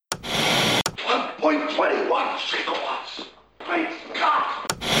say the words. Great God!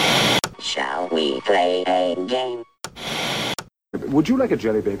 Shall we play a game? Would you like a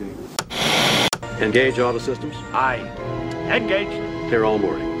jelly baby? Engage auto systems. Aye. Engaged. Clear all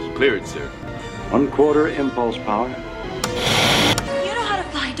moorings. Cleared, sir. 1/4 impulse power. You know how to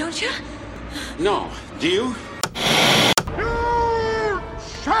fly, don't you? No. Do you? You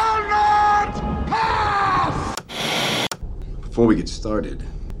shall not pass! Before we get started,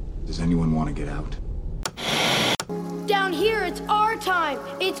 does anyone want to get out? Down here, it's our time.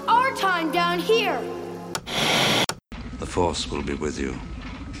 It's our time down here. The Force will be with you,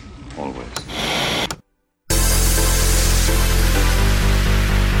 always.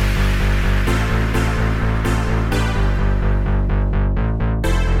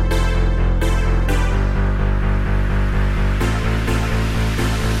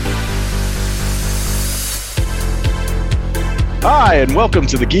 Hi, and welcome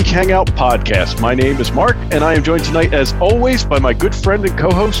to the Geek Hangout podcast. My name is Mark, and I am joined tonight, as always, by my good friend and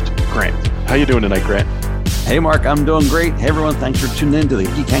co-host, Grant. How you doing tonight, Grant? Hey, Mark, I'm doing great. Hey, everyone, thanks for tuning in to the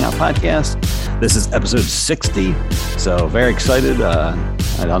Geek Hangout podcast. This is episode 60, so very excited. I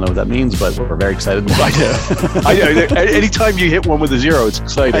don't know what that means, but we're very excited. I know. Anytime you hit one with a zero, it's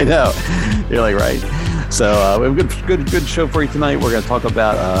exciting. I know. You're like, right. So we have a good show for you tonight. We're going to talk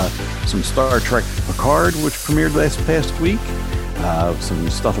about some Star Trek Picard, which premiered past week. Some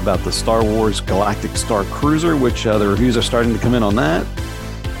stuff about the Star Wars Galactic Star Cruiser, which the reviews are starting to come in on that.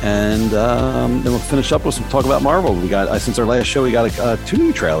 And then we'll finish up with some talk about Marvel. We got since our last show, we got 2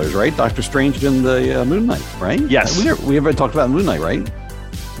 new trailers, right? Doctor Strange and the Moon Knight, right? Yes. We haven't talked about Moon Knight, right?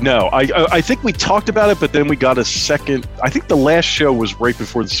 No, I think we talked about it, but then we got a second. I think the last show was right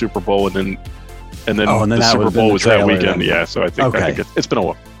before the Super Bowl, and then the Super Bowl was that weekend. Then. Yeah, so I think it's been a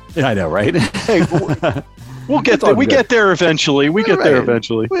while. Yeah, I know, right? Hey, we'll get there. We get there eventually. We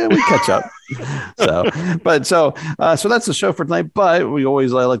catch up. So that's the show for tonight. But we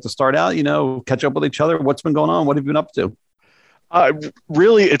always like to start out, catch up with each other. What's been going on? What have you been up to?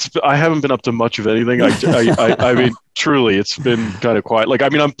 Really, I haven't been up to much of anything. I mean, truly, it's been kind of quiet. Like, I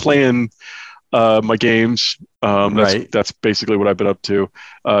mean, I'm playing my games. That's basically what I've been up to.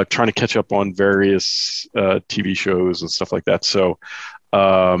 Trying to catch up on various TV shows and stuff like that. So,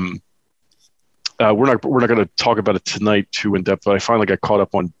 we're not going to talk about it tonight too in depth. But I finally got caught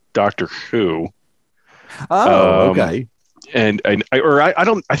up on Doctor Who. Oh, okay. And I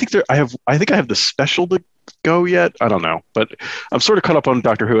think I have the special to go yet. I don't know, but I'm sort of caught up on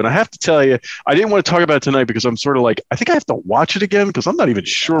Doctor Who, and I have to tell you, I didn't want to talk about it tonight because I'm sort of like, I think I have to watch it again because I'm not even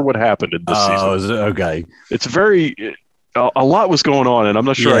sure what happened in this season. Okay. It's a lot was going on, and I'm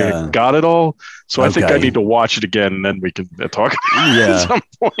not sure I got it all. So I think I need to watch it again, and then we can talk at some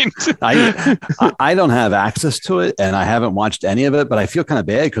point. I don't have access to it, and I haven't watched any of it, but I feel kind of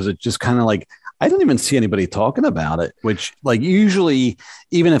bad because it's just kind of like, I don't even see anybody talking about it, which, like, usually,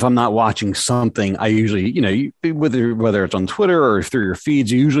 even if I'm not watching something, I usually, whether it's on Twitter or through your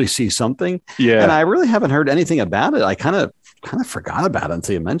feeds, you usually see something. Yeah. And I really haven't heard anything about it. I kind of forgot about it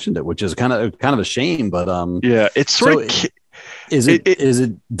until you mentioned it, which is kind of a shame. But yeah, it's sort of. Is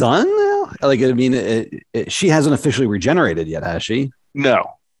it done now? Like, I mean, she hasn't officially regenerated yet, has she?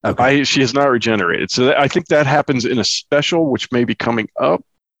 No. Okay. She has not regenerated. So I think that happens in a special, which may be coming up.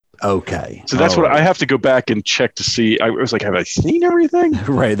 Okay. So that's what I have to go back and check to see. I was like, have I seen everything?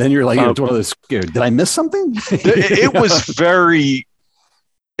 Right. Then you're like, it's one of those scared. Did I miss something? It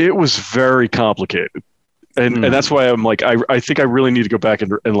was very complicated. And that's why I'm like, I think I really need to go back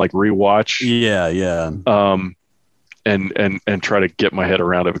and like rewatch. Yeah. And try to get my head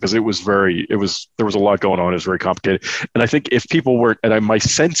around it because there was a lot going on. It was very complicated. And I think if people weren't, and my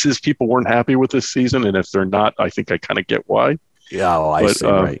sense is people weren't happy with this season. And if they're not, I think I kind of get why. Yeah, I see.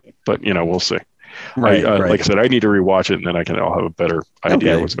 Right. But we'll see. Right, Like I said, I need to rewatch it, and then I'll have a better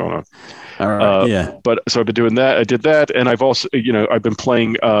idea of what's going on. All right. But so I've been doing that. I did that, and I've also, I've been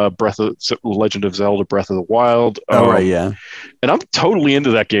playing Legend of Zelda: Breath of the Wild. Yeah. And I'm totally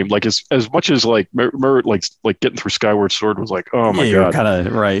into that game. Like as much as like getting through Skyward Sword was like, oh my god, you're kind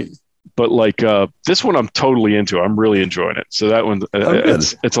of right. But like this one, I'm totally into. I'm really enjoying it. So that one,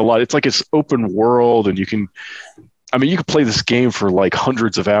 it's a lot. It's like it's open world, and you can play this game for like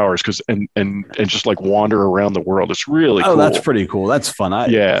hundreds of hours and just like wander around the world. It's really cool. Oh, that's pretty cool. That's fun.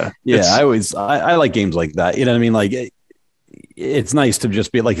 I like games like that. You know what I mean? Like it's nice to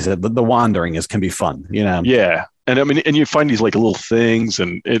just be, like you said, the wandering can be fun, Yeah. And I mean, and you find these like little things,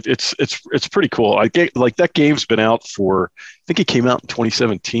 and it's pretty cool. Like that game's been out for, I think it came out in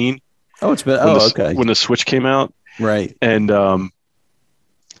 2017. Oh, it's been, okay. When the Switch came out. Right. And,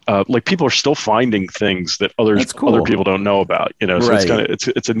 like people are still finding things that other people don't know about, so it's kind of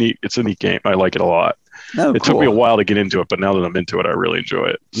it's a neat game. I like it a lot. It took me a while to get into it, but now that I'm into it, I really enjoy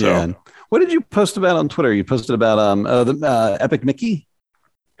it. So. Yeah. What did you post about on Twitter? You posted about the Epic Mickey.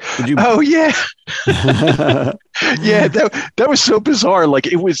 Did you? Oh yeah, yeah. That was so bizarre. Like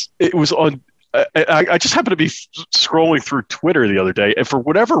it was on. I just happened to be scrolling through Twitter the other day, and for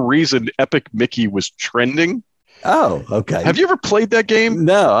whatever reason, Epic Mickey was trending. Oh, okay. Have you ever played that game?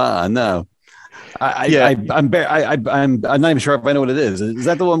 No, no. I'm not even sure if I know what it is. Is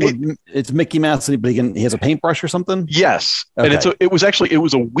that the one where it's Mickey Mouse, but he has a paintbrush or something? Yes, okay. And it was a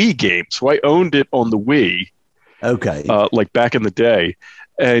Wii game, so I owned it on the Wii. Okay, like back in the day,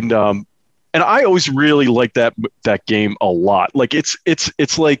 and I always really liked that game a lot. Like it's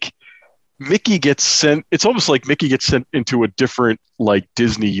like Mickey gets sent. It's almost like Mickey gets sent into a different like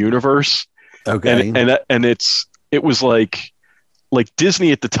Disney universe. Okay, and it was like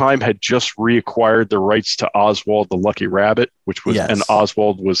Disney at the time had just reacquired the rights to Oswald the Lucky Rabbit, which was and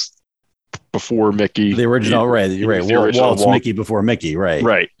Oswald was before Mickey, the original, right? Walt's Mickey before Mickey, right?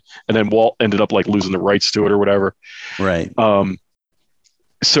 Right, and then Walt ended up like losing the rights to it or whatever, right?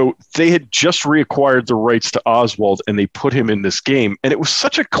 So they had just reacquired the rights to Oswald, and they put him in this game, and it was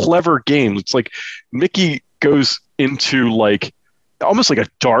such a clever game. It's like Mickey goes into like almost like a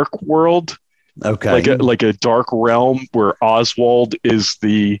dark world. Okay. Like a dark realm where Oswald is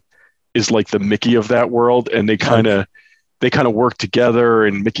like the Mickey of that world, and they kind of work together,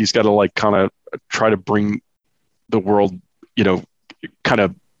 and Mickey's got to like kind of try to bring the world, kind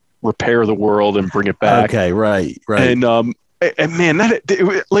of repair the world and bring it back. Okay, right. And man, I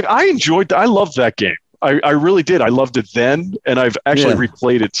loved that game. I really did. I loved it then, and I've actually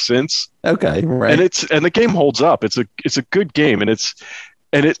replayed it since. Okay, right. And the game holds up. It's a good game, and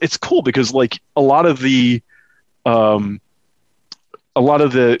it's cool because like a lot of the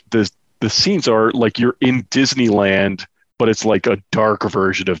scenes are like you're in Disneyland, but it's like a dark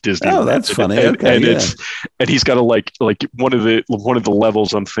version of Disneyland. Oh, that's funny. And he's got to like one of the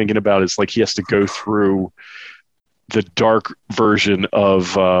levels I'm thinking about is like he has to go through the dark version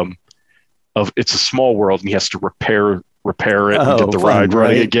of It's a Small World, and he has to repair it and get the ride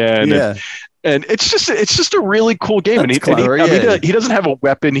running again. Yeah. And it's just a really cool game. That's and he doesn't have a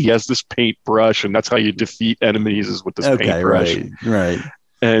weapon. He has this paintbrush, and that's how you defeat enemies is with this paintbrush. Right.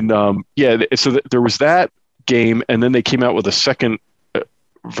 And so there was that game, and then they came out with a second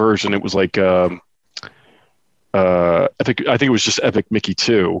version. It was like I think it was just Epic Mickey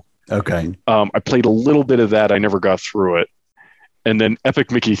 2. Okay. I played a little bit of that. I never got through it. And then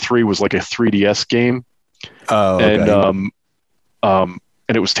Epic Mickey 3 was like a 3DS game. Oh, okay.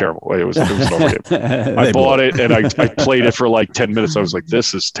 And it was terrible. It was an awful game. I bought it and I played it for like 10 minutes. I was like,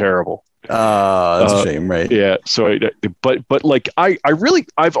 this is terrible. That's a shame, right? Yeah. So, but like,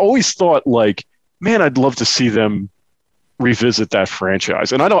 I've always thought like, man, I'd love to see them revisit that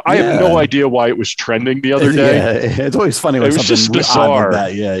franchise. And I have no idea why it was trending the other day. Yeah, it's always funny when it was something just bizarre.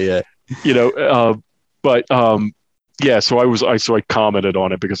 Like that. Yeah. So I commented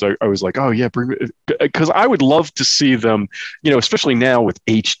on it because I was like, oh yeah, because I would love to see them, especially now with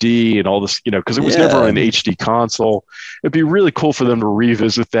HD and all this, because it was never an HD console. It'd be really cool for them to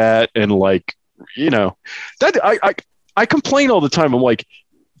revisit that and like, that I complain all the time. I'm like,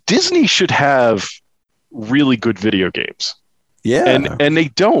 Disney should have really good video games. Yeah. And they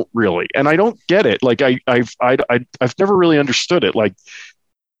don't really, and I don't get it. Like I've never really understood it. Like,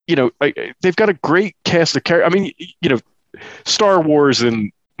 they've got a great cast of characters. I mean, Star Wars and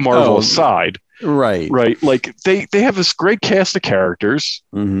Marvel aside, right? Like they have this great cast of characters.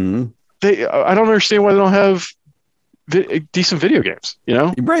 Mm-hmm. I don't understand why they don't have decent video games.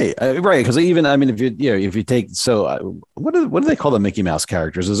 Right. Because even if you take what do they call the Mickey Mouse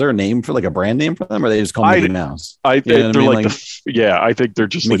characters? Is there a name for like a brand name for them, or they just call Mickey Mouse? I think they're like I think they're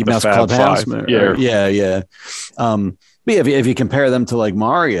just Mickey like Mouse the Fab Clubhouse. Five. Yeah. But if you compare them to like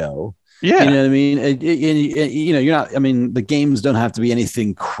Mario, you know what I mean? You're not, the games don't have to be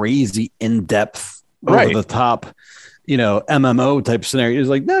anything crazy in depth, over the top, MMO type scenarios.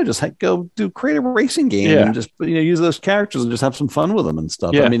 Like, no, just create a racing game and just, use those characters and just have some fun with them and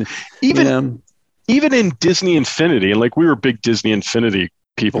stuff. Yeah. Even in Disney Infinity, and like we were big Disney Infinity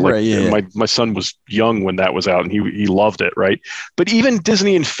people, like my son was young when that was out and he loved it. Right. But even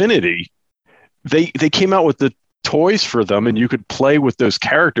Disney Infinity, they came out with the toys for them and you could play with those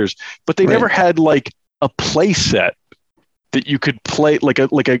characters, but they never had like a play set that you could play like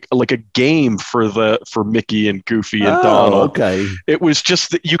a game for Mickey and Goofy and Donald. Okay. It was just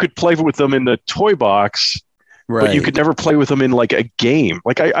that you could play with them in the toy box, but you could never play with them in like a game.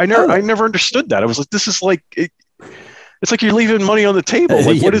 Like I never understood that. I was like, this is like It's like you're leaving money on the table.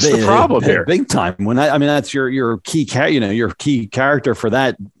 Like, what is the problem here? Big time. When I mean, that's your key your key character for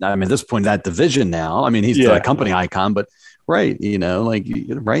that. I mean, at this point, that division now. I mean, he's the company icon, but right,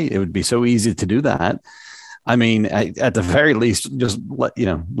 right. It would be so easy to do that. I mean, at the very least, just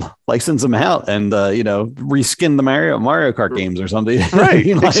license them out and reskin the Mario Kart games or something. Right,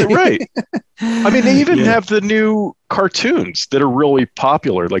 right. I mean, they even have the new cartoons that are really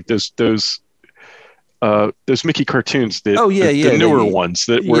popular, like those Mickey cartoons. The newer ones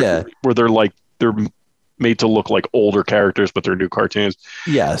that where they're made to look like older characters, but they're new cartoons.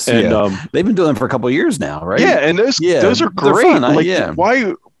 Yes, and they've been doing them for a couple of years now, right? Yeah, and those are great.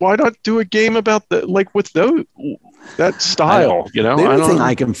 Fun, why not do a game about with that style? The only thing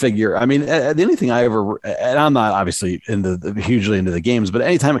I can figure, I mean, the only thing I ever, and I'm not obviously hugely into the games, but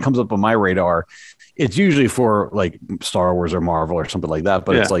anytime it comes up on my radar, it's usually for like Star Wars or Marvel or something like that.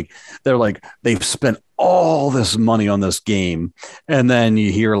 But it's like they've spent all this money on this game, and then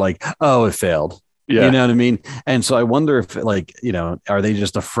you hear oh, it failed. Yeah. You know what I mean? And so I wonder if are they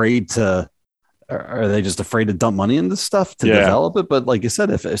just afraid to dump money into stuff to develop it? But like you said,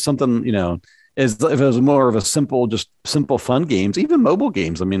 if something, if it was more of a simple fun games, even mobile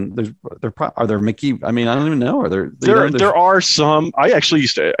games. I mean, are there Mickey? I mean, I don't even know. Are there? There are some. I actually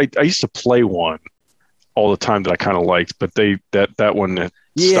used to play one all the time that I kind of liked, but that one.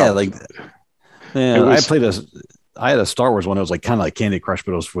 I had a Star Wars one. It was kind of like Candy Crush,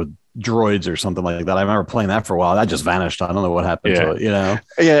 but it was with droids or something like that. I remember playing that for a while. That just vanished. I don't know what happened to it,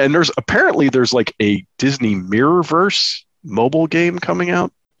 Yeah, and there's like a Disney Mirrorverse mobile game coming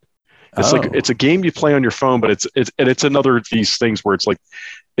out. It's it's a game you play on your phone, but it's another of these things where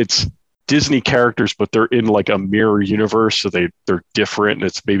it's Disney characters, but they're in like a mirror universe, so they're different, and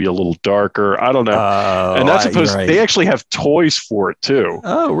it's maybe a little darker. I don't know. And that's they actually have toys for it too.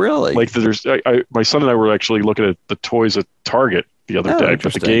 Oh, really? Like there's my son and I were actually looking at the toys at Target the other day,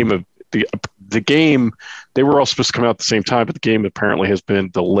 but the game they were all supposed to come out at the same time, but the game apparently has been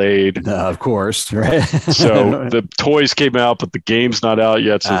delayed. Of course, right? So the toys came out, but the game's not out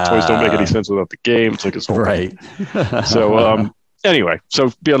yet, so the toys don't make any sense without the game. It's like it's right. So anyway,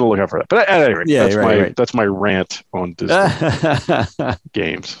 so be on the lookout for that. But at any rate, that's my rant on Disney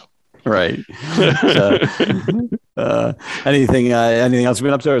games. Right. So, anything else you've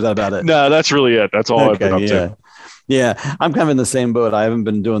been up to, or is that about it? No, that's really it. That's all I've been up to. Yeah, I'm kind of in the same boat. I haven't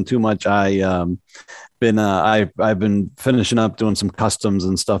been doing too much. I've been finishing up doing some customs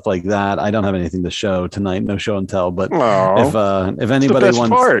and stuff like that. I don't have anything to show tonight. No show and tell. But if anybody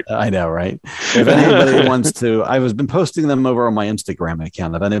wants, I know, right? If anybody wants to, I've been posting them over on my Instagram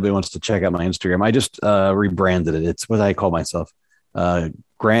account. If anybody wants to check out my Instagram, I just rebranded it. It's what I call myself.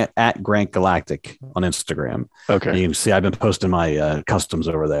 Grant Galactic on Instagram. Okay. You can see I've been posting my customs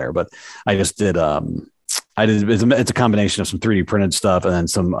over there, but I just did it's a combination of some 3D printed stuff and then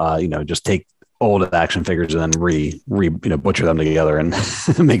some just take old action figures and then butcher them together and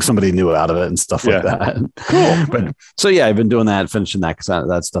make somebody new out of it and stuff like that. Cool. But so I've been doing that, finishing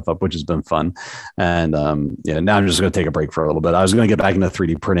that stuff up, which has been fun. And now I'm just going to take a break for a little bit. I was going to get back into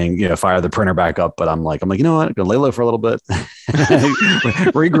 3D printing, fire the printer back up, but I'm like, you know what? I'm going to lay low for a little bit,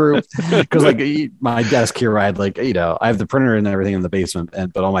 regroup. Because my desk here, I had I have the printer and everything in the basement,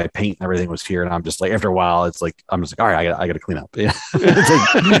 but all my paint and everything was here. And I'm just after a while, it's I'm just all right, I got to clean up.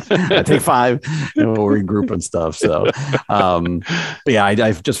 I take 5. We'll regroup and stuff. So, but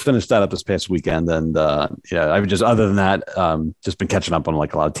I've just finished that up this past weekend, and I've just other than that, just been catching up on a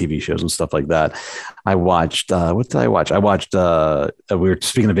lot of TV shows and stuff like that. I watched what did I watch? I watched we were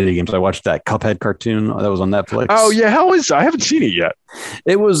speaking of video games. I watched that Cuphead cartoon that was on Netflix. Oh yeah, I haven't seen it yet.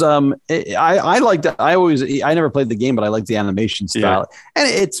 It was I liked it. I never played the game, but I like the animation style, and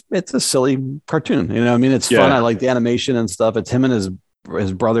it's a silly cartoon. It's fun. I like the animation and stuff. It's him and his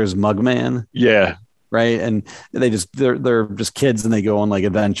brother's Mugman. Yeah. Right. And they're just kids and they go on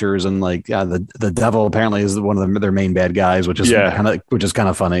adventures and the devil apparently is one of their main bad guys, which is kind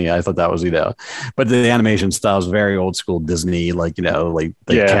of funny. I thought that was, but the animation style is very old school Disney,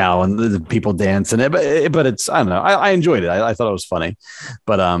 the cow and the people dance in it. But it's, I don't know. I enjoyed it. I thought it was funny,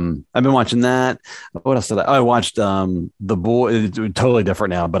 but I've been watching that. What else did I watched The Boy, it's totally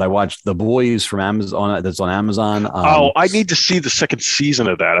different now, but I watched The Boys from Amazon. That's on Amazon. I need to see the second season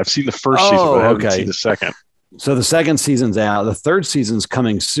of that. I've seen the first season, but I haven't seen the second. So the second season's out. The third season's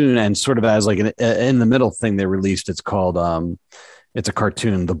coming soon, and sort of as an in the middle thing they released. It's called it's a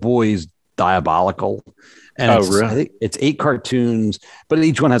cartoon, The Boys Diabolical, and really? I think it's 8 cartoons, but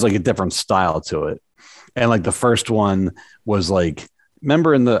each one has a different style to it. And the first one was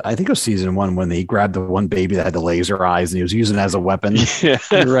remember I think it was season 1 when they grabbed the one baby that had the laser eyes and he was using it as a weapon,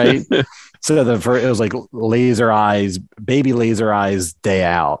 right? So it was like Laser Eyes, Baby Laser Eyes Day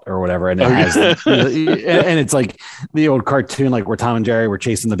Out or whatever, and it has and it's like the old cartoon, like where Tom and Jerry were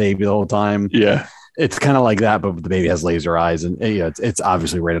chasing the baby the whole time. Yeah. It's kind of like that, but the baby has laser eyes, and it's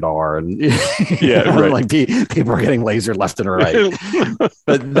obviously rated R, and right. like people are getting lasered left and right.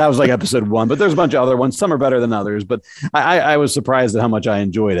 But that was like episode 1. But there's a bunch of other ones. Some are better than others, but I was surprised at how much I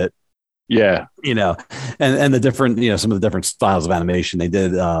enjoyed it. Yeah, and the different, some of the different styles of animation they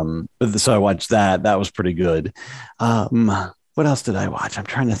did. So I watched that. That was pretty good. What else did I watch? I'm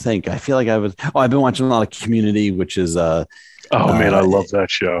trying to think. I feel like I've been watching a lot of Community, which is oh man, I love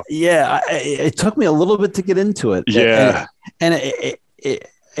that show. Yeah, it took me a little bit to get into it. Yeah, and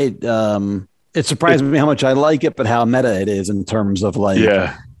it surprised me how much I like it, but how meta it is in terms of like,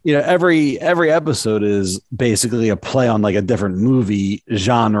 every episode is basically a play on like a different movie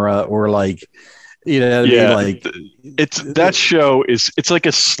genre or like, like that show it's like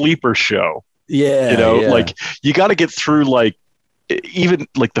a sleeper show. Yeah, like you got to get through like even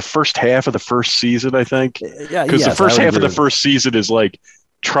like the first half of the first season, I think. Yeah, because the first half of the first season is like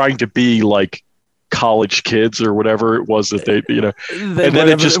trying to be like college kids or whatever it was that they and then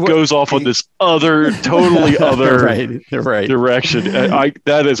it just goes off on this totally other right direction.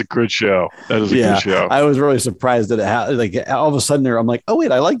 That is a good show. That is a good show. I was really surprised at how like all of a sudden I'm like, oh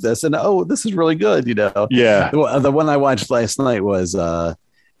wait, I like this, and oh, this is really good. Yeah. The one I watched last night was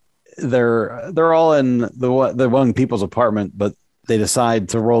they're all in the one people's apartment, but they decide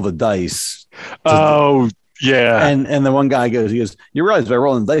to roll the dice. Yeah. And the one guy goes, you realize by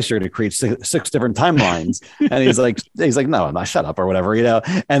rolling the dice, you're going to create six different timelines. And he's like, no, shut up or whatever,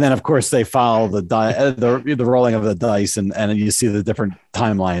 And then of course they follow the rolling of the dice and you see the different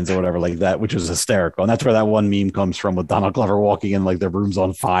timelines or whatever like that, which is hysterical. And that's where that one meme comes from with Donald Glover walking in like their room's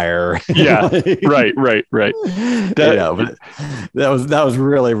on fire. Yeah. right. But that was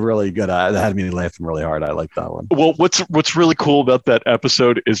really, really good. That had me laughing really hard. I like that one. Well, what's really cool about that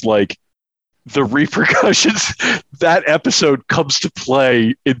episode is like, the repercussions that episode comes to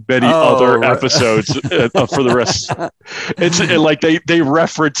play in many other episodes for the rest. It's like they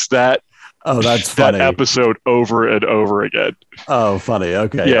reference that. Oh, that's funny. That episode over and over again. Oh, funny.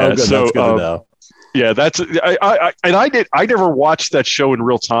 Okay. Yeah. Oh, good. So, that's good to know. Yeah, I never watched that show in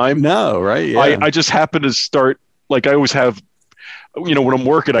real time. No, right? Yeah. I just happen to start, like I always have, when I'm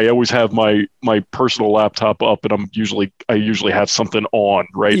working, I always have my personal laptop up, and I usually have something on,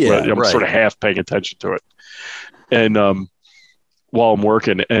 right? Yeah, I'm sort of half paying attention to it, and while I'm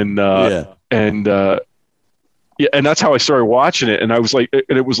working, and that's how I started watching it, and I was like,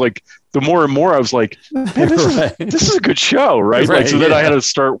 and it was like the more and more I was like, man, this is a good show, right? Like, so then I had to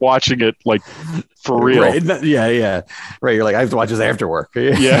start watching it like for real. Right. Yeah. Right. You're like, I have to watch this after work.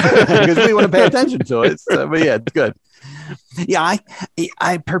 Yeah, because we want to pay attention to it. But yeah, it's good. Yeah,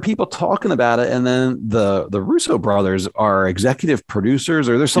 I heard people talking about it, and then the Russo brothers are executive producers,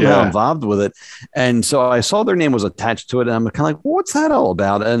 or they're somehow involved with it, and so I saw their name was attached to it, and I'm kind of like, what's that all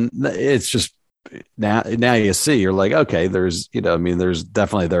about? And it's just now you see, you're like, okay, there's there's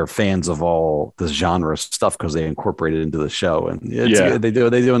definitely they're fans of all this genre stuff because they incorporate it into the show, and they do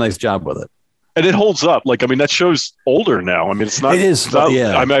a nice job with it, and it holds up. Like, I mean, that show's older now. I mean, it's not. It is. I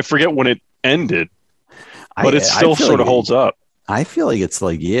mean, I forget when it ended. But it still sort of holds up. I feel like it's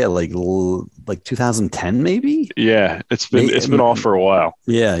like 2010 maybe. Yeah, it's been off for a while.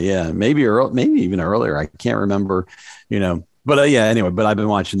 Yeah, maybe even earlier. I can't remember. But anyway. But I've been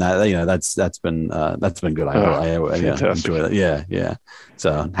watching that. That's been good. I enjoy that. Yeah.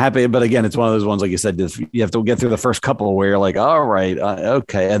 So happy. But again, it's one of those ones like you said. You have to get through the first couple where you're like, all right,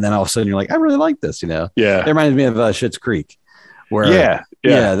 okay, and then all of a sudden you're like, I really like this. Yeah. It reminds me of Schitt's Creek. Where,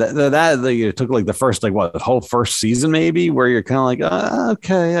 it took like the first the whole first season maybe, where you're kind of like,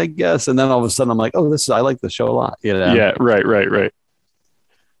 okay, I guess, and then all of a sudden I'm like, oh, I like the show a lot. Yeah, right.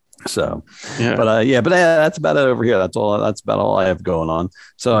 So, but that's about it over here. That's about all I have going on.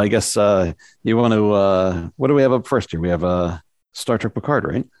 So I guess you want to. What do we have up first here? We have Star Trek Picard,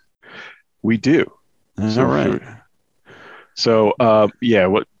 right? We do. All right. So we'll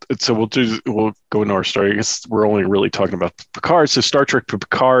go into our story. I guess we're only really talking about Picard. So Star Trek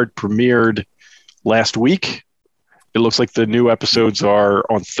Picard premiered last week. It looks like the new episodes are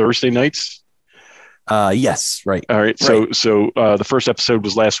on Thursday nights. Yes, right. All right. So the first episode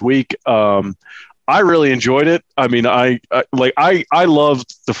was last week. I really enjoyed it. I mean, I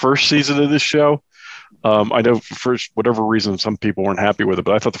loved the first season of this show. I know for whatever reason some people weren't happy with it,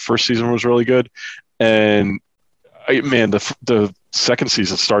 but I thought the first season was really good. And the second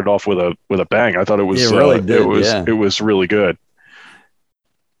season started off with a bang. I thought it was it was really good.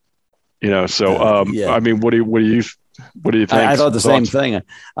 I mean, what do you What do you think? I thought the same thing.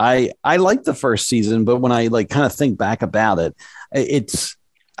 I liked the first season, but when I like kind of think back about it, it's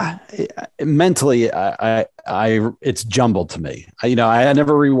mentally it's jumbled to me. I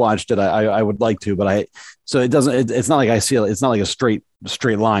never rewatched it. I would like to, but so it doesn't. It's not like I see it. It's not like a straight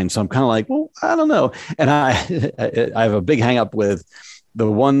line. So I'm kind of like, well, I don't know. And I have a big hang up with the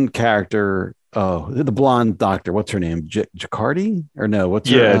one character. Oh, the blonde doctor. What's her name? Jacardi or no? What's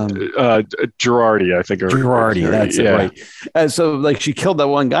her? Girardi, I think. Girardi. That's it, right. And so, like, she killed that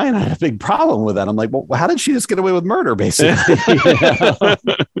one guy, and I had a big problem with that. I'm like, well, how did she just get away with murder? Basically,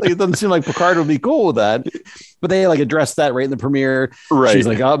 it doesn't seem like Picard would be cool with that. But they like addressed that right in the premiere. Right. She's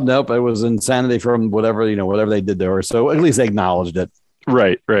like, oh nope, it was insanity from whatever they did to her. So at least they acknowledged it.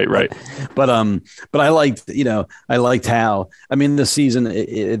 Right. But I liked how, this season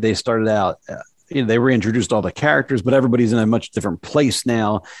they started out, they reintroduced all the characters, but everybody's in a much different place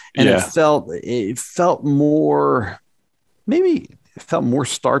now. And it felt more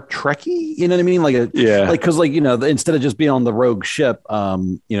Star Trekky, you know what I mean? Instead of just being on the rogue ship,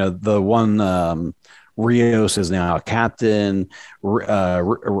 the one, Rios is now a captain.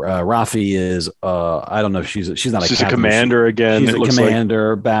 Rafi is I don't know if she's not she's a commander again. She's a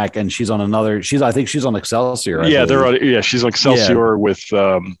commander back, and she's on another. I think she's on Excelsior. She's on Excelsior with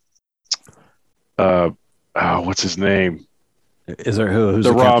what's his name? Is there who's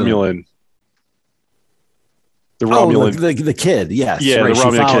the Romulan? The Romulan, the kid. Yes, yeah, right. The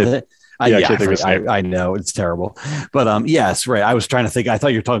Romulan kid. I can't think of his name. I know it's terrible, but yes, right. I was trying to think. I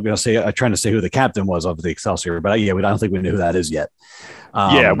thought you were trying to say who the captain was of the Excelsior, but I don't think we know who that is yet.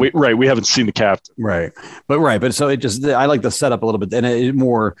 We haven't seen the captain, right? But so I like the setup a little bit, and it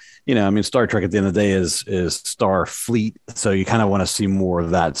more, Star Trek at the end of the day is Starfleet, so you kind of want to see more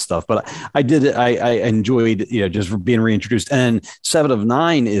of that stuff. But I enjoyed just being reintroduced, and 7 of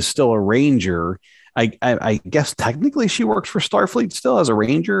 9 is still a Ranger. I guess technically she works for Starfleet still as a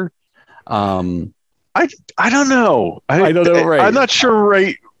Ranger. I don't know. I don't know. Right. I'm not sure.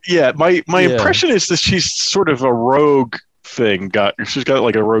 Right. Yeah. My impression is that she's sort of a rogue thing. She's got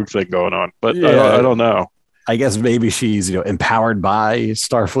like a rogue thing going on, but I don't know. I guess maybe she's empowered by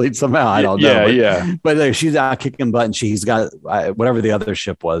Starfleet somehow. I don't know. Yeah. But she's out kicking butt, and she's got whatever the other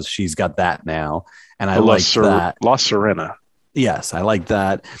ship was. She's got that now, and I like that. La Serena. Yes, I like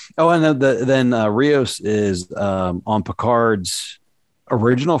that. Oh, and then Rios is on Picard's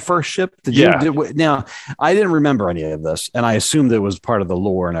original first ship. Now I didn't remember any of this, and I assumed it was part of the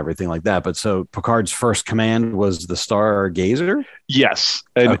lore and everything like that. But so Picard's first command was the Stargazer. Yes,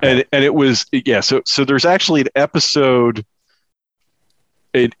 and it was So there's actually an episode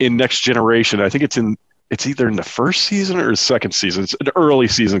in Next Generation. I think it's either in the first season or the second season. It's an early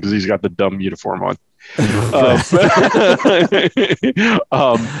season because he's got the dumb uniform on.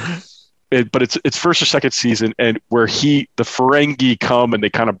 But it's first or second season, and where the Ferengi come and they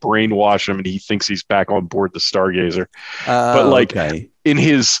kind of brainwash him, and he thinks he's back on board the Stargazer. But in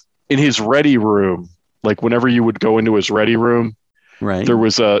his ready room, like whenever you would go into his ready room, right, there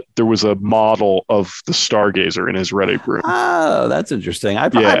was a model of the Stargazer in his ready room. Oh, that's interesting.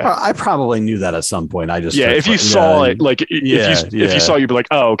 I probably knew that at some point. I just if you saw it, like if you saw, you'd be like,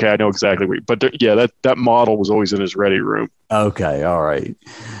 oh, okay, I know exactly what. But that model was always in his ready room. Okay, all right.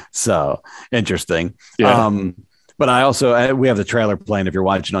 So interesting. Yeah. But I also we have the trailer playing if you're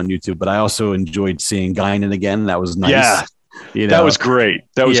watching on YouTube. But I also enjoyed seeing Guinan again. That was nice. Yeah, that was great.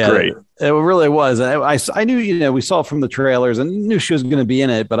 That was great. It really was. I knew we saw from the trailers and knew she was going to be in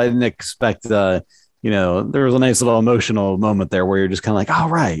it, but I didn't expect. There was a nice little emotional moment there where you're just kind of like, oh,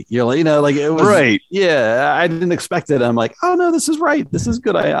 right. You're like, like it was right. Yeah, I didn't expect it. I'm like, oh no, this is right. This is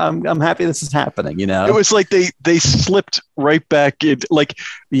good. I'm happy this is happening. It was like they slipped right back in. Like,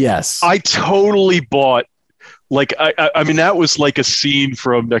 yes, I totally bought. Like, I mean, that was like a scene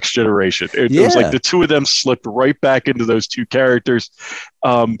from Next Generation. It was like the two of them slipped right back into those two characters.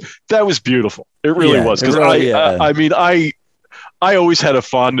 That was beautiful. It really was. Because I always had a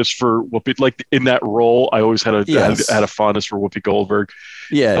fondness for Whoopi, like in that role. I always had a fondness for Whoopi Goldberg.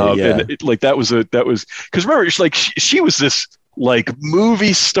 And that was because remember, it's like she was this like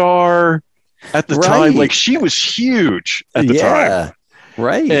movie star at the time. Like she was huge at the time.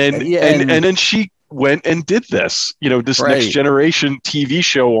 Right. And then she went and did this, this Next Generation TV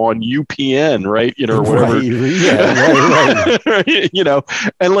show on UPN, right? Or whatever. Right.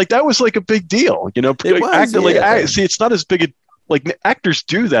 And like that was like a big deal, see, it's not as big a like actors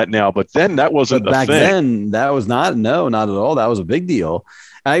do that now, but then that wasn't back then. That was not at all. That was a big deal.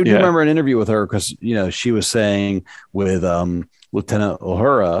 I remember an interview with her because she was saying with Lieutenant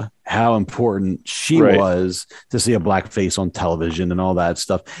Uhura how important she was to see a black face on television and all that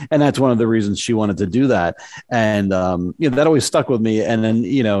stuff. And that's one of the reasons she wanted to do that. And, that always stuck with me. And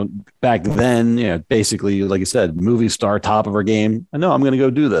then, back then, basically, like you said, movie star, top of her game. I know I'm going to go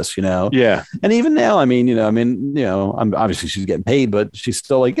do this, Yeah. And even now, I'm obviously she's getting paid, but she's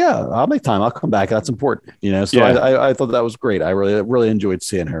still like, yeah, I'll make time. I'll come back. That's important, So yeah. I thought that was great. I really enjoyed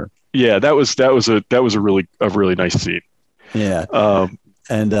seeing her. Yeah. That was a really nice scene. Yeah.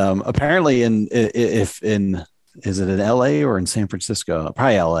 And apparently is it in LA or in San Francisco?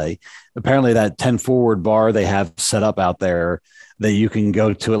 Probably LA. Apparently that 10 Forward bar they have set up out there that you can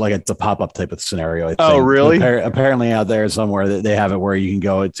go to it like it's a pop-up type of scenario. I think. Oh, really? Apparently out there somewhere that they have it where you can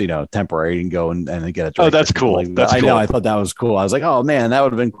go. It's, temporary. You can go and get a drink. Oh, that's cool. Like that. I know. I thought that was cool. I was like, oh man, that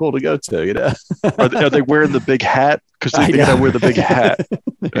would have been cool to go to, Are they wearing the big hat? Because they gotta wear the big hat.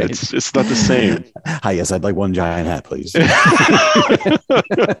 It's not the same. Hi, yes, I'd like one giant hat, please.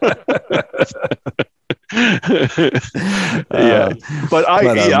 But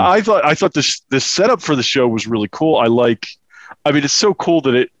I thought this setup for the show was really cool. It's so cool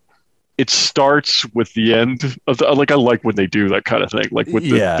that it starts with the end of the, I like when they do that kind of thing, like with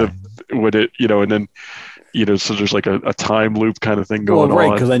when it, and then so there's like a time loop kind of thing going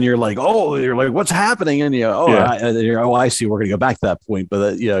on. Because then you're like, what's happening? And I see. We're gonna go back to that point.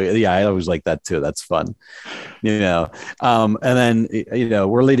 But I always like that too. That's fun, And then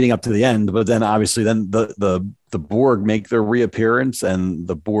we're leading up to the end, but then obviously then the Borg make their reappearance, and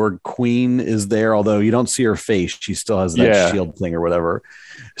the Borg Queen is there. Although you don't see her face, she still has that shield thing or whatever.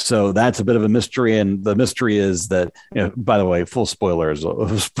 So that's a bit of a mystery, and the mystery is that, by the way, full spoilers. By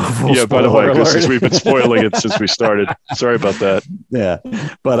the way, because we've been spoiling it since we started. Sorry about that. Yeah,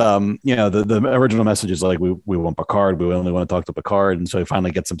 but the original message is like we want Picard. We only want to talk to Picard, and so he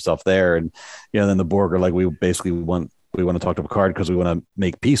finally gets himself there, and then the Borg are like, we want to talk to Picard because we want to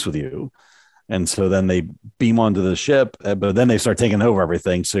make peace with you. And so then they beam onto the ship, but then they start taking over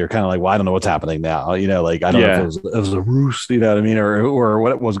everything. So you're kind of like, well, I don't know what's happening now. I don't know if it was a roost, you know what I mean? Or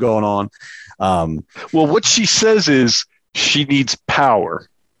what was going on. Well, what she says is she needs power.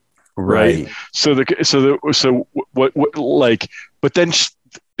 Right. But then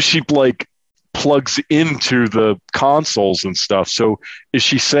she like plugs into the consoles and stuff. So is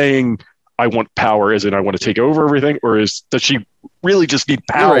she saying, I want power as in I want to take over everything, or does she really just need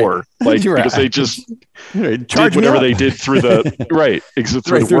power? Right. Because they just did whatever they did through the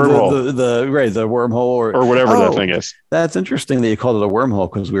through the wormhole, the wormhole or whatever that thing is. That's interesting that you called it a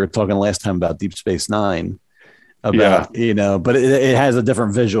wormhole, because we were talking last time about Deep Space Nine. But it has a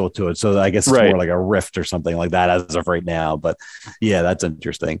different visual to it. So I guess it's more like a rift or something like that as of right now. But yeah, that's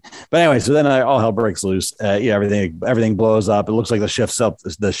interesting. But anyway, so then all hell breaks loose. Everything blows up. It looks like the ship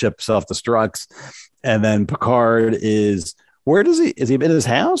self-destructs. And then Picard is he in his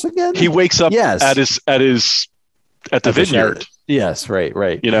house again? He wakes up at the vineyard. Yes,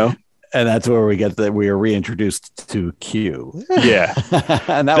 right. And that's where we are reintroduced to Q. Yeah.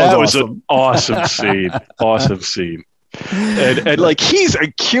 And that was awesome. An awesome scene. Awesome scene. And like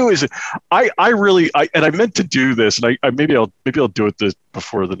Q is, I meant to do this, and maybe I'll do it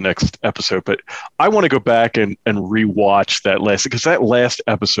before the next episode, but I want to go back and rewatch because that last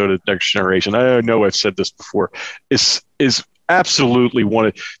episode of Next Generation, I know I've said this before, is absolutely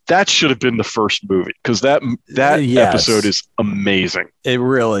that should have been the first movie, because that episode is amazing. It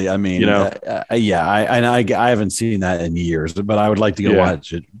really, I haven't seen that in years, but I would like to go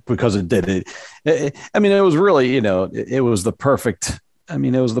watch it, because it did it was really, it was the perfect.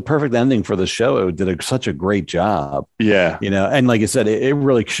 It was the perfect ending for the show. It did such a great job. Yeah. And like I said, it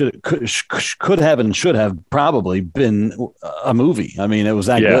really could have and should have probably been a movie. It was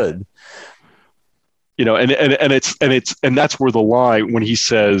that good. And that's where the line, when he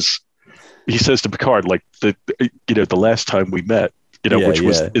says to Picard, like the last time we met,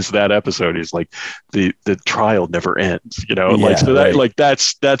 is that episode. He's like, the trial never ends,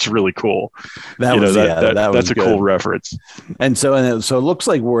 that's really cool. That's a cool reference. And so it looks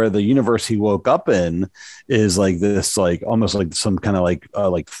like where the universe he woke up in is like this, like almost like some kind of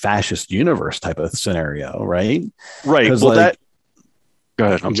like fascist universe type of scenario, right? Right. Well, go ahead.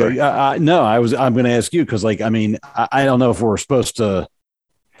 I'm sorry. I'm going to ask you, because I don't know if we're supposed to,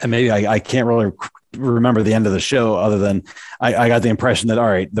 and maybe I can't really remember the end of the show, other than I got the impression that, all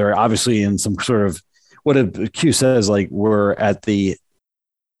right, they're obviously in some sort of, what Q says, like we're at the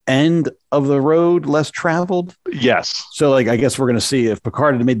end of the road less traveled. Yes. So I guess we're going to see if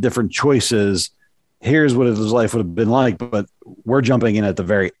Picard had made different choices, here's what his life would have been like, but we're jumping in at the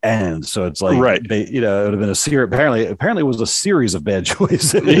very end. So it's like, right. It would have been a series. Apparently it was a series of bad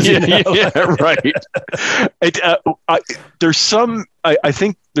choices. Right. There's some, I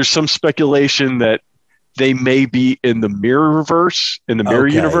think there's some speculation that they may be in the Mirrorverse, in the Mirror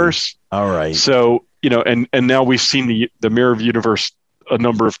Universe. All right. So, and now we've seen the Mirror Universe a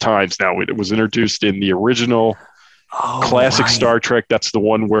number of times now. It was introduced in the original classic Star Trek. That's the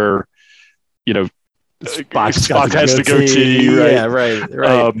one where, Spock has the goatee, right? Yeah,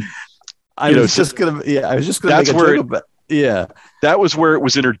 right. I was just gonna make a joke about, that was where it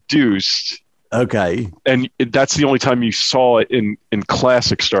was introduced. Okay. And that's the only time you saw it in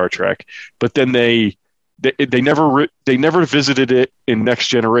classic Star Trek. But then they never visited it in Next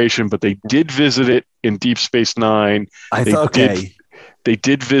Generation, but they did visit it in Deep Space Nine. They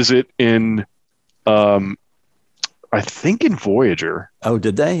did visit in I think in Voyager. Oh,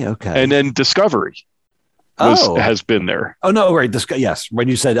 did they? Okay. And then Discovery has been there. Oh no, right. Yes. When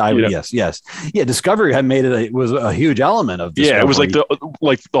you said yes. Yeah, Discovery had made it was a huge element of Discovery. Yeah, it was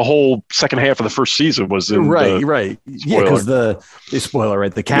like the whole second half of the first season was in right. Yeah, because the spoiler,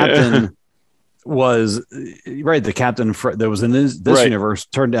 right? The captain was right. The captain that was in this universe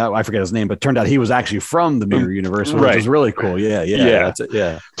turned out, I forget his name, but turned out he was actually from the Mirror Universe, which was really cool. Yeah. That's it.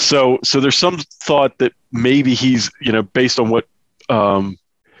 Yeah. So there's some thought that maybe he's, based on what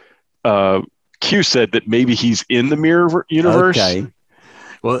Q said, that maybe he's in the Mirror Universe. Okay.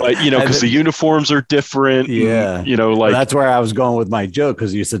 Well, because the uniforms are different. Yeah. And, that's where I was going with my joke,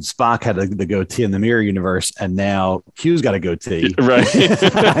 because you said Spock had the goatee in the Mirror Universe, and now Q's got a goatee. Right.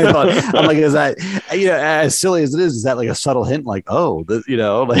 I'm like, is that, as silly as it is that like a subtle hint? Like,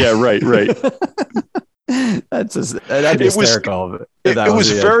 yeah, right. That'd be hysterical. It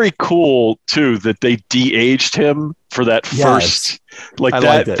was very cool too that they de-aged him for that first. Like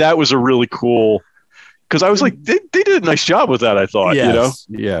that was a really cool. Because I was like, they did a nice job with that, I thought,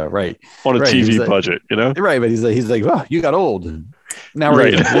 Yeah, right. On a TV budget, Right, but he's like, well, you got old. Now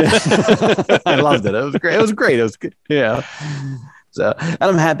we're I loved it. It was great. It was great. It was good. Yeah. So, and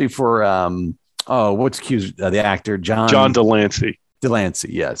I'm happy for, what's Q's, the actor, John Delancey.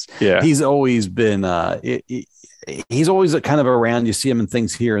 Delancey, yes. Yeah. He's always been, he's always kind of around. You see him in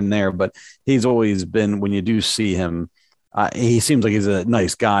things here and there, but he's always been, when you do see him, he seems like he's a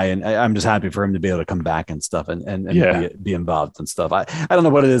nice guy, and I'm just happy for him to be able to come back and stuff and be involved and stuff. I don't know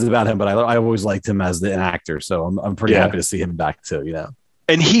what it is about him, but I always liked him as an actor, so I'm pretty happy to see him back too.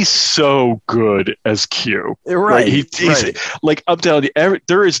 And he's so good as Q, right? He's like, I'm telling you,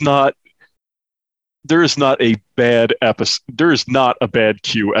 there is not a bad episode. There is not a bad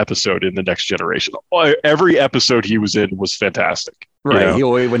Q episode in the Next Generation. Every episode he was in was fantastic. Right.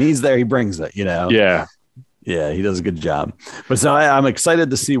 When he's there, he brings it. Yeah. Yeah, he does a good job. But so I'm excited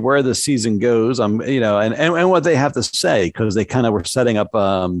to see where the season goes. And what they have to say, because they kind of were setting up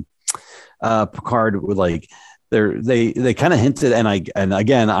Picard with like they kind of hinted, and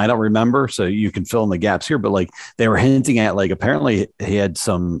again I don't remember, so you can fill in the gaps here. But like they were hinting at like apparently he had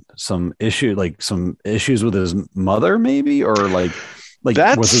some issues with his mother, maybe, or like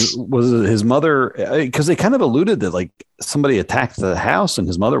was his mother, because they kind of alluded that like somebody attacked the house and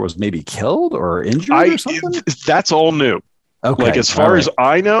his mother was maybe killed or injured or something. That's all new. Okay. Like as far as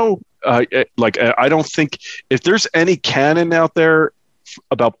I know, I don't think if there's any canon out there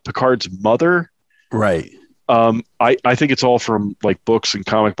about Picard's mother, right? I think it's all from like books and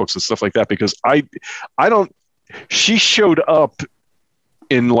comic books and stuff like that, because I don't. She showed up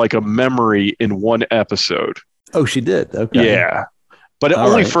in like a memory in one episode. Oh, she did. Okay. Yeah. But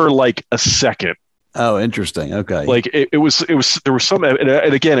only for like a second. Oh, interesting. Okay. Like it was there was some, and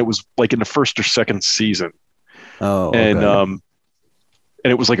again, it was like in the first or second season. Oh, okay. And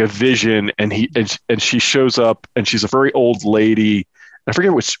it was like a vision, and she shows up, and she's a very old lady. I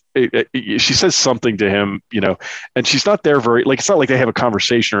forget which. She says something to him, and she's not there it's not like they have a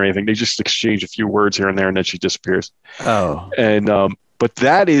conversation or anything. They just exchange a few words here and there, and then she disappears. Oh. And but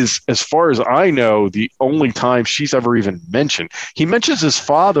that is, as far as I know, the only time she's ever even mentioned. He mentions his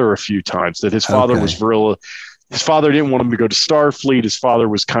father a few times, that his father was real. His father didn't want him to go to Starfleet. His father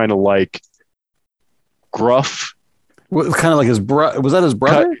was kind of like gruff. Kind of like his brother. Was that his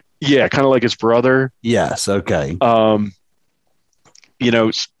brother? Yeah, kind of like his brother. Yes. Okay.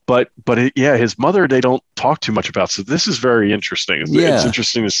 But his mother, they don't talk too much about. So this is very interesting. It's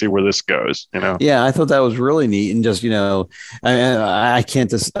interesting to see where this goes. Yeah, I thought that was really neat, and just I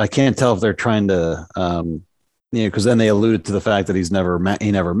can't tell if they're trying to because then they alluded to the fact that he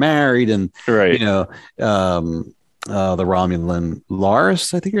never married, and right. The Romulan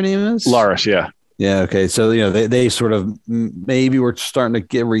Laris, I think her name is Laris. Yeah. Yeah. Okay. So, they sort of maybe were starting to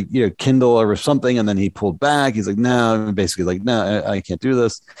get Kindle or something. And then he pulled back. He's like, no, basically like, no, I can't do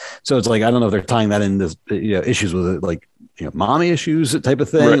this. So it's like, I don't know if they're tying that in this, issues with it, like, mommy issues type of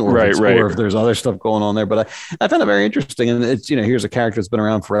thing, or if there's other stuff going on there. But I found it very interesting. And it's, here's a character that's been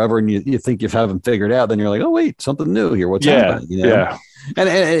around forever and you think you haven't figured out. Then you're like, oh, wait, something new here. What's happening? Yeah. And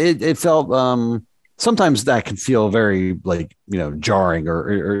it felt, sometimes that can feel very like, jarring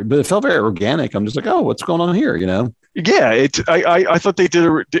but it felt very organic. I'm just like, oh, what's going on here? Yeah. I thought they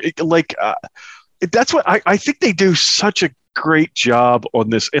did that's what I think they do such a great job on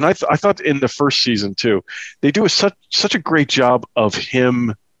this. And I thought in the first season too, they do such a great job of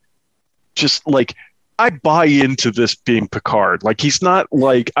him. Just like, I buy into this being Picard. Like, he's not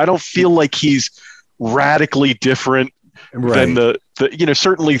like, I don't feel like he's radically different than the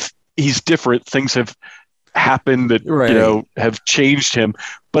certainly he's different. Things have happened that, have changed him,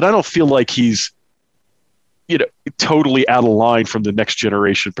 but I don't feel like he's, totally out of line from the Next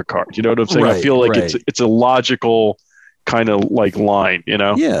Generation Picard. You know what I'm saying? I feel like it's a logical kind of like line,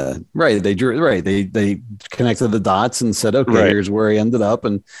 Yeah. Right. They drew, They connected the dots and said, okay, here's where he ended up.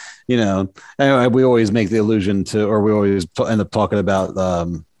 And, anyway, we always make the allusion to, or we always end up talking about,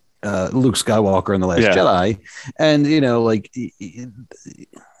 Luke Skywalker in The Last Jedi. And,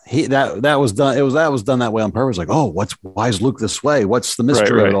 that was done. That was done that way on purpose. Like, oh, why is Luke this way? What's the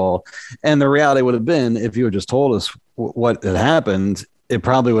mystery of it all? And the reality would have been, if you had just told us what had happened, it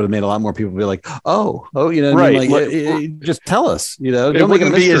probably would have made a lot more people be like, oh, just tell us, don't make it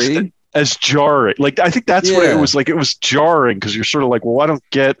a mystery. As jarring. Like, I think that's what it was like. It was jarring because you're sort of like, well, I don't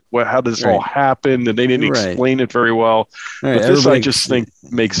get how this all happened, and they didn't explain it very well. But this, I just think,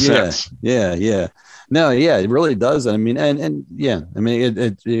 makes sense. Yeah. No, yeah, it really does. I mean, and yeah, I mean,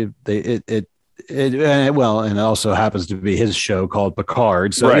 it it also happens to be his show called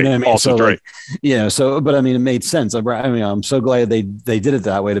Picard. So, you know what I mean? Also so, great. But I mean, it made sense. I mean, I'm so glad they did it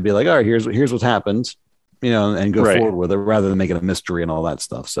that way, to be like, all right, here's what happened, and go forward with it rather than making a mystery and all that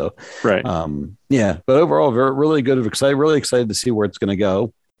stuff. So, but overall, really good. Really excited to see where it's going to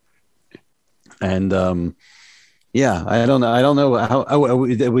go. And, I don't know how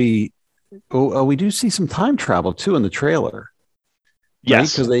we do see some time travel too in the trailer.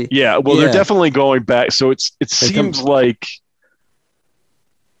 Yes. Right? They're definitely going back. So it seems like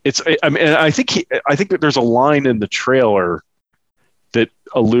it's, I mean, I think that there's a line in the trailer that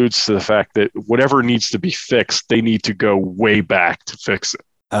alludes to the fact that whatever needs to be fixed, they need to go way back to fix it.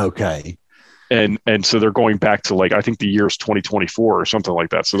 Okay. And so they're going back to, like, I think the year's 2024 or something like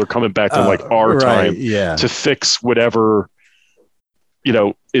that. So they're coming back to our time to fix whatever,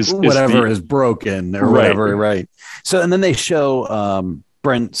 is broken or whatever. Right. So, and then they show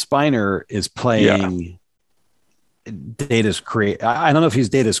Brent Spiner is playing Data's creator. I don't know if he's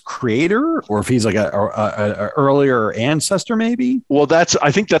Data's creator or if he's like a earlier ancestor, maybe. Well,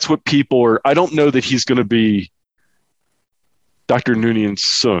 I think that's what people are. I don't know that he's going to be Dr. Noonien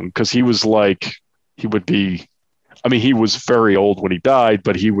Sung, because he was like, he would be, I mean, he was very old when he died,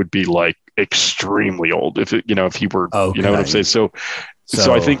 but he would be like extremely old if he were, you know what I'm saying? So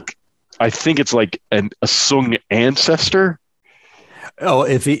I think it's like a Sung ancestor. Oh,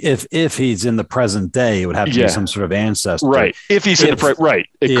 if he's in the present day, it would have to be some sort of ancestor, right? If he's in the right,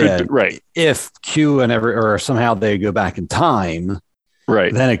 it could be, right. If Q or somehow they go back in time,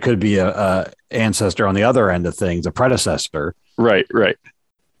 right, then it could be a ancestor on the other end of things, a predecessor, right.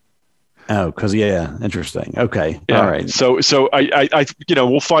 Oh, because interesting. Okay, all right. So I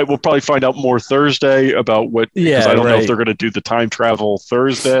we'll probably find out more Thursday about what. Because I don't know if they're going to do the time travel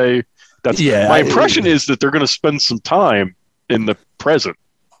Thursday. My impression is that they're going to spend some time in the present.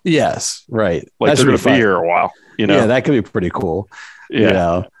 Yes, right. Like they're going to be here a while. Yeah, that could be pretty cool.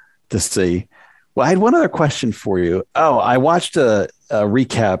 To see. Well, I had one other question for you. Oh, I watched a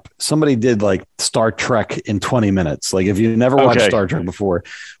recap. Somebody did like Star Trek in 20 minutes. Like, if you never watched Star Trek before,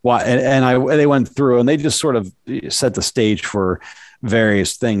 they went through and they just sort of set the stage for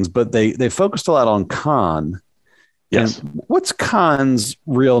various things, but they focused a lot on Khan. Yes. And what's Khan's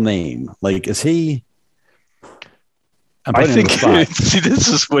real name? Like, is he? I think see, this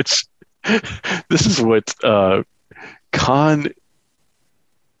is what Khan.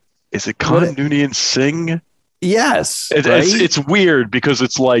 Is it Khan Noonien Singh? Yes. It's weird because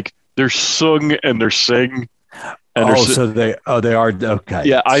it's like there's Sung and there's Singh. And they are okay.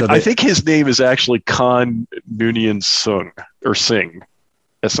 Yeah, I think his name is actually Khan Noonien Sung or Singh,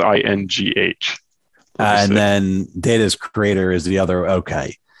 Singh. And then Data's creator is the other.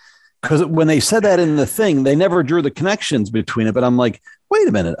 Okay. Because when they said that in the thing, they never drew the connections between it. But I'm like, wait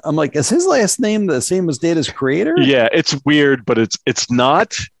a minute. I'm like, is his last name the same as Data's creator? Yeah, it's weird, but it's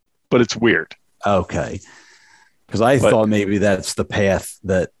not. But it's weird. Okay. Because I thought maybe that's the path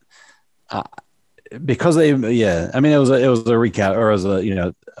that, because they, I mean, it was a recap, or as a,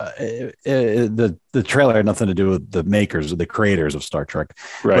 the trailer had nothing to do with the makers or the creators of Star Trek,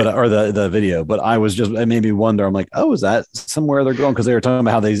 right? But, or the video. But it made me wonder. I'm like, oh, is that somewhere they're going? Because they were talking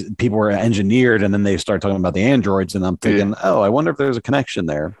about how these people were engineered, and then they start talking about the androids, and I'm thinking, oh, I wonder if there's a connection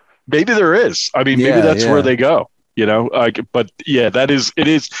there. Maybe there is. I mean, maybe that's where they go. But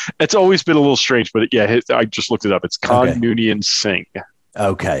it's always been a little strange. But I just looked it up. It's Khan Noonien Singh.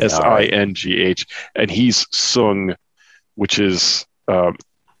 Okay. Singh, and he's Sung, which is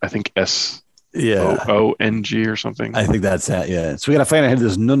I think SOONG or something. I think that's that. Yeah. So we got to find out who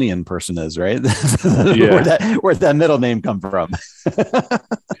this Noonien person is, right? Where'd that middle name come from?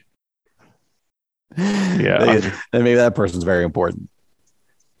 Maybe that person's very important.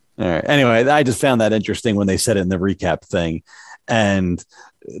 All right. Anyway, I just found that interesting when they said it in the recap thing, and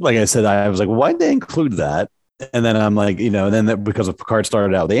like I said, I was like, why'd they include that? And then I'm like, because of Picard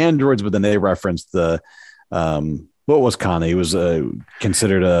started out with the androids, but then they referenced the, what was Khan? He was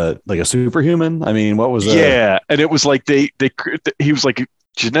considered a superhuman. I mean, what was and it was like he was like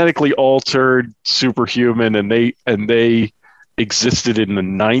genetically altered superhuman, and they existed in the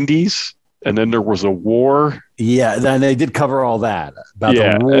 90s, and then there was a war. Yeah, then they did cover all that about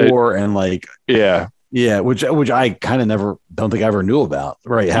the war and which I kind of don't think I ever knew about,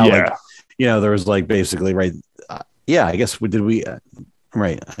 right? How there was basically right. I guess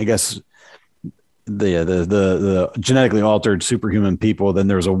right. I guess the genetically altered superhuman people. Then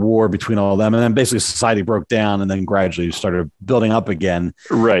there was a war between all of them, and then basically society broke down, and then gradually started building up again.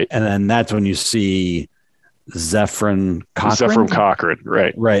 Right, and then that's when you see Zefram Cochrane.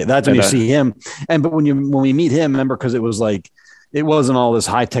 Right. That's when you see him. But when we meet him, remember, because it was it wasn't all this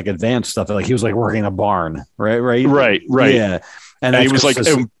high tech advanced stuff. He was working in a barn, right. Yeah, and he was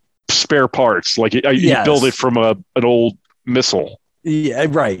spare parts, he built it from an old missile. Yeah,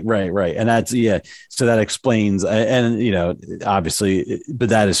 right, and that's so that explains, and obviously, but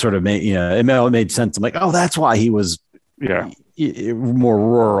that is sort of made it made sense. I'm like, oh, that's why he was more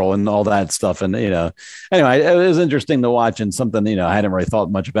rural and all that stuff. And anyway, it was interesting to watch, and something I hadn't really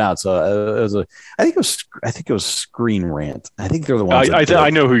thought much about. So it was I think it was Screen Rant. I think they're the ones. I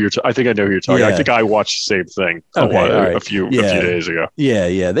know who you're. I think I know who you're talking. I think I watched the same thing a few days ago.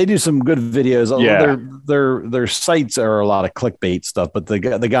 Yeah. They do some good videos. Their sites are a lot of clickbait stuff, but the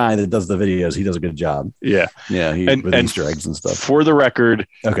guy that does the videos, he does a good job. Yeah. With Easter eggs and stuff. For the record,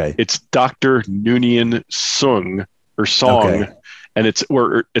 it's Dr. Noonien Sung. Or Song, and it's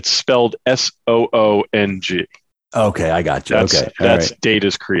spelled SOONG. Okay, I got you. That's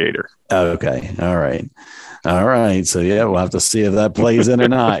Data's creator. Okay, all right. So we'll have to see if that plays in or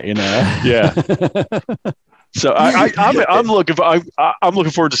not. Yeah. So I'm looking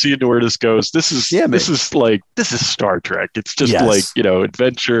forward to seeing where this goes. This is Star Trek. It's just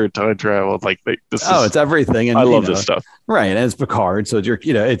adventure, time travel. It's everything. And I love this stuff. Right, and it's Picard, so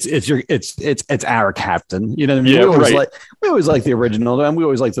it's our captain. You know what I mean? Yeah, we always like the original, and we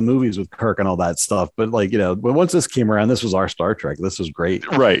always like the movies with Kirk and all that stuff. But when once this came around, this was our Star Trek. This was great.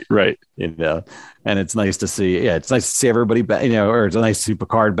 Right. And it's nice to see. Yeah, it's nice to see everybody back. Or it's nice to see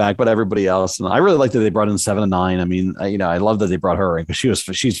Picard back, but everybody else. And I really liked that they brought in 7 and 9. I mean, I love that they brought her in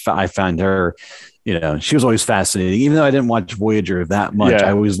because I find her. She was always fascinating. Even though I didn't watch Voyager that much, I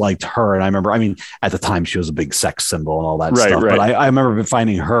always liked her. And I remember, at the time, she was a big sex symbol and all that stuff. But I remember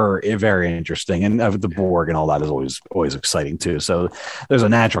finding her very interesting. And the Borg and all that is always exciting, too. So there's a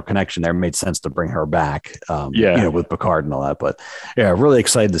natural connection there. It made sense to bring her back, with Picard and all that. But, really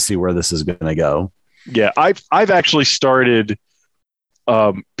excited to see where this is going to go. Yeah, I've actually started...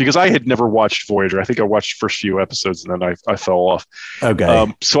 because I had never watched Voyager. I think I watched the first few episodes and then I fell off.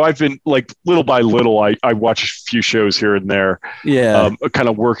 Okay. So I've been little by little, I watch a few shows here and there. Yeah. Kind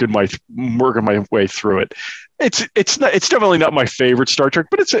of working my way through it. It's definitely not my favorite Star Trek,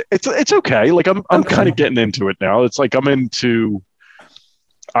 but it's okay. I'm kind of getting into it now. It's I'm into.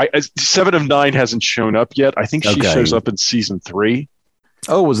 7 of 9 hasn't shown up yet. I think she shows up in season 3.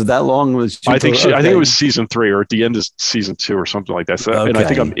 Oh, was it that long? I think it was season 3 or at the end of season 2 or something like that. So, and I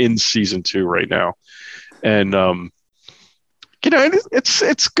think I'm in season 2 right now. And,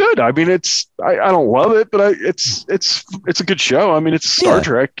 it's good. I mean, I don't love it, but it's a good show. I mean, it's Star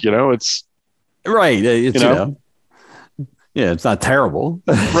Trek, it's right. It's, it's not terrible.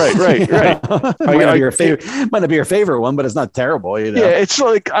 Right. Might not be your favorite one, but it's not terrible. Yeah. It's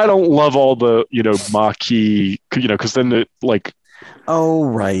I don't love all the, Maquis, because then Oh,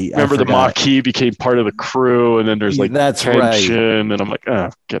 right. Remember the Maquis became part of the crew, and then there's like that's tension, right. and I'm like, oh,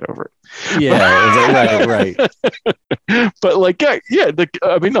 get over it. Yeah, right. But like, I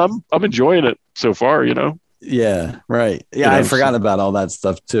mean, I'm enjoying it so far, you know. Yeah, right. Yeah, I'd forgotten about all that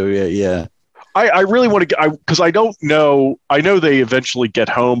stuff too. Yeah. I really want to get, because I don't know. I know they eventually get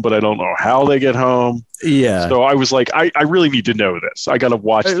home, but I don't know how they get home. Yeah. So I was like, I really need to know this. I got to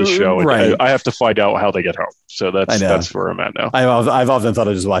watch the show, and right. I have to find out how they get home. So that's where I'm at now. I've often thought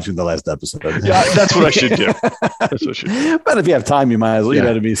of just watching the last episode. Yeah, that's what I should do. That's what I should do. But if you have time, you might as well. You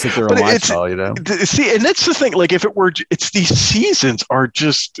know, to be sit there and watch it all. You know. See, and that's the thing. Like, if it were, it's these seasons are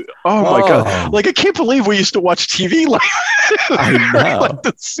just. Oh my god! Like, I can't believe we used to watch TV like. I know. Like,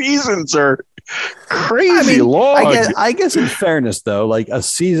 the seasons are crazy long. I guess in fairness, though, like a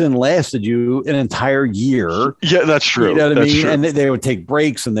season lasted you an entire year. Yeah, that's true. You know what I mean? True. And they would take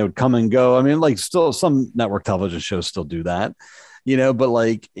breaks and they would come and go. I mean, like still some network television shows still do that, you know, but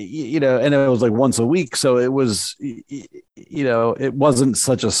like, you know, and it was like once a week. So it was, you know, it wasn't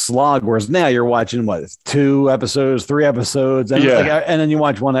such a slog. Whereas now you're watching 2 episodes, 3 episodes. And, and then you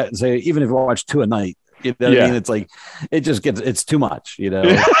watch one, say, even if you watch 2 a night, you know what I mean? It's like, it just it's too much, you know,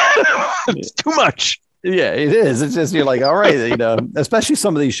 it's too much. Yeah, it is. It's just, you're like, all right, you know, especially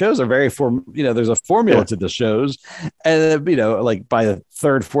some of these shows are very there's a formula to the shows. And, you know, like by the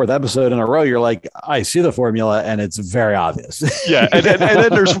 3rd, 4th episode in a row, you're like, I see the formula and it's very obvious. Yeah. And then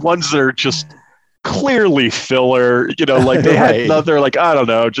there's ones that are just clearly filler, you know, like they had another, like, I don't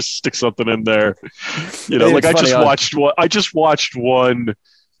know, just stick something in there. You know, like I just watched one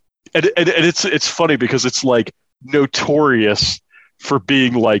and it's funny because it's like notorious for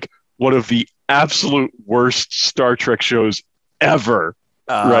being like one of the absolute worst Star Trek shows ever.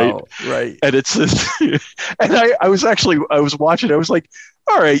 Right. And it's this, and I was watching, I was like,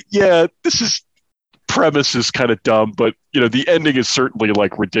 all right, yeah, premise is kind of dumb, but you know, the ending is certainly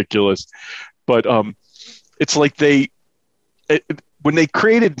like ridiculous. But it's like when they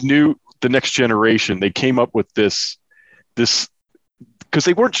created the Next Generation, they came up with this because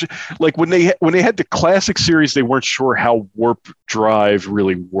they weren't like when they had the classic series, they weren't sure how warp drive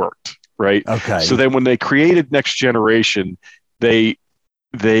really worked. Right. Okay. So then when they created Next Generation, they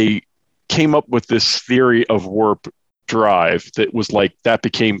came up with this theory of warp drive that was like, that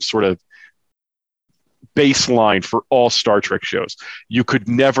became sort of baseline for all Star Trek shows. You could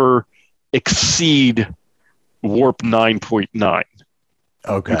never exceed warp 9.9.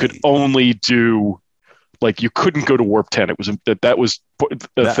 Okay. You could only do, like, you couldn't go to warp 10. It was that was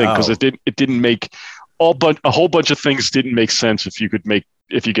the thing, because it didn't make a whole bunch of things didn't make sense if you could make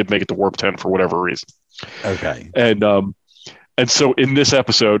it to warp 10 for whatever reason. Okay. And so in this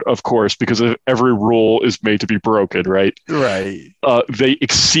episode, of course, because every rule is made to be broken, right? Right. They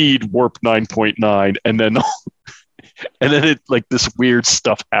exceed warp 9.9, and then it, like, this weird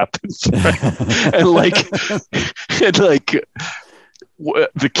stuff happens, right? and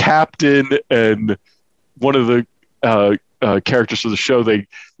the captain and one of the characters of the show, they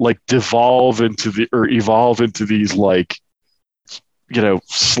like evolve into these, like, you know,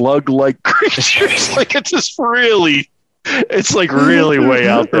 slug-like creatures. Like, it's just really, it's like really way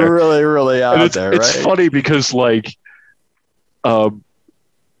out there. Really, really out there. It's funny because, like,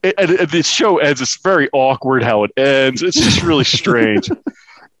 this show ends. It's very awkward how it ends. It's just really strange.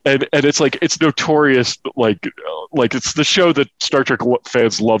 And it's like, it's notorious, like it's the show that Star Trek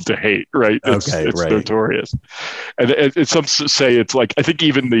fans love to hate, right? It's notorious. And some say it's like, I think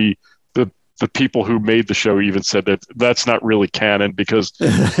even the people who made the show even said that that's not really canon, because,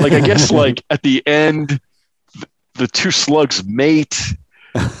 like, I guess, like, at the end, the 2 slugs mate,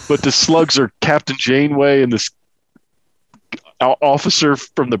 but the slugs are Captain Janeway and this officer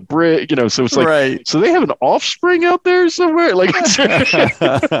from the brig, you know, so it's like, so they have an offspring out there somewhere, like, so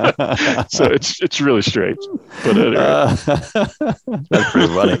it's really strange, but anyway. That's pretty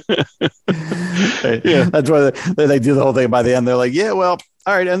funny. Yeah, that's why they do the whole thing. By the end, they're like, yeah, well,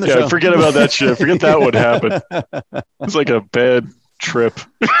 all right, end the show. Forget about that shit. Forget that would happen. It's like a bad trip.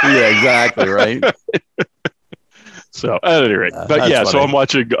 Yeah, exactly, right. So at any rate, but yeah, funny. So I'm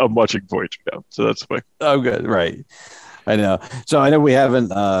watching Voyager now, so that's fine. Oh, good, right. I know. So I know we haven't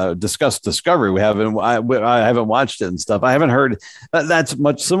discussed Discovery. I haven't watched it and stuff. I haven't heard that's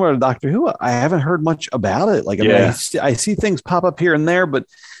much similar to Doctor Who. I haven't heard much about it. Like, I see things pop up here and there, but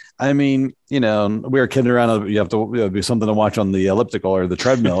I mean, you know, we were kidding around. You have to be something to watch on the elliptical or the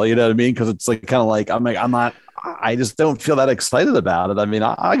treadmill. You know what I mean? Because it's like kind of like I just don't feel that excited about it. I mean,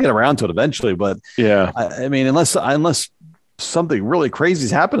 I'll get around to it eventually, but yeah, I mean, unless something really crazy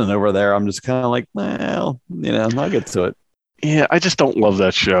is happening over there, I'm just kind of like, well, you know, I'll get to it. Yeah, I just don't love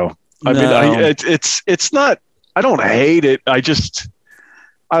that show. I mean, it's not I don't hate it. I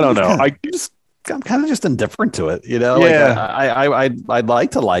don't know. I'm kind of just indifferent to it, you know. Yeah. Like I'd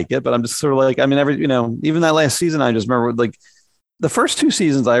like to like it, but I'm just sort of like, I mean, even that last season, I just remember like the first 2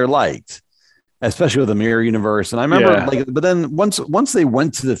 seasons I liked, especially with the Mirror Universe, and I remember but then once they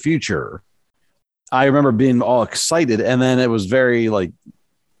went to the future, I remember being all excited, and then it was very like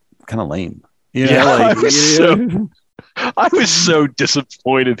kind of lame. You know, I was so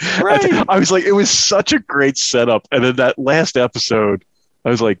disappointed. Right. I was like, it was such a great setup, and then that last episode, I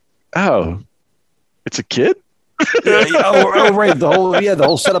was like, oh, it's a kid. Right. The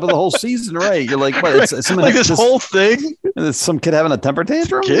whole setup of the whole season. Right. You're like, what? It's like this whole thing. It's some kid having a temper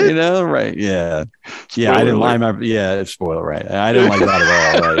tantrum. You know. Right. Yeah. Spoiler I didn't like my. Yeah. Spoiler. Right. I didn't like that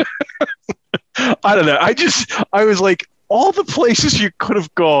at all. Right. I don't know. I was like, all the places you could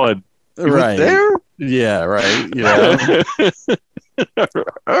have gone. Right there. Yeah. Right. Yeah.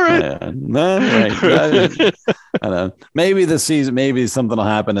 All right. Yeah. No, right. I don't know. Maybe this season, maybe something will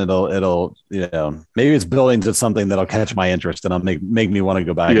happen. It'll, maybe it's building to something that'll catch my interest and I'll make me want to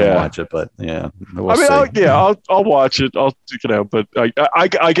go back and watch it. But yeah, we'll see. I'll watch it. But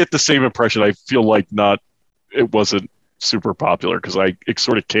I get the same impression. I feel like it wasn't super popular because it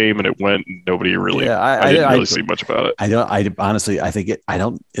sort of came and it went and nobody really, I didn't really see much about it. I honestly, I think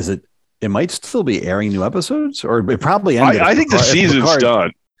it might still be airing new episodes, or it probably ended. I think the season's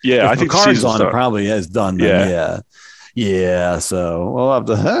done. Yeah, I think the season's on. Done. It probably is done. Then, yeah. So we'll have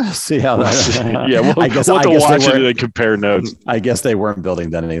to see how that. We'll have to watch it and compare notes. I guess they weren't building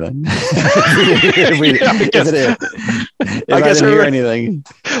to anything. I guess didn't hear anything.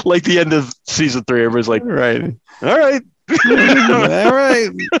 Like the end of season 3, everybody's like, right, all right. All right.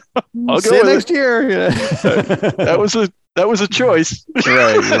 I'll see you next year. Yeah. That was a choice.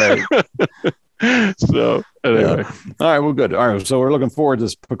 Right. So anyway. All right, well, good. All right, so we're looking forward to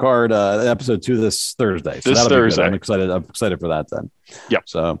this Picard episode 2 this Thursday. So this Thursday. I'm excited for that then. Yep.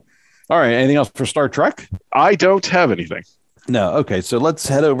 So, all right, anything else for Star Trek? I don't have anything. No. Okay, so let's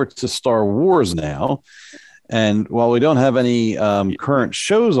head over to Star Wars now. And while we don't have any current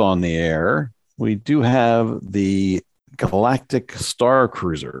shows on the air, we do have the Galactic Star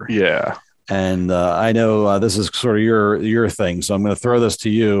Cruiser. Yeah. And I know this is sort of your thing, so I'm going to throw this to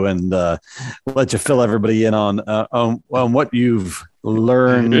you and let you fill everybody in on what you've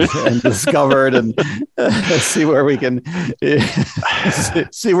learned and discovered, and see where we can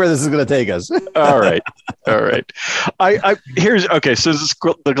see where this is going to take us. All right. So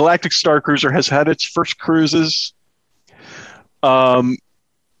the Galactic Star Cruiser has had its first cruises. I've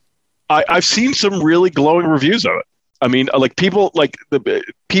seen some really glowing reviews of it. I mean, like the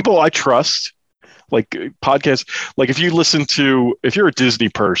people I trust, like podcasts, like if you're a Disney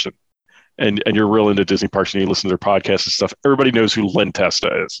person and you're real into Disney parks and you listen to their podcasts and stuff, everybody knows who Len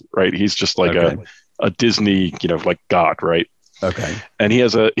Testa is, right? He's just like a Disney, like God, right? Okay. And he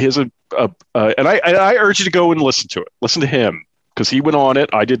has a and I urge you to go and listen to it. Listen to him because he went on it.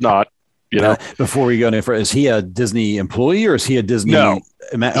 I did not. Before we go any further, is he a Disney employee or is he a Disney? No.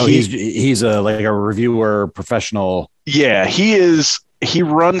 He's a reviewer, professional. Yeah, he is. He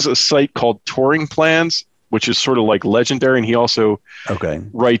runs a site called Touring Plans, which is sort of like legendary, and he also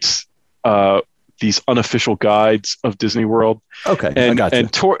writes these unofficial guides of Disney World. Okay, and I got you.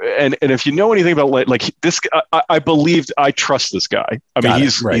 And if you know anything about like this, I trust this guy. I mean,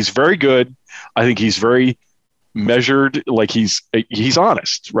 he's very good. I think he's very measured, like he's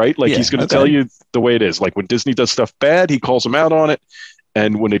honest, right? Like he's going to tell you the way it is. Like when Disney does stuff bad, he calls them out on it,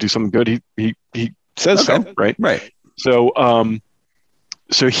 and when they do something good, he says so, right? Right. So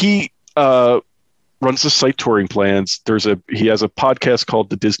so he runs the site Touring Plans. He has a podcast called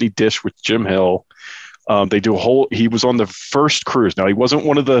The Disney Dish with Jim Hill. They do he was on the first cruise. Now he wasn't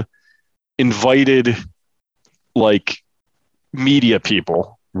one of the invited like media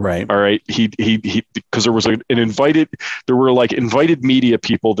people. Right. All right. He because there were like invited media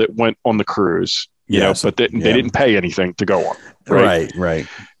people that went on the cruise, but they didn't pay anything to go on. Right.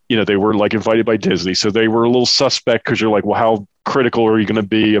 They were like invited by Disney. So they were a little suspect because you're like, well, how critical are you going to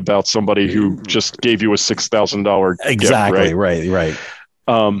be about somebody who just gave you a $6,000 exactly gift,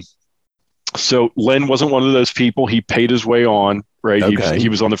 right. So Len wasn't one of those people. He paid his way on, right? Okay. He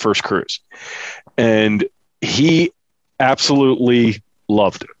was on the first cruise and he absolutely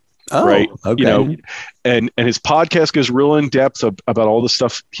loved it. Oh, right. Okay. And his podcast goes real in depth about all the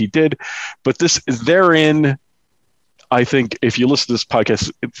stuff he did, but therein, I think if you listen to this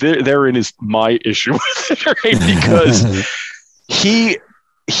podcast, therein is my issue with it, right? Because he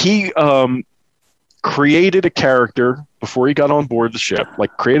created a character before he got on board the ship,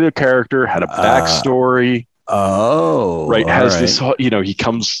 like created a character, had a backstory. Right. Has this, he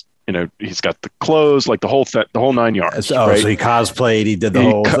comes he's got the clothes, like the whole 9 yards. Oh, right? So he cosplayed. He did the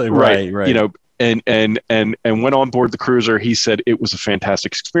whole thing. Right. And went on board the cruiser. He said it was a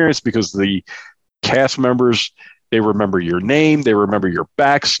fantastic experience because the cast members, they remember your name, they remember your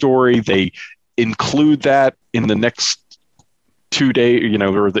backstory, they include that in the next 2 days.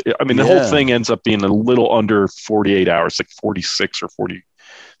 The whole thing ends up being a little under 48 hours, like 46 or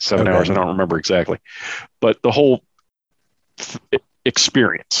 47 hours. I don't remember exactly, but the whole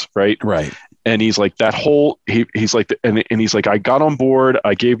experience, right? And he's like that whole he's like and he's like, I got on board,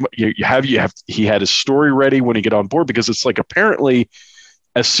 I gave he had his story ready when he get on board, because it's like apparently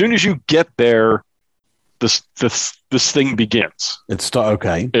as soon as you get there, this thing begins. It's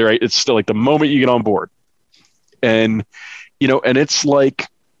okay, right? It's still like the moment you get on board, and and it's like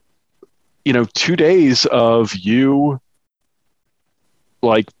 2 days of you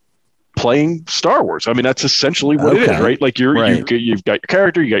like playing Star Wars. I mean, that's essentially what it is, right? Like you've got your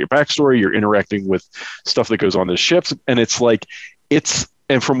character, you got your backstory, you're interacting with stuff that goes on the ships, and it's like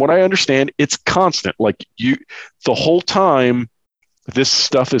and from what I understand, it's constant. Like the whole time this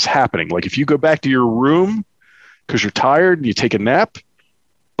stuff is happening. Like if you go back to your room because you're tired and you take a nap,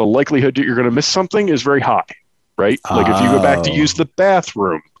 the likelihood that you're going to miss something is very high, right? Like if you go back to use the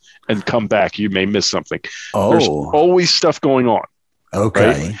bathroom and come back, you may miss something. There's always stuff going on.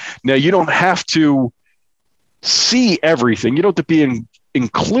 Okay. Right? Now you don't have to see everything. You don't have to be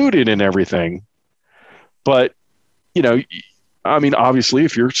included in everything. But, I mean, obviously,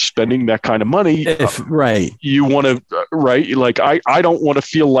 if you're spending that kind of money, you want to, like, I don't want to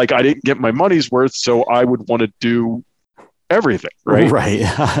feel like I didn't get my money's worth, so I would want to do everything, right?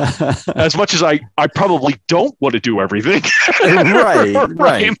 As much as I probably don't want to do everything,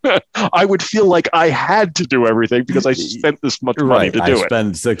 right. I would feel like I had to do everything because I spent this much money to do it. I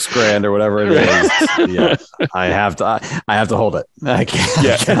spend $6,000 or whatever it is. I have to hold it. I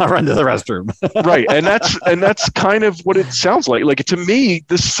cannot run to the restroom. Right, and that's kind of what it sounds like. Like to me,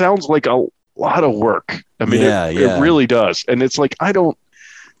 this sounds like a lot of work. I mean, it really does, and it's like I don't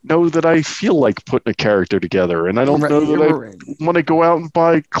know that I feel like putting a character together, and I don't know that I want to go out and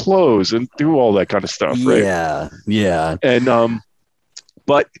buy clothes and do all that kind of stuff, right? Yeah. And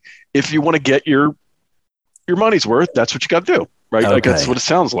but if you want to get your money's worth, that's what you got to do, right? Like that's what it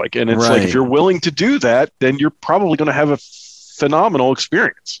sounds like. And it's like if you're willing to do that, then you're probably going to have a phenomenal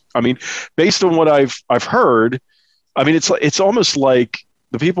experience. I mean, based on what I've heard, I mean, it's almost like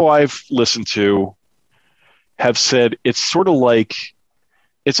the people I've listened to have said it's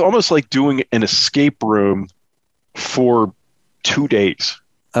almost like doing an escape room for 2 days.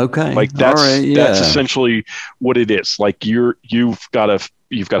 Okay. Like that's essentially what it is. Like you've got to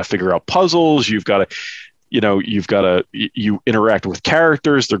figure out puzzles. You've got to you interact with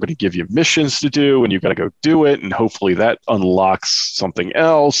characters. They're going to give you missions to do, and you've got to go do it. And hopefully that unlocks something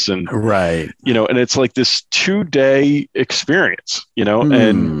else. And and it's like this 2-day experience,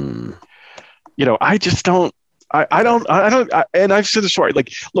 and I just don't, I don't, and I've said this story.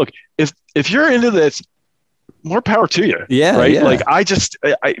 Like, look, if you're into this, more power to you. Yeah. Right. Yeah. Like,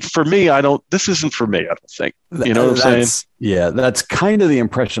 for me, this isn't for me. I don't think, you know what I'm saying? Yeah. That's kind of the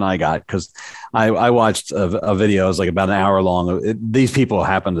impression I got. Cause I watched a video. It was like about an hour long. These people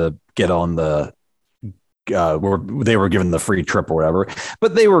happened to get on they were given the free trip or whatever,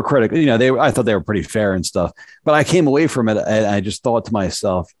 but they were critical. I thought they were pretty fair and stuff, but I came away from it and I just thought to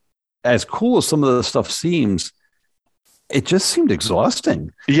myself, as cool as some of the stuff seems, it just seemed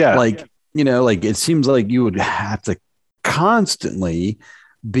exhausting. Yeah. Like it seems like you would have to constantly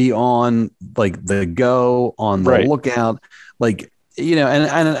be on like the go, on the lookout, like,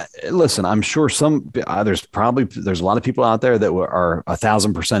 and listen, I'm sure there's a lot of people out there that are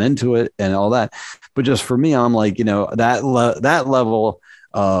 1,000% into it and all that. But just for me, I'm like, that level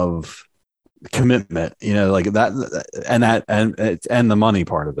of commitment, like that, and the money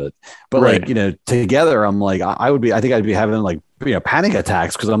part of it. But like, together, I'm like, I think I'd be having like, panic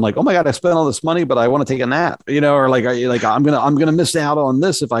attacks. Cause I'm like, oh my God, I spent all this money, but I want to take a nap, or like I'm going to miss out on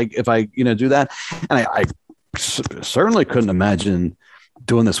this if I do that. And I certainly couldn't imagine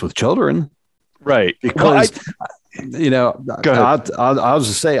doing this with children. Right. Because, I'll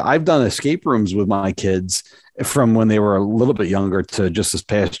just say I've done escape rooms with my kids from when they were a little bit younger to just this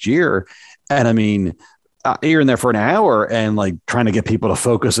past year. And I mean, you're in there for an hour and like trying to get people to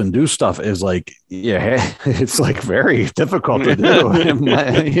focus and do stuff is like, it's like very difficult to do. You know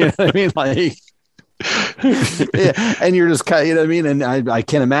what I mean? Like, and you're just kind of, you know what I mean? And I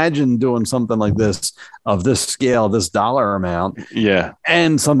can't imagine doing something like this of this scale, this dollar amount. Yeah.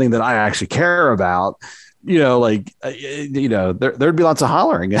 And something that I actually care about like there'd be lots of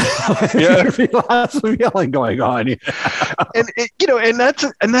hollering. There'd be lots of yelling going on. And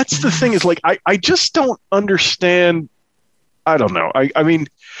that's the thing is like I just don't understand. I don't know. I mean,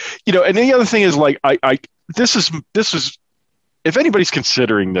 and the other thing is like this is if anybody's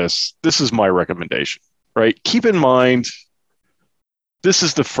considering this is my recommendation, right? Keep in mind this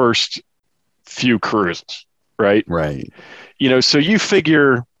is the first few cruises, right? Right. So you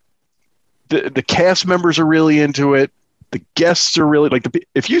figure the cast members are really into it. The guests are really like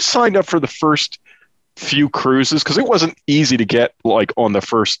if you signed up for the first few cruises, because it wasn't easy to get like on the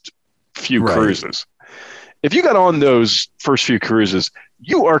first few cruises. If you got on those first few cruises,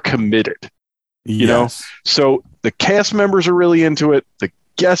 you are committed. You know? So the cast members are really into it. The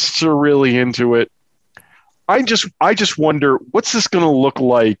guests are really into it. I just wonder what's this going to look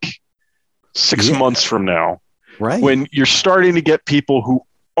like 6 months from now, right? When you're starting to get people who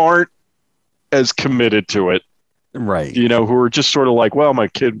aren't as committed to it, right? Who are just sort of like, well, my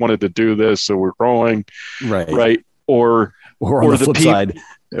kid wanted to do this, so we're going, right? Or on the flip side,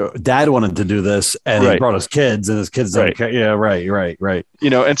 Dad wanted to do this, and he brought his kids, and his kids don't care. Yeah, right.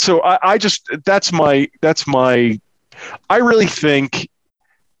 And so I just that's my. I really think.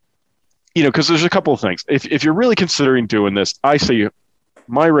 Because there's a couple of things. If you're really considering doing this, I say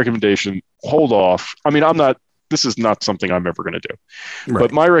my recommendation, hold off. I mean, this is not something I'm ever going to do. Right.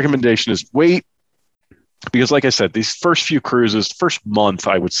 But my recommendation is wait, because like I said, these first few cruises, first month,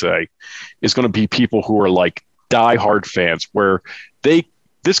 I would say, is going to be people who are like diehard fans, where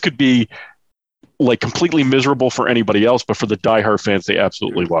this could be like completely miserable for anybody else, but for the diehard fans, they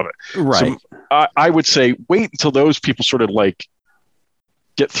absolutely love it. Right. So I would say wait until those people sort of like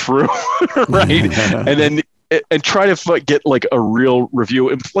get through, right? And then try to get like a real review.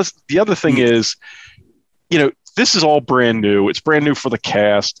 And plus, the other thing is, this is all brand new. It's brand new for the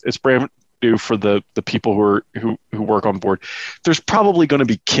cast. It's brand new for the people who work on board. There's probably going to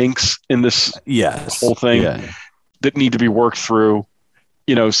be kinks in this whole thing that need to be worked through.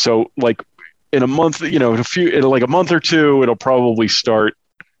 So like in a month, in a month or two, it'll probably start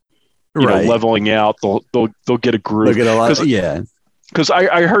leveling out. They'll get a groove. They'll get a lot. Because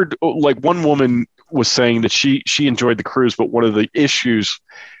I heard like one woman was saying that she enjoyed the cruise, but one of the issues,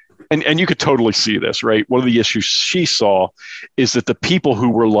 and you could totally see this, right? One of the issues she saw is that the people who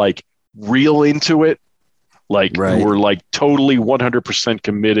were like real into it, like who were like totally 100%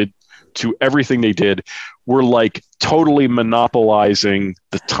 committed to everything they did, were like totally monopolizing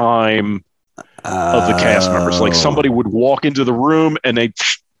the time of the cast members. Like somebody would walk into the room and they'd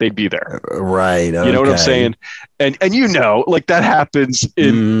be there. Right. Okay. You know what I'm saying? And like that happens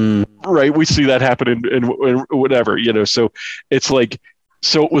in, right. We see that happen in whatever, so it's like,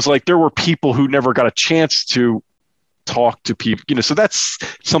 so it was like, there were people who never got a chance to talk to people, so that's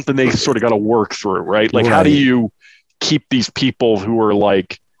something they sort of got to work through, right? Like, how do you keep these people who are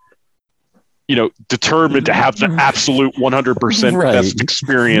like, determined to have the absolute 100% best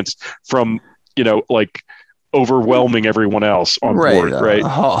experience from, like, overwhelming everyone else on board, right?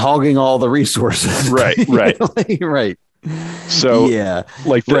 Hogging all the resources. Right. Right. So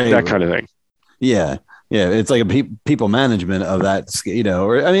like that kind of thing. Yeah. It's like a people management of that,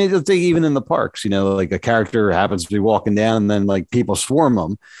 or I mean, it's like even in the parks, like a character happens to be walking down and then like people swarm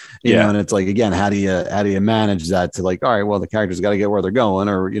them, you know, and it's like, again, how do you manage that to like, all right, well, the character's got to get where they're going,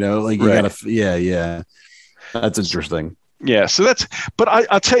 or, like you gotta, that's interesting. Yeah. So but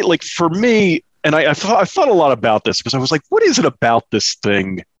I'll tell you, like, for me, and I thought a lot about this because I was like, what is it about this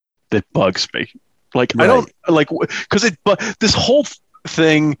thing that bugs me? Like, I don't like, because this whole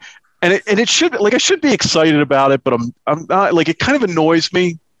thing, and it should, like, I should be excited about it, but I'm not, like, it kind of annoys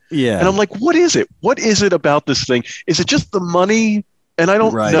me. Yeah. And I'm like, what is it? What is it about this thing? Is it just the money? And I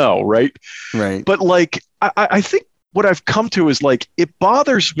don't know. Right. Right. But like, I think what I've come to is like, it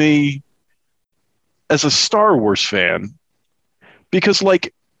bothers me as a Star Wars fan because,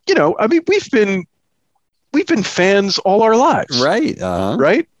 like, I mean, we've been fans all our lives. Right.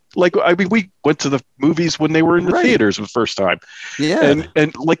 Right. Like, I mean, we went to the movies when they were in the theaters the first time. Yeah.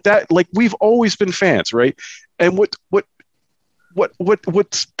 And like that, like, we've always been fans. Right. And what's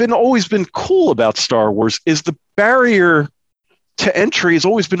been always been cool about Star Wars is the barrier to entry has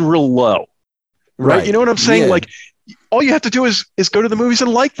always been real low. Right. You know what I'm saying? Yeah. Like, all you have to do is go to the movies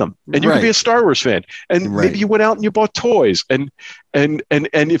and like them, and you can be a Star Wars fan. And maybe you went out and you bought toys, and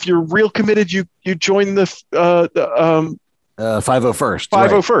if you're real committed, you join the 501st.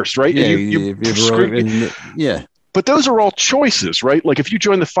 501st, right? Yeah. But those are all choices, right? Like, if you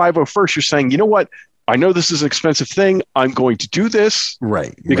join the 501st, you're saying, you know what? I know this is an expensive thing. I'm going to do this,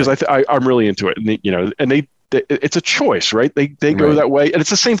 right? Because I'm really into it, and it's a choice, right? They go that way, and it's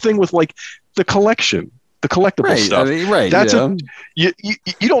the same thing with like the collection. the collectible stuff. I mean, right. That's you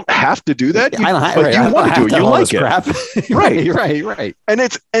don't have to do that. But you want to do it. You like it. Crap. right.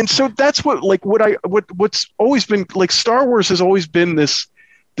 And so that's what's always been like. Star Wars has always been this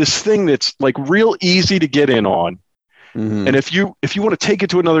thing that's like real easy to get in on. Mm-hmm. And if you want to take it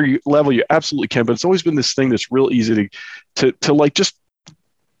to another level, you absolutely can. But it's always been this thing that's real easy to like just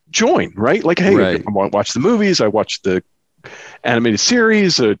join, right? Like, hey, I watch the movies, I watch the animated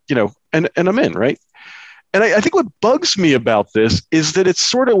series, and I'm in, right? And I think what bugs me about this is that it's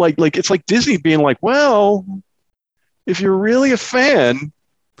sort of like it's like Disney being like, well, if you're really a fan,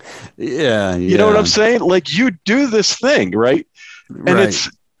 you know what I'm saying? Like, you do this thing, right?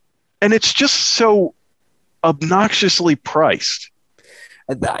 And it's just so obnoxiously priced.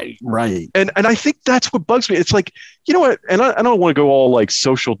 Right. And I think that's what bugs me. It's like, you know what? And I don't want to go all like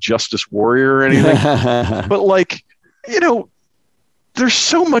social justice warrior or anything, but like, there's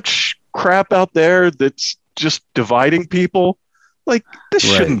so much crap out there that's just dividing people. Like, this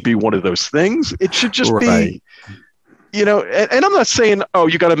shouldn't be one of those things. It should just be, and I'm not saying, oh,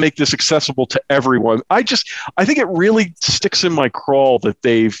 you got to make this accessible to everyone. I think it really sticks in my craw that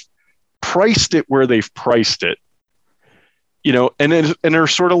they've priced it where they've priced it, and they're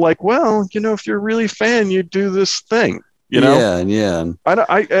sort of like, well, if you're really a fan, you do this thing, Yeah.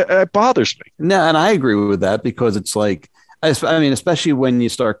 It bothers me. No, and I agree with that, because it's like, I mean, especially when you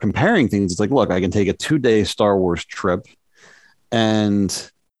start comparing things, it's like, look, I can take a 2-day Star Wars trip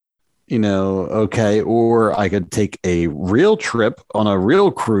and, or I could take a real trip on a real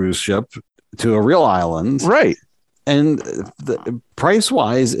cruise ship to a real island. Right. And the price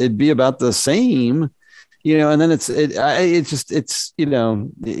wise, it'd be about the same, and then you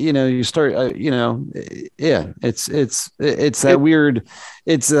start, it's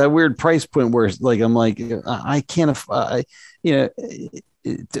that weird price point where it's like, I'm like, I can't,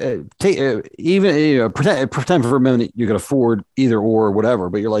 pretend for a minute you could afford either or whatever,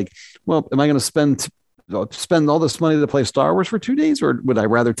 but you're like, well, am I going to spend all this money to play Star Wars for 2 days, or would I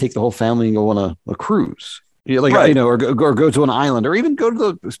rather take the whole family and go on a cruise? Or go to an island, or even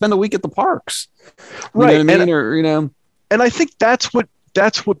spend a week at the parks. Right. You know what I mean? And I think that's what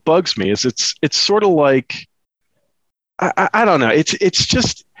bugs me is it's sort of like, I don't know. It's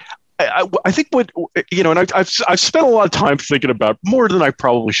just, I think what, and I've spent a lot of time thinking about more than I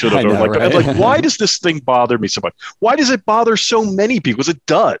probably should have. Like, why does this thing bother me so much? Why does it bother so many people? Because it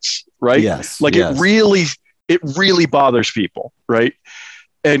does, right? Yes. It really bothers people, right?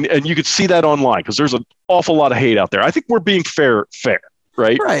 And you could see that online, because there's an awful lot of hate out there. I think we're being fair,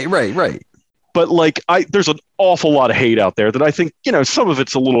 right? Right. But there's an awful lot of hate out there that I think, some of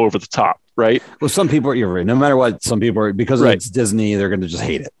it's a little over the top, right? Well, some people, you're right. No matter what, some people are, because it's Disney, they're going to just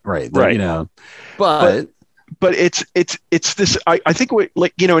hate it, right? But it's this. I think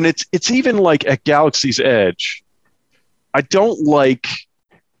and it's even like at Galaxy's Edge. I don't like.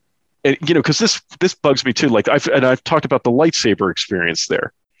 Because this bugs me too. Like I've talked about the lightsaber experience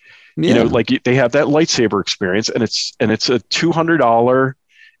there. Yeah. They have that lightsaber experience, and it's a $200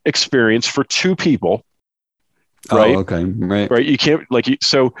 experience for 2 people. Right. Oh, okay. Right. You can't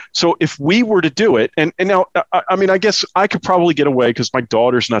so if we were to do it, and now I mean, I guess I could probably get away, because my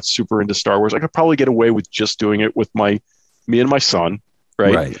daughter's not super into Star Wars. I could probably get away with just doing it with me and my son.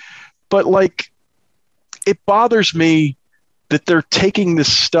 Right. But it bothers me that they're taking this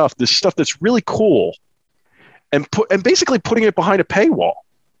stuff that's really cool, and basically putting it behind a paywall.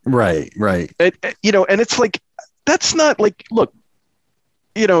 Right. And it's like, that's not like, look,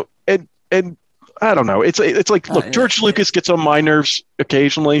 and I don't know. It's like, look, George Lucas gets on my nerves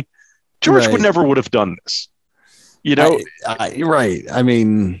occasionally. George would have done this. Right. I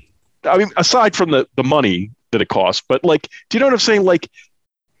mean, aside from the money that it costs, but do you know what I'm saying?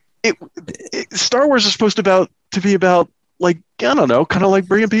 Star Wars is supposed to be about, I don't know, kind of like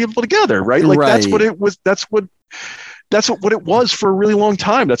bringing people together, right? That's what it was. That's what it was for a really long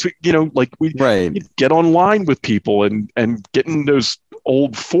time. That's what, we get online with people and get in those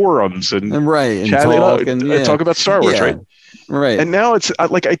old forums and talk about Star Wars, right? Right. And now it's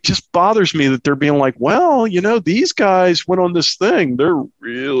it just bothers me that they're being like, well, these guys went on this thing. They're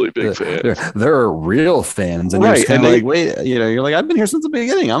really big fans. They're real fans. And you're kind of wait, you're like, I've been here since the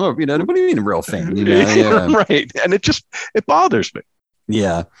beginning. I'm what do you mean a real fan? Right. And it bothers me.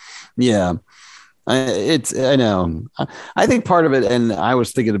 Yeah. I know. I think part of it, and I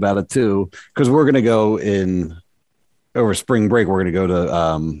was thinking about it too, because we're going to go over spring break, we're going to go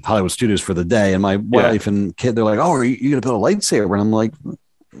to Hollywood Studios for the day. And my wife and kid, they're like, oh, are you going to build a lightsaber? And I'm like,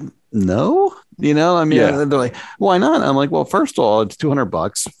 no, they're like, why not? I'm like, well, first of all, it's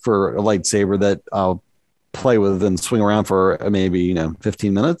 $200 for a lightsaber that I'll play with and swing around for maybe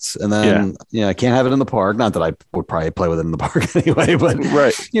 15 minutes, and then I can't have it in the park. Not that I would probably play with it in the park anyway, but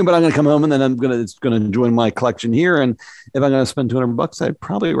right. But I'm going to come home and then it's going to join my collection here. And if I'm going to spend $200, I'd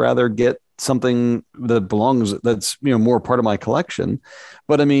probably rather get something that's more part of my collection.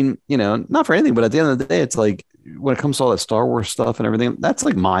 But I mean, not for anything, but at the end of the day, it's like when it comes to all that Star Wars stuff and everything, that's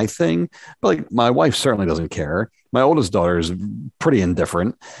like my thing. But like my wife certainly doesn't care. My oldest daughter is pretty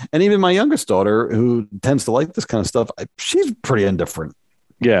indifferent, and even my youngest daughter, who tends to like this kind of stuff, she's pretty indifferent.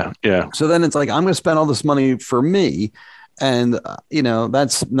 Yeah. So then it's like, I'm going to spend all this money for me. And,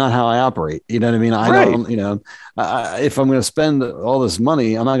 that's not how I operate. You know what I mean? I don't, if I'm going to spend all this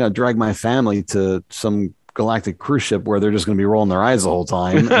money, I'm not going to drag my family to some galactic cruise ship where they're just going to be rolling their eyes the whole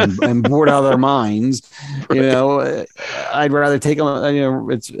time and bored out of their minds. Right. I'd rather take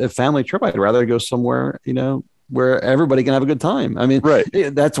them, it's a family trip. I'd rather go somewhere, where everybody can have a good time. I mean, right.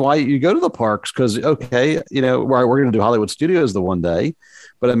 That's why you go to the parks. Cause we're going to do Hollywood Studios the one day,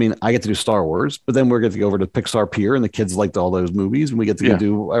 but I mean, I get to do Star Wars, but then we're going to go over to Pixar Pier and the kids liked all those movies and we get to go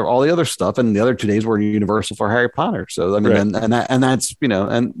do all the other stuff. And the other 2 days we're in Universal for Harry Potter. So, I mean, and that's,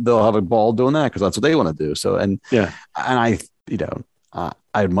 and they'll have a ball doing that cause that's what they want to do. So, and I'd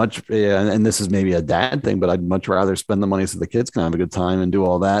much, and this is maybe a dad thing, but I'd much rather spend the money so the kids can have a good time and do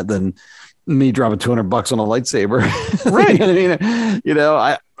all that than me dropping $200 on a lightsaber. Right.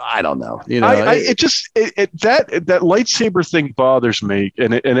 I don't know. That lightsaber thing bothers me,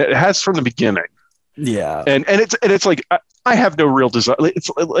 and it has from the beginning. Yeah. And it's like I have no real desire.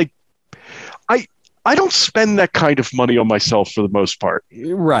 It's like I don't spend that kind of money on myself for the most part.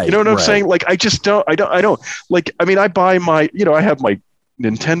 Right. You know what I'm saying? Like I just don't. I don't like. I mean, I buy my. I have my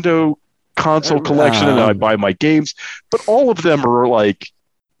Nintendo console collection, and I buy my games, but all of them are like.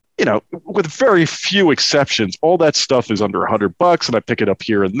 With very few exceptions, all that stuff is under $100 and I pick it up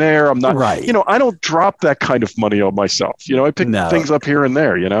here and there. I'm not, right. I don't drop that kind of money on myself. I pick things up here and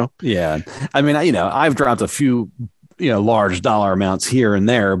there, Yeah. I mean, I've dropped a few, large dollar amounts here and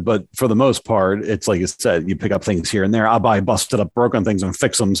there, but for the most part, it's like you said, you pick up things here and there. I'll buy busted up, broken things and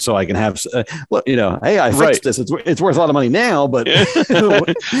fix them so I can have, hey, I fixed this. It's worth a lot of money now, but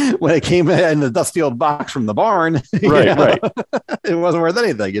when it came in the dusty old box from the barn, right. It wasn't worth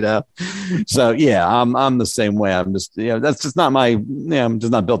anything, So yeah, I'm the same way. I'm just, that's just not I'm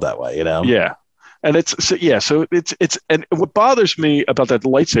just not built that way, Yeah. And and what bothers me about that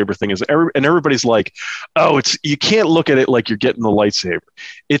lightsaber thing is everybody's like, oh, you can't look at it like you're getting the lightsaber.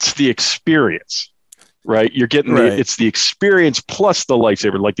 It's the experience, right? You're getting it's the experience plus the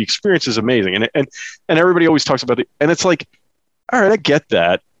lightsaber. Like the experience is amazing. And everybody always talks about it. And it's like, all right, I get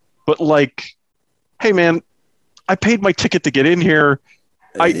that. But like, hey man, I paid my ticket to get in here.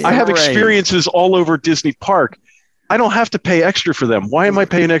 I have experiences all over Disney Park. I don't have to pay extra for them. Why am I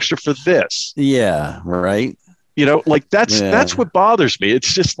paying extra for this? Yeah, right. Like that's what bothers me.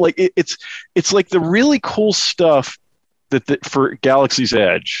 It's just like it's like the really cool stuff that for Galaxy's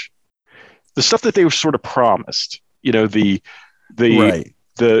Edge, the stuff that they were sort of promised. The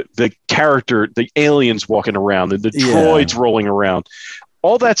character, the aliens walking around, and the droids rolling around,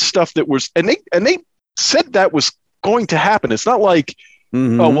 all that stuff that was, and they said that was going to happen. It's not like.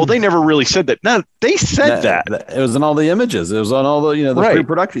 Mm-hmm. Oh, well, they never really said that. No, they said that. It was in all the images. It was on all the, the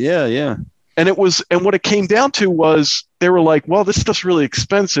pre-production. Yeah. And what it came down to was they were like, well, this stuff's really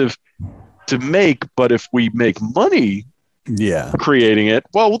expensive to make, but if we make money creating it,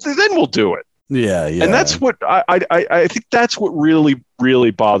 well, then we'll do it. Yeah. And that's what I think that's what really,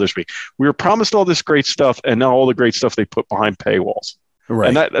 really bothers me. We were promised all this great stuff, and now all the great stuff they put behind paywalls. Right.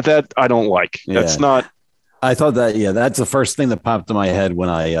 And that I don't like. Yeah. That's not. I thought that, that's the first thing that popped in my head when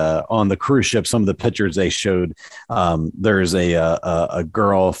I, on the cruise ship, some of the pictures they showed, there's a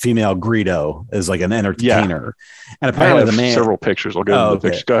girl, female Greedo is like an entertainer. Yeah. And apparently the mask, several pictures. I'll go into the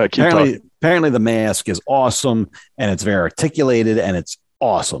pictures. Go ahead. Keep talking. Apparently the mask is awesome and it's very articulated and it's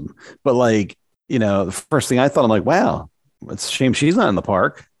awesome. But like, the first thing I thought, I'm like, wow, it's a shame she's not in the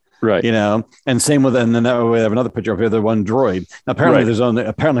park. Right. And same with, and then that way we have another picture of the one droid. Now, apparently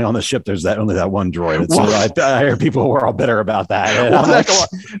apparently on the ship, there's only that one droid. So I hear people who are all bitter about that. Well, like,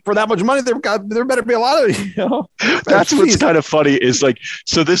 for that much money, there better be a lot of, That's what's kind of funny is like,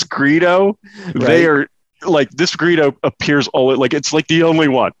 so this Greedo, they are like, this Greedo appears it's like the only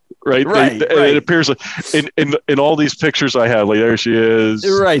one. Right. It appears in all these pictures I have, like, there she is.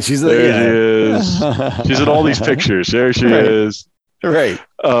 Right. She's she is. She's in all these pictures. There she is. Right.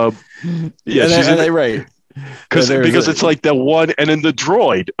 Right. Because it's like the one, and then the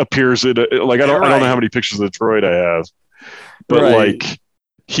droid appears in I don't know how many pictures of the droid I have, but like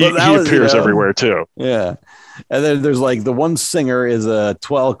he appears everywhere too. Yeah. And then there's like the one singer is a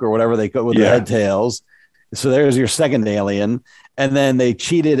Twelk or whatever they call with the head tails. So there's your second alien. And then they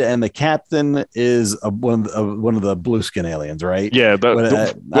cheated, and the captain is one of the blue skin aliens, right? Yeah,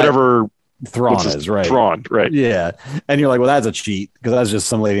 whatever Thrawn is, right? Thrawn, right? Yeah, and you're like, well, that's a cheat because that's just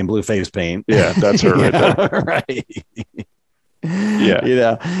some lady in blue face paint. Yeah, that's her right there. Right.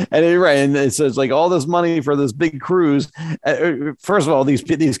 Yeah, and it says like all this money for this big cruise. First of all,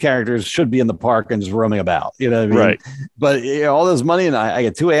 these characters should be in the park and just roaming about, you know what I mean? Right. But all this money and I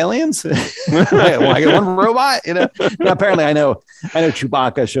get 2 aliens. I get 1 robot, you know. Now, apparently, I know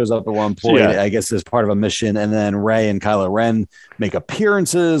Chewbacca shows up at one point. Yeah. I guess as part of a mission, and then Rey and Kylo Ren make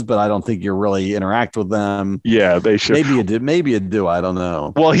appearances, but I don't think you really interact with them. Yeah, they should. Maybe you do. I don't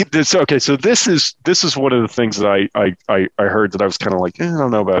know. Well, okay. So this is one of the things that I heard that I was kind of like, I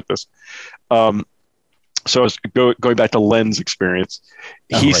don't know about this. So I was going back to Len's experience.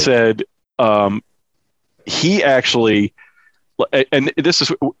 He said he actually, and this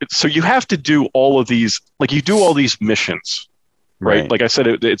is, so you have to do all of these, like you do all these missions, right? Like I said,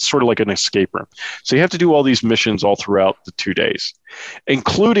 it's sort of like an escape room. So you have to do all these missions all throughout the 2 days,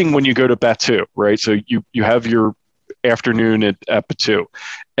 including when you go to Batuu, right? So you have your afternoon at Batuu,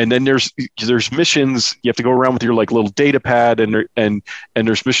 and then there's missions you have to go around with your like little data pad, and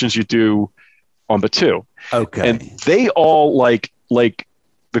there's missions you do on Batuu. Okay, and they all like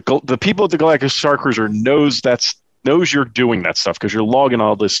the people at the Galactic Star Cruiser knows you're doing that stuff because you're logging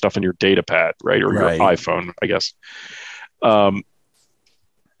all this stuff in your data pad, right, or your iPhone, I guess.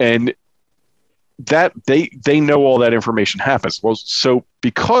 And that they know all that information happens. Well, so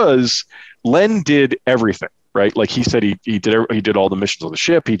because Len did everything. Right, like he said, he did all the missions on the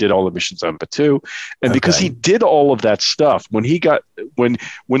ship. He did all the missions on Batuu, and because he did all of that stuff, when he gets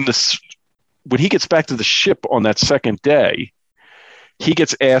back to the ship on that second day, he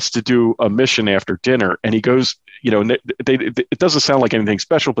gets asked to do a mission after dinner, and he goes, and it doesn't sound like anything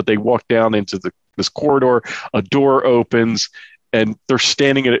special, but they walk down into this corridor, a door opens, and they're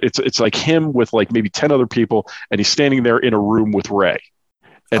standing in it. It's like him with like maybe 10 other people, and he's standing there in a room with Rey,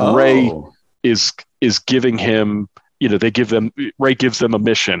 and Rey is giving him, Rey gives them a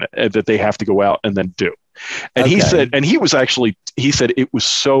mission that they have to go out and then do. And he said it was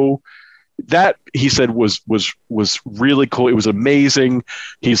so, that he said was really cool. It was amazing.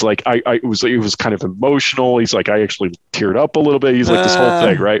 He's like, it was kind of emotional. He's like, I actually teared up a little bit. He's like, this whole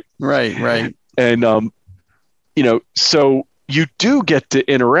thing, right? Right. And, so you do get to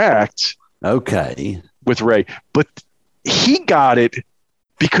interact with Rey, but he got it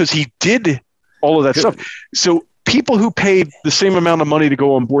because he did all of that stuff. So people who paid the same amount of money to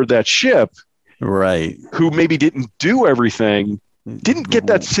go on board that ship, right, who maybe didn't do everything, didn't get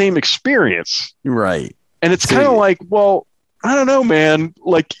that same experience. Right. And it's kind of like, well, I don't know, man.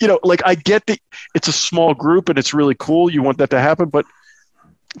 Like, I get that it's a small group and it's really cool. You want that to happen. But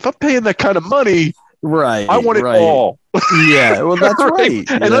if I'm paying that kind of money, right, I want it all. Yeah, well, that's right.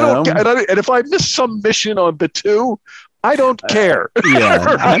 And and if I miss some mission on Batuu, I don't care. Yeah,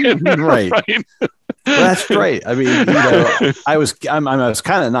 right. Well, that's great. I mean, I was kind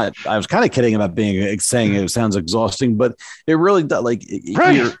of kidding about saying it sounds exhausting, but it really does. Like,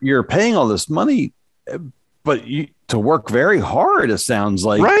 you're paying all this money, but to work very hard. It sounds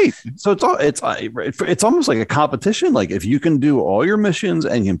like, right. So it's almost like a competition. Like if you can do all your missions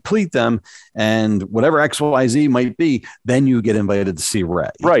and complete them, and whatever XYZ might be, then you get invited to see Rey.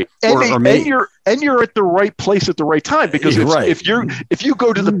 Right, and you're at the right place at the right time, because if you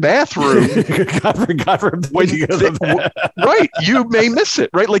go to the bathroom, God forbid when you go to the bathroom. Right, you may miss it.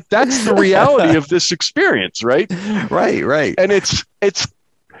 Right, like that's the reality of this experience. Right. And it's.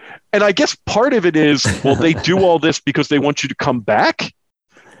 And I guess part of it is, well, they do all this because they want you to come back.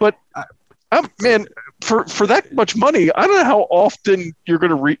 But, man, for that much money, I don't know how often you're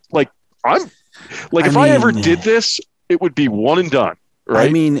going to if I ever did this, it would be one and done. Right?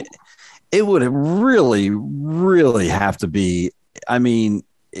 I mean, it would really, really have to be. I mean,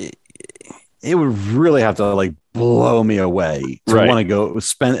 it would really have to like blow me away to want to go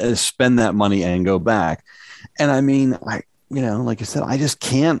spend that money and go back. And I mean, like I said, I just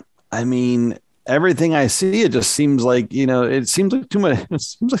can't. I mean, everything I see, it just seems like, it seems like too much. It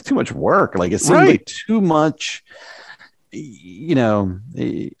seems like too much work. Like it seems like too much.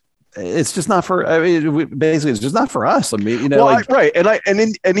 It's just not for. I mean, basically, it's just not for us. I mean, right. And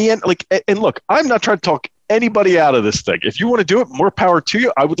in the end, and look, I'm not trying to talk anybody out of this thing. If you want to do it, more power to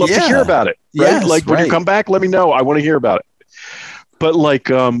you. I would love to hear about it. Right? Yes, when you come back, let me know. I want to hear about it. But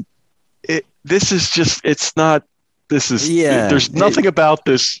this is just. It's not. This is there's nothing about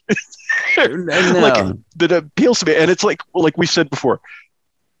this that appeals to me. And it's like we said before,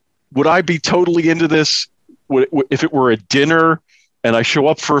 would I be totally into this if it were a dinner and I show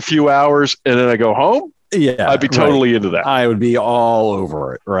up for a few hours and then I go home? Yeah, I'd be totally into that. I would be all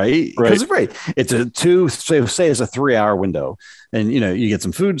over it, right? Because it's say it's a 3-hour window, and you get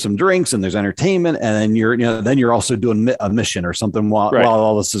some food, some drinks, and there's entertainment, and then you're also doing a mission or something while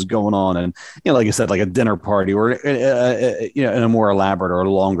all this is going on, and like I said, like a dinner party or in a more elaborate or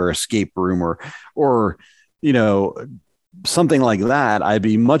longer escape room or something like that. I'd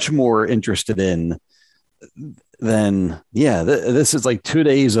be much more interested in then this is like 2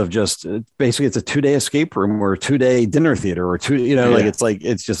 days of just basically it's a 2-day escape room or a 2-day dinner theater or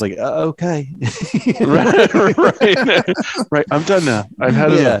it's just like okay. right I'm done now. I've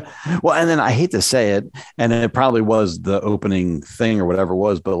had enough. Well, and then I hate to say it, and it probably was the opening thing or whatever it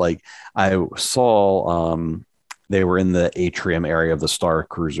was, but like I saw they were in the atrium area of the Star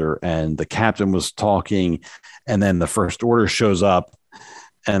Cruiser, and the captain was talking, and then the First Order shows up,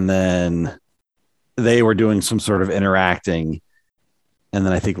 and then they were doing some sort of interacting, and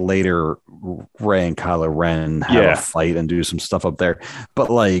then I think later Rey and Kylo Ren have a fight and do some stuff up there. But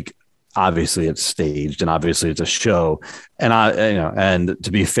like, obviously it's staged, and obviously it's a show. And and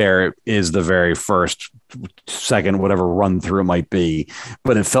to be fair, it is the very first, second, whatever run through it might be.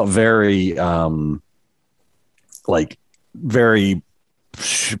 But it felt very, very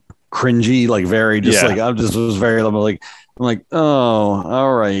cringy, like very just like I just was very like. I'm like, oh,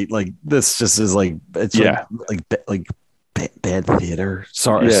 all right. Like this just is like it's like bad theater.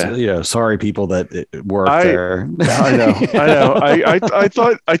 Sorry, sorry, people that work there. I know. I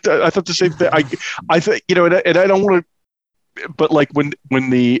thought the same thing. I think and I don't want to, but like when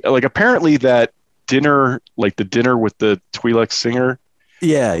the apparently that dinner, like the dinner with the Twi'lek singer.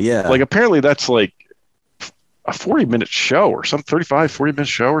 Yeah. Like apparently that's like a 40-minute show or some 40-minute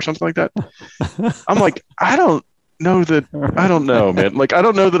show or something like that. I'm like, I don't know, man. Like, I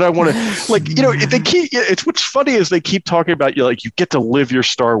don't know that I want to, like, they keep, it's what's funny is they keep talking about you get to live your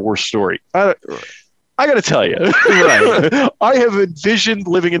Star Wars story. I got to tell you, I have envisioned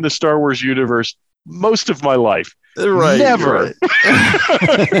living in the Star Wars universe most of my life. Never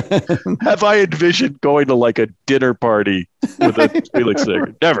have I envisioned going to like a dinner party with a Felix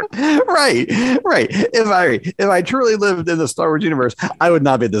singer. Never. Right. If I truly lived in the Star Wars universe, I would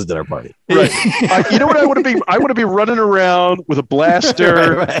not be at this dinner party. Right. You know what I want to be? I want to be running around with a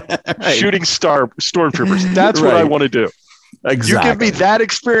blaster, shooting stormtroopers. That's what I want to do. Exactly. You give me that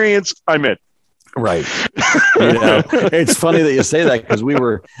experience, I'm in. Right. It's funny that you say that, because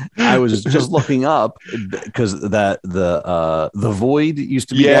I was just looking up, because that the Void used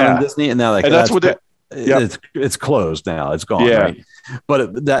to be down in Disney, and now that's what it's closed now. It's gone. Right?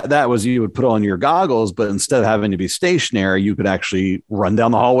 But that was, you would put on your goggles, but instead of having to be stationary, you could actually run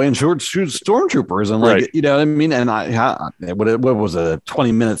down the hallway and shoot stormtroopers, and like you know what I mean. And what was it, a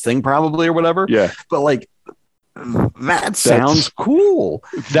 20-minute thing probably or whatever. Yeah. But like that sounds cool.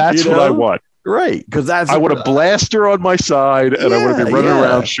 That's what I want. Right, because I want a blaster on my side, and I want to be running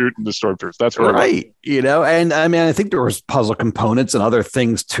around shooting the stormtroopers. That's what I want. And I mean, I think there was puzzle components and other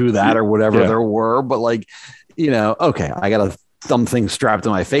things to that, or whatever there were. But like, okay, I got a dumb thing strapped to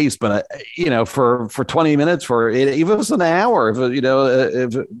my face, but for 20 minutes, for even if it's an hour, but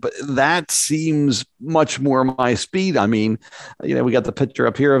that seems much more my speed. I mean, we got the picture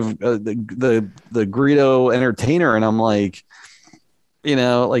up here of the Greedo entertainer, and I'm like,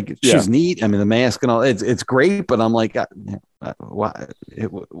 she's neat. I mean, the mask and all, it's great, but I'm like,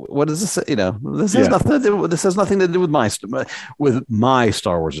 what is this? This has nothing to do. This has nothing to do with my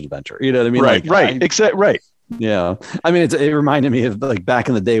Star Wars adventure. You know what I mean? Right. Yeah. I mean, it reminded me of like back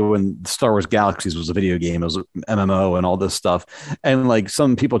in the day when Star Wars Galaxies was a video game. It was MMO and all this stuff. And like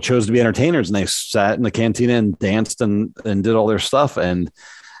some people chose to be entertainers, and they sat in the cantina and danced and did all their stuff. And,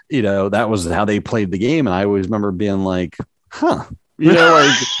 that was how they played the game. And I always remember being like, huh.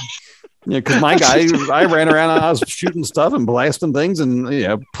 Because my guy, I ran around and I was shooting stuff and blasting things, and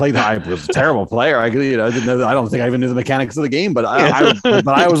played. I was a terrible player. I didn't know. I don't think I even knew the mechanics of the game, but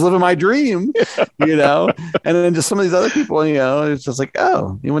I was living my dream, And then just some of these other people, it's just like,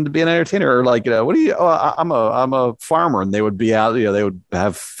 oh, you want to be an entertainer, or like, what do you? Oh, I'm a farmer, and they would be out. They would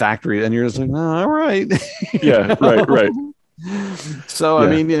have factory, and you're just like, oh, all right. Yeah, right. So I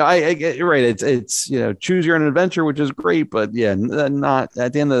mean, you're right. It's choose your own adventure, which is great, but not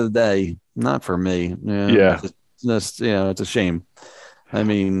at the end of the day, not for me. It's a shame. I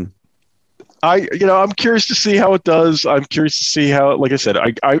mean, I'm curious to see how it does. I'm curious to see how, like I said,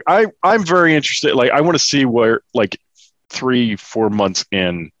 I'm very interested. Like, I want to see where, like, 3-4 months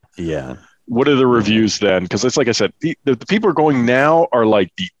in. Yeah. What are the reviews then? Because it's like I said, the people are going now are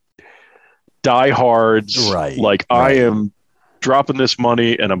like the diehards. Right. Like, I am dropping this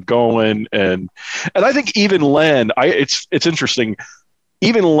money and I'm going, and I think even Len, it's interesting.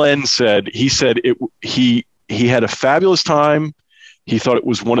 even Len said he had a fabulous time. He thought it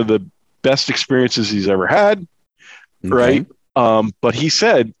was one of the best experiences he's ever had. Okay. Right. But he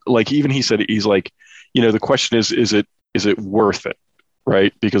said, he's like, the question is it worth it?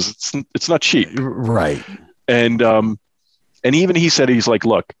 Right. Because it's not cheap. Right. And even he said, he's like,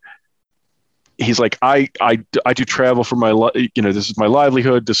 look, he's like, I do travel for my, this is my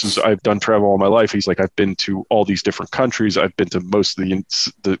livelihood. I've done travel all my life. He's like, I've been to all these different countries. I've been to most of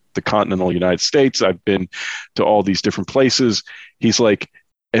the continental United States. I've been to all these different places. He's like,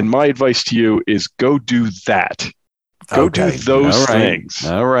 and my advice to you is go do that. Go do those things.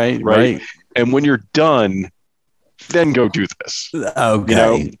 All right. Right. And when you're done, then go do this.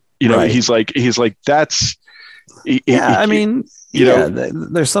 Okay. He's like, that's, there's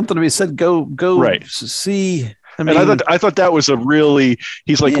something to be said. Go right. See. And I thought that was a really,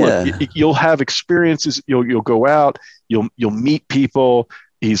 he's like, look, you'll have experiences. You'll go out, you'll meet people.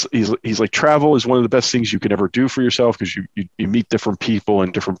 He's like, travel is one of the best things you can ever do for yourself, because you meet different people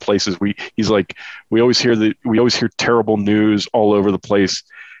in different places. He's like, we always hear terrible news all over the place.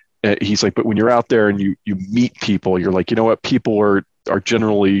 He's like, but when you're out there and you meet people, you're like, you know what, people are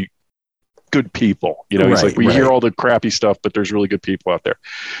generally good people. He's like, we hear all the crappy stuff, but there's really good people out there.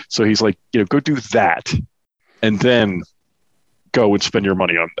 So he's like, go do that, and then go and spend your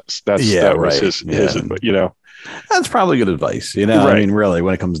money on this. That was his That's probably good advice, Right. I mean, really,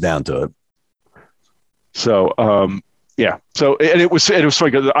 when it comes down to it. So, So, and it was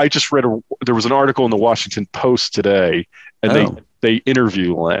funny. I just read there was an article in the Washington Post today, and they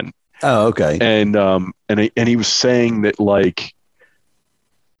interview Len. Oh, okay. And he was saying that, like,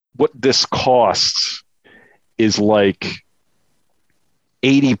 what this costs is like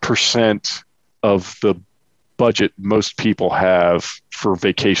 80% of the budget most people have for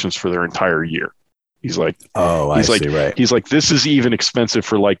vacations for their entire year. He's like, I see, right. He's like, this is even expensive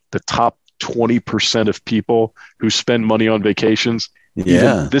for like the top 20% of people who spend money on vacations.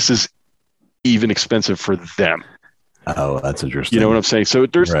 Yeah. This is even expensive for them. Oh, that's interesting. You know what I'm saying? So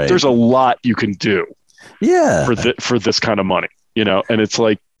there's a lot you can do. Yeah. For this kind of money, and it's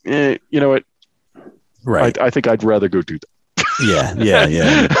like, you know what? Right. I think I'd rather go do that. Yeah.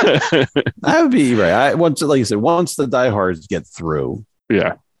 I would be right. Once, like you said, once the diehards get through.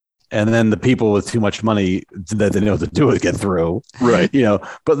 Yeah. And then the people with too much money that they know what to do with get through. Right.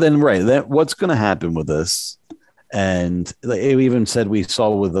 But then, then what's going to happen with this? And they even said, we saw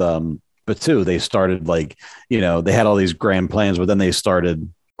with Batu, they started like, they had all these grand plans, but then they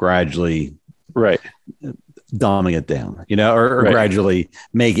started gradually dumbing it down, or gradually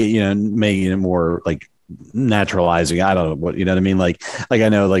making it more like naturalizing. I don't know what, what I mean? Like I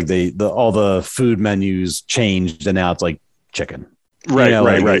know, like all the food menus changed and now it's like chicken.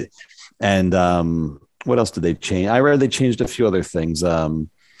 Right. Right. And what else did they change? I read they changed a few other things. It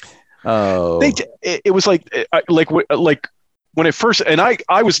was like when it first, and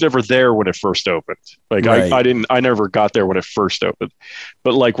I was never there when it first opened. Like I never got there when it first opened.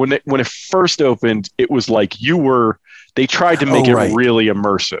 But like when it first opened, it was like they tried to make it really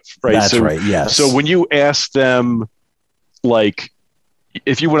immersive, right? That's right. Yes. So when you asked them, like,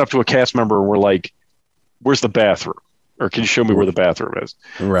 if you went up to a cast member and were like, "Where's the bathroom?" Or can you show me where the bathroom is?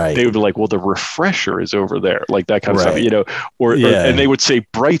 Right. They would be like, well, the refresher is over there. Like that kind of stuff, or and they would say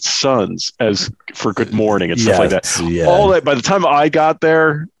bright suns as for good morning and stuff like that. Yeah. All that, by the time I got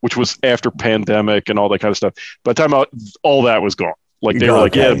there, which was after pandemic and all that kind of stuff, by the time all that was gone. Like they were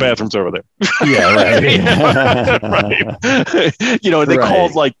like, yeah, the bathroom's over there. Yeah, right. Right. And they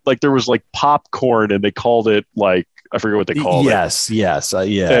called like there was like popcorn, and they called it like, I forget what they called it. Yes. Yeah.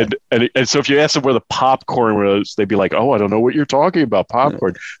 And so if you ask them where the popcorn was, they'd be like, "Oh, I don't know what you're talking about,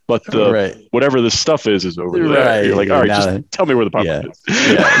 popcorn." But the whatever the stuff is over there. Right. You're like, all right, just tell me where the popcorn is.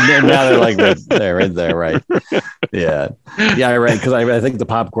 Yeah. Now they're like right there, right? Yeah. Yeah, right. Because I think the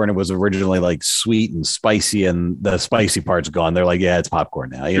popcorn was originally like sweet and spicy, and the spicy part's gone. They're like, yeah, it's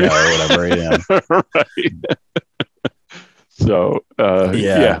popcorn now, or whatever. Right. So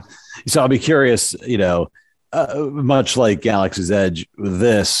yeah. So I'll be curious, much like Galaxy's Edge,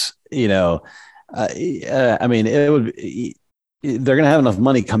 this, I mean, it would. They're going to have enough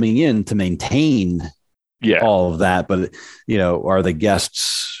money coming in to maintain all of that, but are the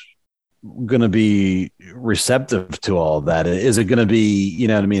guests going to be receptive to all of that? Is it going to be,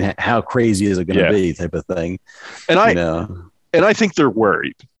 what I mean? How crazy is it going to be, type of thing? And I think they're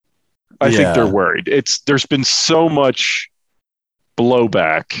worried. I think they're worried. There's been so much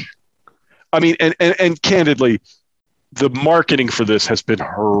blowback. I mean, and candidly, the marketing for this has been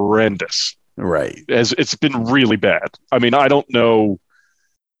horrendous. Right. It's been really bad. I mean, I don't know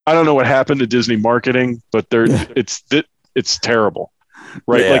what happened to Disney marketing, but it's terrible.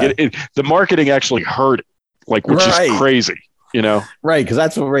 right? Yeah. Like the marketing actually hurt it, like, which is crazy, you know? Right, because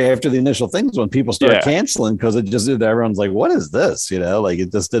that's what right after the initial things when people start canceling, because it just everyone's like, what is this? You know, like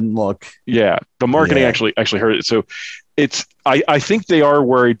it just didn't look. Yeah, the marketing actually hurt it. So it's I think they are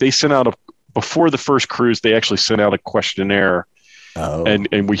worried. They sent out before the first cruise, they actually sent out a questionnaire. Oh.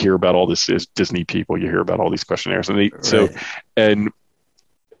 And we hear about all this as Disney people. You hear about all these questionnaires, and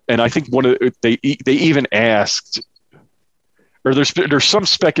and I think they even asked, or there's some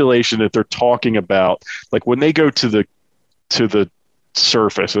speculation that they're talking about, like when they go to the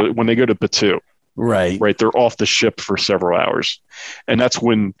surface, when they go to Batuu, right, they're off the ship for several hours, and that's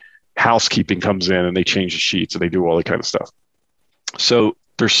when housekeeping comes in and they change the sheets and they do all that kind of stuff. So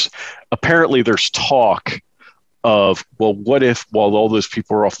there's talk of, well, what if while all those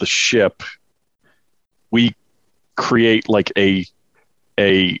people are off the ship, we create like a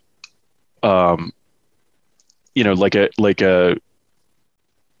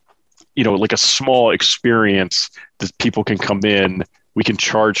small experience that people can come in, we can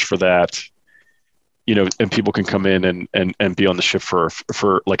charge for that, you know, and people can come in and be on the ship for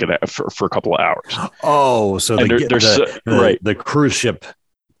a couple of hours. Oh, so the cruise ship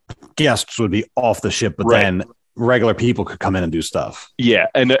guests would be off the ship, but then regular people could come in and do stuff. Yeah,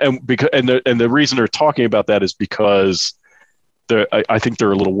 and the reason they're talking about that is because I think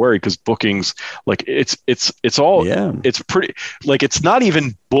they're a little worried because bookings, like it's pretty, like it's not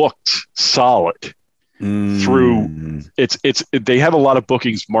even booked solid through they have a lot of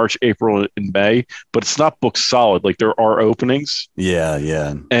bookings March, April, and May, but it's not booked solid. Like there are openings.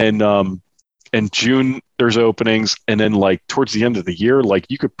 Yeah. And June there's openings, and then like towards the end of the year, like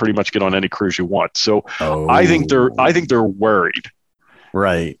you could pretty much get on any cruise you want. So I think they're worried,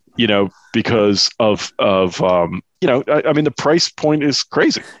 right? You know, because of you know, I mean the price point is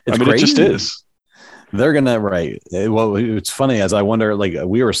crazy. It just is. They're gonna Well, it's funny as I wonder. Like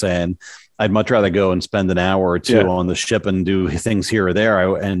we were saying, I'd much rather go and spend an hour or two on the ship and do things here or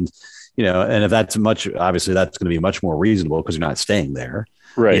there. And if that's obviously that's going to be much more reasonable because you're not staying there.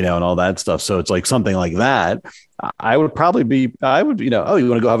 Right. You know, and all that stuff. So it's like something like that. I would, you want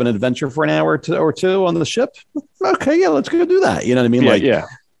to go have an adventure for an hour or two on the ship? Okay. Yeah. Let's go do that. You know what I mean?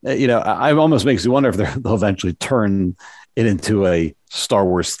 I almost makes you wonder if they'll eventually turn it into a Star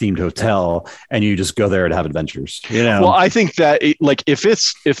Wars themed hotel and you just go there and have adventures, you know? Well, I think that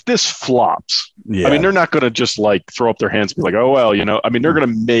if this flops, I mean, they're not going to just like throw up their hands and be like, oh, well, you know, I mean, they're going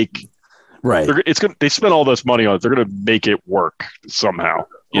to make, they spend all this money on it. They're going to make it work somehow,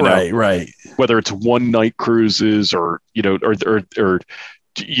 you know? Right. Whether it's one night cruises or, you know, or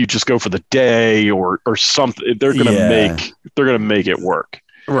you just go for the day or something, they're going to make it work.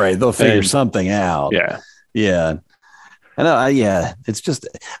 Right. They'll figure something out. Yeah. I know. It's just,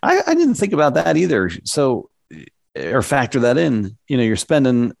 I didn't think about that either. So, or factor that in, you know, you're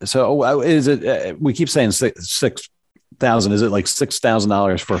spending. So is it, we keep saying 6,000. Is it like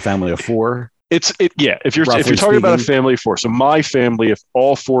 $6,000 for a family of four? If you're talking about a family of four, so my family, if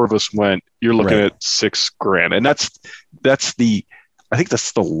all four of us went, you're looking at $6,000, and I think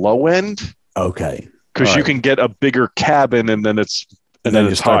that's the low end. Okay, because you can get a bigger cabin, and then it's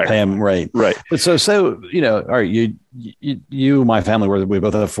you start paying right. But so you know, all right, you, my family, we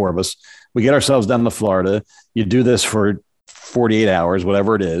both have four of us. We get ourselves down to Florida. You do this for 48 hours,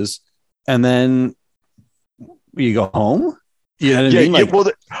 whatever it is, and then you go home. You know what I mean?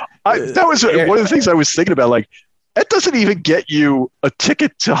 That was one of the things I was thinking about. Like, that doesn't even get you a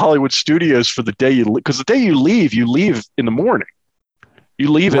ticket to Hollywood Studios for the day because the day you leave in the morning. You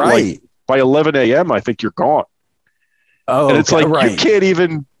leave at like by 11 a.m. I think you're gone. Oh, and it's like you can't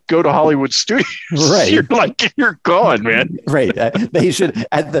even go to Hollywood Studios. Right, you're gone, man. Right. They should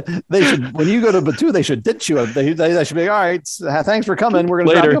when you go to Batuu, they should ditch you. They should be all right. Thanks for coming. We're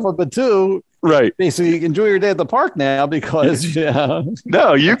going to drop you off at Batuu. Right. So you enjoy your day at the park now because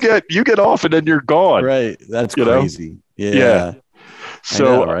no, you get off and then you're gone. Right. That's crazy. Yeah.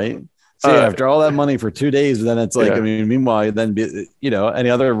 So right. So after all that money for 2 days, then it's like, I mean, meanwhile, then, you know, any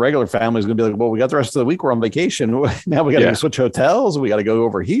other regular family is going to be like, well, we got the rest of the week. We're on vacation. Now we got to switch hotels. We got to go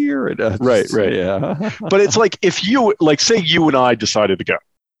over here. Right. Yeah. But it's like, if you say you and I decided to go.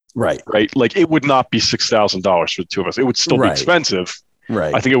 Right. Like it would not be $6,000 for the two of us. It would still be expensive.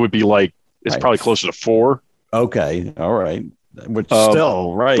 Right. I think it would be like, it's probably closer to $4,000. Okay. All right. Which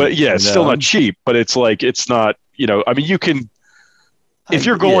still, right. But it's still not cheap, but it's like, it's not, you know, I mean, you can, if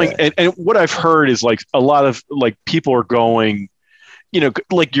you're going, and what I've heard is like a lot of like people are going, you know,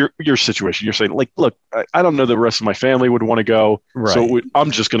 like your situation, you're saying like, look, I don't know the rest of my family would want to go. Right. So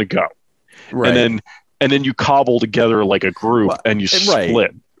I'm just going to go. Right. And then you cobble together like a group and you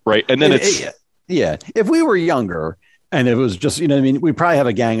split. Right. And then if we were younger And it was just, you know what I mean? We probably have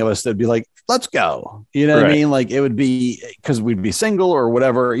a gang of us that'd be like, let's go. You know what I mean? Like it would be because we'd be single or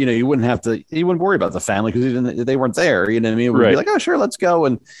whatever, you know, you wouldn't worry about the family because they weren't there. You know what I mean? We'd be like, oh, sure, let's go.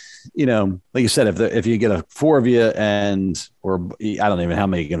 And, you know, like you said, if you get four of you or I don't even know how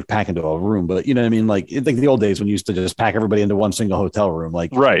many you can pack into a room, but you know what I mean? Like the old days when you used to just pack everybody into one single hotel room.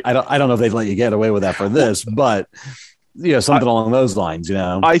 Like, I don't know if they'd let you get away with that for this, but you know, something along those lines, you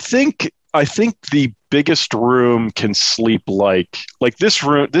know? I think the biggest room can sleep like this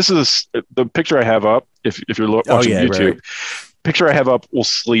room. This is the picture I have up. If you're watching YouTube, picture I have up will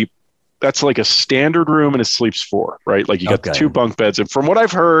sleep. That's like a standard room and it sleeps 4, right? Like you got the 2 bunk beds. And from what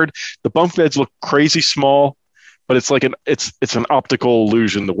I've heard, the bunk beds look crazy small, but it's like it's an optical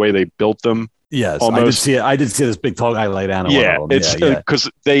illusion the way they built them. Yes. Almost. I did see this big tall guy lay down. It's because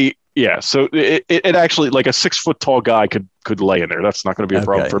so it actually, like a 6 foot tall guy could lay in there. That's not going to be a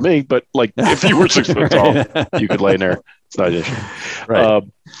problem for me, but like if you were 6 foot tall, you could lay in there. It's not an issue. Right.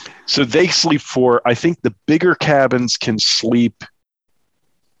 So they sleep 4. I think the bigger cabins can sleep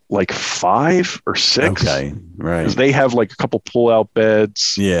like 5 or 6. Okay. Right. Because they have like a couple pull out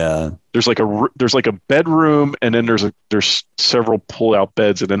beds. Yeah. There's like a bedroom, and then there's several pull out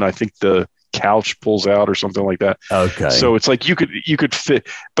beds, and then I think the couch pulls out or something like that. Okay. So it's like you could fit,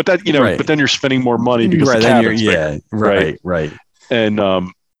 but that, you know, but then you're spending more money because the cabin's bigger, right. And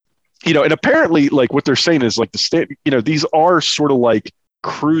you know, and apparently like what they're saying is like you know, these are sort of like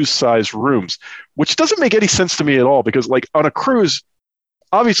cruise size rooms, which doesn't make any sense to me at all, because like on a cruise,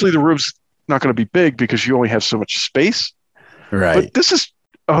 obviously the room's not going to be big because you only have so much space. Right. But this is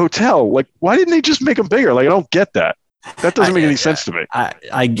a hotel. Like, why didn't they just make them bigger? Like, I don't get that. That doesn't make any sense to me. I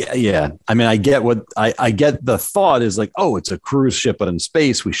mean, I get what I get. The thought is like, oh, it's a cruise ship, but in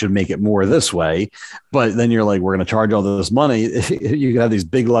space, we should make it more this way. But then you're like, we're going to charge all this money. You can have these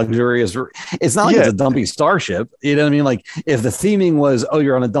big luxurious. It's not like it's a dumpy starship. You know what I mean? Like if the theming was, oh,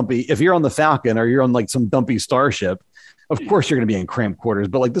 if you're on the Falcon or you're on like some dumpy starship, of course you're going to be in cramped quarters,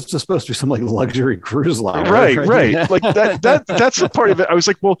 but like this is supposed to be some like luxury cruise line. Right. Like that's the part of it. I was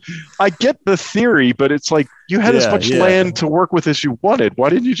like, well, I get the theory, but it's like you had as much land to work with as you wanted. Why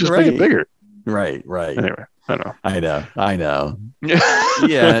didn't you just make it bigger? Right. Anyway, I know.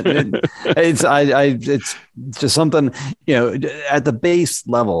 Yeah, it's just something, you know, at the base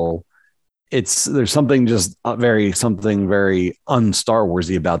level. There's something very un-Star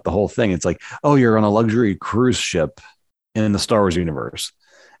Warsy about the whole thing. It's like, oh, you're on a luxury cruise ship in the Star Wars universe.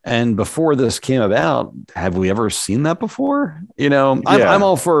 And before this came about, have we ever seen that before? You know, I'm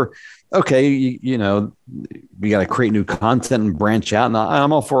all for, okay, you know, we got to create new content and branch out. And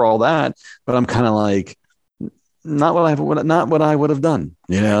I'm all for all that, but I'm kind of like, not what I would have done,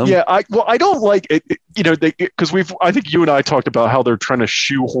 you know? Yeah. I don't like it, you know, because I think you and I talked about how they're trying to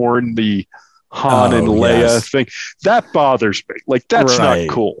shoehorn the Han and Leia thing. That bothers me. Like, that's not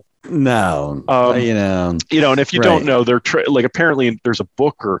cool. No, you know, and if you don't know, they're like, apparently there's a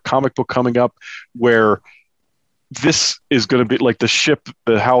book or a comic book coming up where this is going to be like the ship,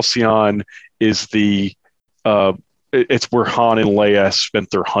 the Halcyon is it's where Han and Leia spent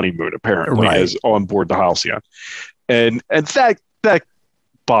their honeymoon, apparently, as on board the Halcyon. And that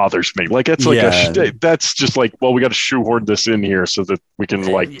bothers me. Like, it's like that's just like, well, we got to shoehorn this in here so that we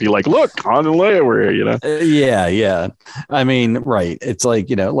can like be like, look, Han and Leia were here, you know? Yeah. I mean, right. It's like,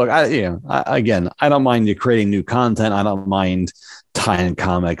 you know, look, I don't mind you creating new content. I don't mind tie-in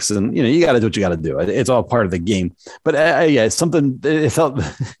comics, and you know, you got to do what you got to do. It's all part of the game. But it's something. It felt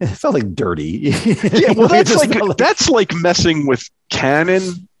like dirty. Yeah, well, that's like messing with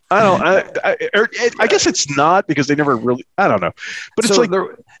canon. I guess it's not, because they never really. I don't know, but it's like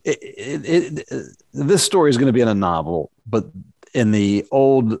this story is going to be in a novel, but in the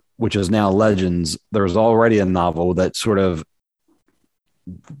old, which is now Legends, there was already a novel that sort of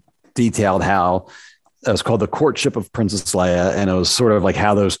detailed how. It was called The Courtship of Princess Leia, and it was sort of like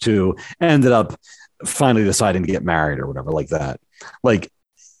how those two ended up finally deciding to get married or whatever like that. Like,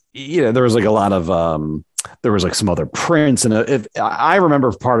 you know, there was like a lot of there was like some other prince, and I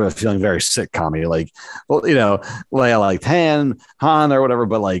remember part of it feeling very sitcom-y, like, well, you know, Leia liked Han or whatever,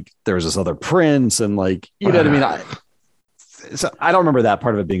 but like there was this other prince, and like, you know what I mean? So I don't remember that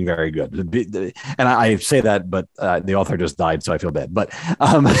part of it being very good. And I say that, but the author just died, so I feel bad. But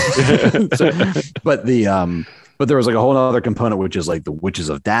but there was like a whole other component, which is like the Witches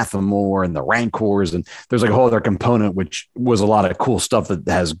of Dathomir and the Rancors, and there's like a whole other component which was a lot of cool stuff that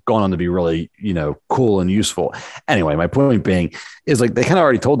has gone on to be really, you know, cool and useful. Anyway, my point being is like they kind of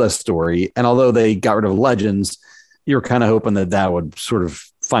already told that story, and although they got rid of Legends, you're kind of hoping that would sort of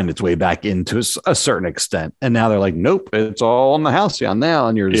find its way back into a certain extent. And now they're like, nope, it's all on the Halcyon now.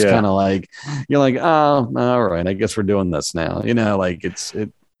 And you're just kind of like, oh, all right, I guess we're doing this now. Like it's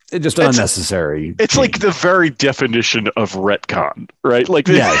just unnecessary. It's like the very definition of retcon, right? Like,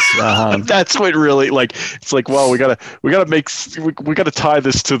 yes, that's what really like. It's like, well, we gotta tie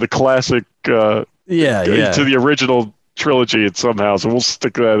this to the classic, to the original trilogy, and somehow, so we'll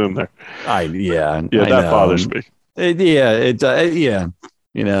stick that in there. That bothers me. And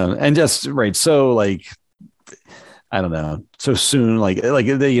just right. So like, I don't know. So soon, like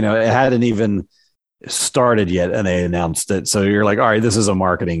it hadn't even started yet and they announced it, so you're like, all right, this is a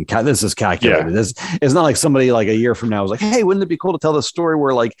marketing this is calculated. This it's not like somebody like a year from now was like, hey, wouldn't it be cool to tell the story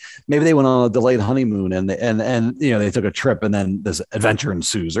where like maybe they went on a delayed honeymoon and they took a trip and then this adventure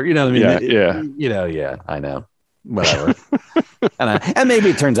ensues, or what I mean? I know, whatever. and maybe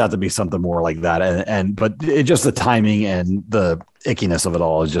it turns out to be something more like that, but it just the timing and the ickiness of it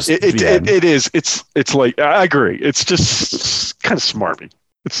all is just it's like, I agree, it's just kind of smarmy.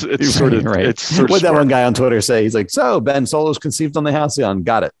 It's sort of right. It's sort of what that one guy on Twitter say? He's like, so Ben Solo's conceived on the Halcyon.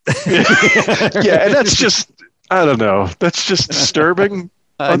 Got it. Yeah, and that's just, I don't know. That's just disturbing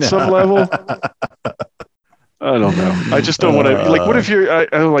on some level. I don't know. I just don't want to. Like, what if you're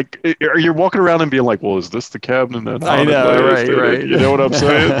like, are you walking around and being like, well, is this the cabin? And I know, right. You know what I'm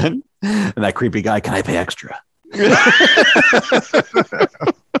saying? And that creepy guy, can I pay extra?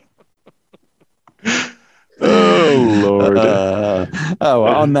 Oh Lord!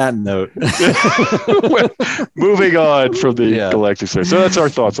 On that note, moving on from the Galactic Series. So that's our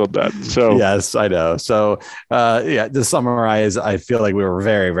thoughts on that. So yes, I know. So to summarize, I feel like we were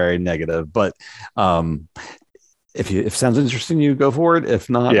very, very negative. But if it sounds interesting, you go for it. If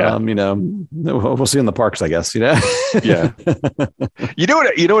not, we'll see you in the parks, I guess. Yeah. You know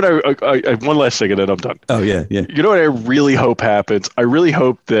what? I one last thing, and then I'm done. Oh yeah. You know what I really hope happens? I really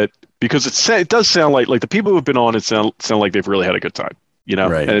hope that. Because it does sound like the people who've been on it sound like they've really had a good time,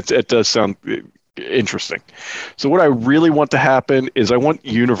 right. And it does sound interesting. So what I really want to happen is I want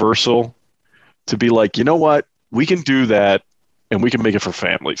Universal to be like, you know what, we can do that, and we can make it for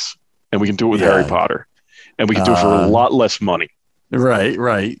families, and we can do it with Harry Potter, and we can do it for a lot less money.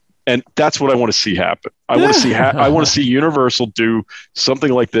 Right. And that's what I want to see happen. I want to see I want to see Universal do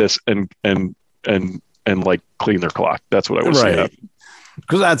something like this and like clean their clock. That's what I want to see happen.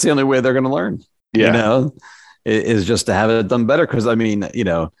 Because that's the only way they're going to learn, is just to have it done better. Because I mean,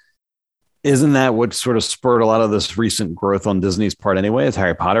 isn't that what sort of spurred a lot of this recent growth on Disney's part anyway? Is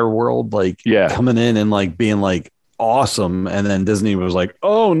Harry Potter world coming in and like being like awesome, and then Disney was like,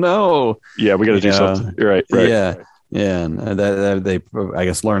 oh no, we got to do something. Right. Yeah, and that they I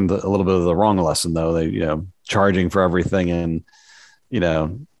guess learned a little bit of the wrong lesson though. They charging for everything, and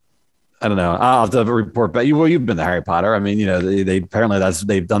I don't know. I'll have to report back. You've been to Harry Potter. I mean, they apparently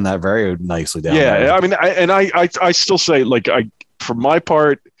they've done that very nicely down there. Yeah, I mean, I still say, like, for my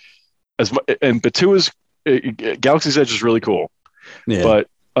part, Batua's Galaxy's Edge is really cool. Yeah. But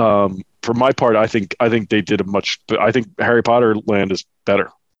for my part, I think they did I think Harry Potter Land is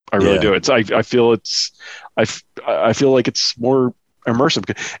better. I really do. I feel like it's more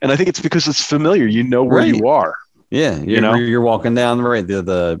immersive, and I think it's because it's familiar. You know where you are. Yeah, you're walking down right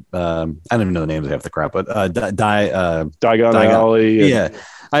the I don't even know the names of half the crap, but Diagon Alley. Yeah,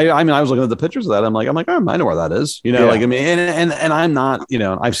 I mean, I was looking at the pictures of that. I'm like, oh, I know where that is. Like I mean, and I'm not,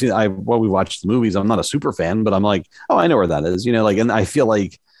 we watched the movies. I'm not a super fan, but I'm like, oh, I know where that is. And I feel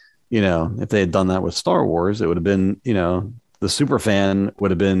like, if they had done that with Star Wars, it would have been, the super fan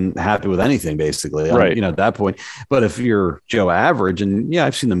would have been happy with anything basically, right? At that point. But if you're Joe Average, and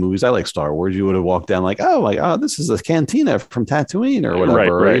I've seen the movies, I like Star Wars, you would have walked down like, oh, this is a cantina from Tatooine or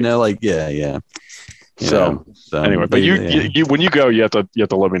whatever, right. So anyway, but you when you go, you have to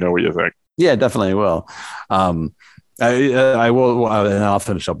let me know what you think. Yeah, definitely will. I will, and I'll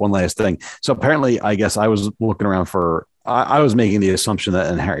finish up one last thing. So apparently, I guess I was looking around I was making the assumption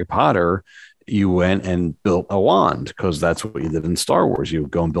that in Harry Potter, you went and built a wand because that's what you did in Star Wars. You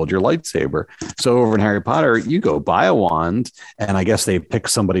go and build your lightsaber. So over in Harry Potter, you go buy a wand, and I guess they pick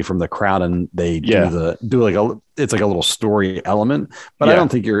somebody from the crowd and they do it's like a little story element. But I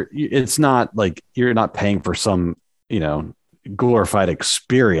don't think it's not like you're not paying for some, glorified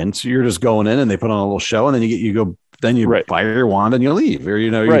experience. You're just going in and they put on a little show, and then you buy your wand and you leave, or, you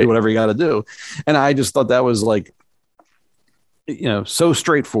do whatever you got to do. And I just thought that was like, so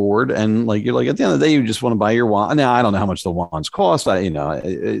straightforward, and like you're like at the end of the day, you just want to buy your wand. Now I don't know how much the wands cost.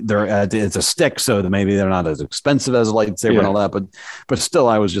 It's a stick, so that maybe they're not as expensive as a lightsaber and all that. But still,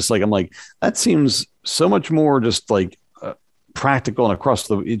 I was just like, I'm like, that seems so much more just like practical and across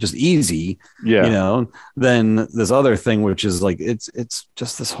just easy, yeah, you know, than this other thing, which is like it's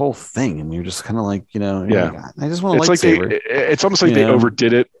just this whole thing, and you're just kind of like, you know, yeah, like, I just want a lightsaber. It's almost like they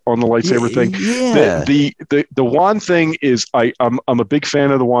overdid it on the lightsaber thing. Yeah. The wand thing is I'm a big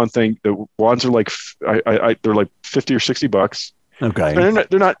fan of the wand thing. The wands are like they're like $50 or $60. Okay,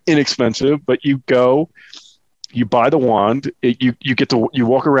 they're not inexpensive, but you buy the wand, you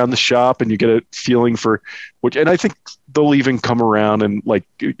walk around the shop and you get a feeling for which, and I think they'll even come around and like,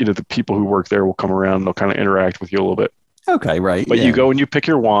 you know, the people who work there will come around and they'll kind of interact with you a little bit. Okay, right. But you go and you pick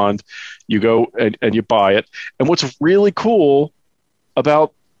your wand, you go and you buy it. And what's really cool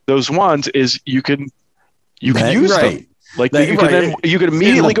about those wands is you can use them. Like you can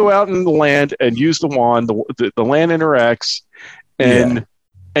immediately go out in the land and use the wand. The land interacts, and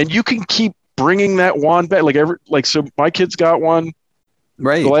you can keep bringing that wand back. So my kids got one.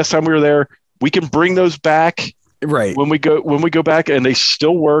 Right. The last time we were there, we can bring those back. Right. When we go back, and they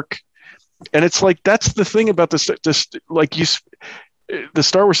still work. And it's like that's the thing about this like the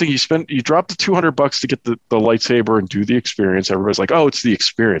Star Wars thing. You drop the $200 to get the lightsaber and do the experience. Everybody's like, oh, it's the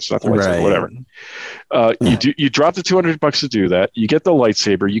experience, not the lightsaber, whatever. You drop the $200 to do that. You get the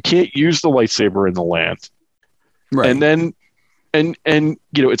lightsaber. You can't use the lightsaber in the land. Right. And then and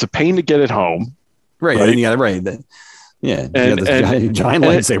you know, it's a pain to get it home. Right. And you got it yeah. And you got this giant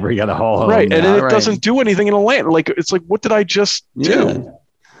lightsaber you got to haul home. Right. And then it doesn't do anything in the land. Like it's like, what did I just do?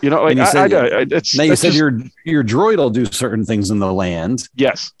 You know, like you said your droid will do certain things in the land.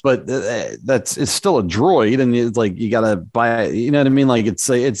 Yes, but it's still a droid, and it's like you got to buy. You know what I mean? Like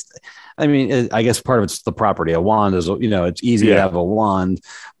I guess part of it's the property. A wand is, you know, it's easy to have a wand,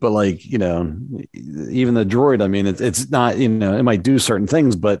 but like, you know, even the droid. I mean, it's not, you know, it might do certain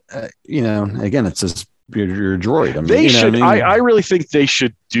things, but you know, again, it's just your droid. I mean, they should. What I mean? I really think they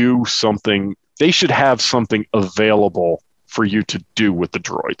should do something. They should have something available for you to do with the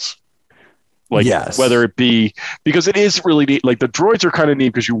droids. Like, whether it be, because it is really neat. Like the droids are kind of neat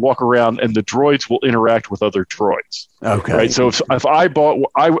because you walk around and the droids will interact with other droids. Okay. Right. So if I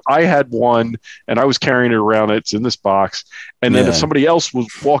bought, I had one and I was carrying it around, it's in this box. And then if somebody else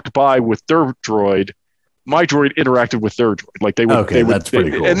walked by with their droid, my droid interacted with their droid. Like that's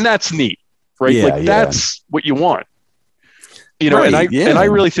pretty cool. And that's neat. Right. Yeah, like that's what you want, you know, and I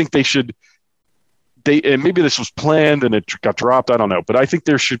really think they should, and maybe this was planned and it got dropped, I don't know, but I think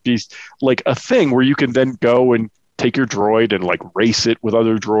there should be like a thing where you can then go and take your droid and like race it with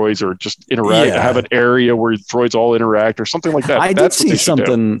other droids, or just interact, have an area where droids all interact or something like that. I did see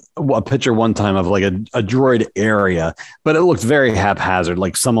a picture one time of like a droid area, but it looked very haphazard.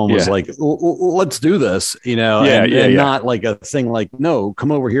 Like someone was like, let's do this, you know, and not like a thing like, no,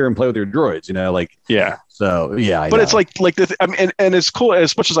 come over here and play with your droids, you know, like, so but it's like I mean, and it's cool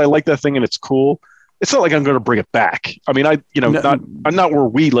as much as I like that thing and it's cool. It's not like I'm going to bring it back. I mean, I'm not where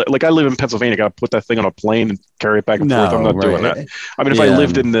we live. Like I live in Pennsylvania. I got to put that thing on a plane and carry it back and forth. I'm not doing that. I mean, if I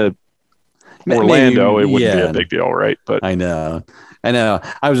lived in Orlando, it wouldn't be a big deal, right? But I know.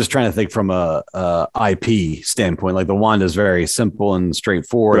 I was just trying to think from a IP standpoint. Like the wand is very simple and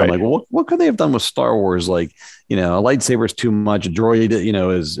straightforward. Right. I'm like, well, what could they have done with Star Wars? Like, you know, a lightsaber is too much. A droid, you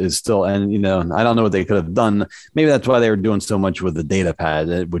know, is still, and you know, I don't know what they could have done. Maybe that's why they were doing so much with the data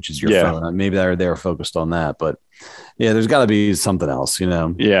pad, which is your phone. Maybe they were focused on that. But yeah, there's got to be something else, you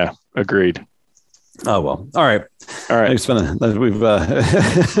know. Yeah, agreed. Oh well, all right. We've I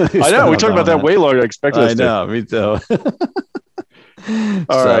know we talked about that way longer than I expected. I know, me too.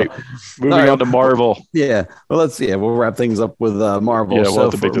 All right, moving on to Marvel. Yeah, well, we'll wrap things up with Marvel. Yeah,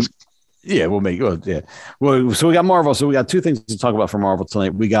 we'll have to make this. Yeah, we'll make it. Yeah, well, so we got Marvel. So we got two things to talk about for Marvel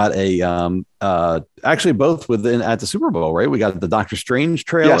tonight. We got actually both at the Super Bowl, right? We got the Doctor Strange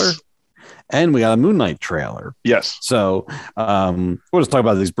trailer. And we got a Moon Knight trailer. Yes. So we'll just talk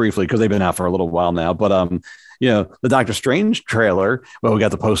about these briefly because they've been out for a little while now. But you know, the Doctor Strange trailer. Well, we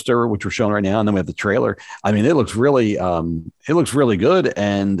got the poster, which we're showing right now, and then we have the trailer. I mean, it looks really good.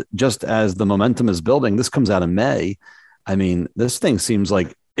 And just as the momentum is building, this comes out in May. I mean, this thing seems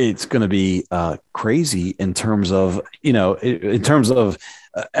like it's going to be crazy in terms of, you know,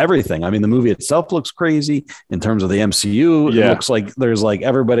 everything. I mean, the movie itself looks crazy in terms of the MCU. It looks like there's like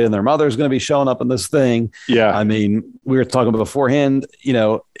everybody and their mother is going to be showing up in this thing. Yeah. I mean, we were talking beforehand, you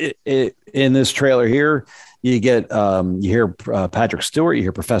know, in this trailer here, you get, you hear Patrick Stewart, you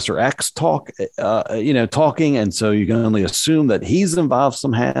hear Professor X talking. And so you can only assume that he's involved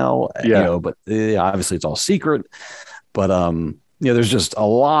somehow, you know, but obviously it's all secret. But there's just a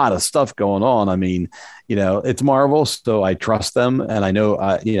lot of stuff going on. I mean, it's Marvel, so I trust them, and I know,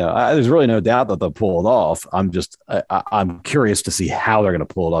 there's really no doubt that they'll pull it off. I'm curious to see how they're going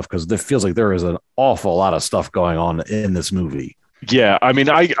to pull it off, because it feels like there is an awful lot of stuff going on in this movie. Yeah, I mean,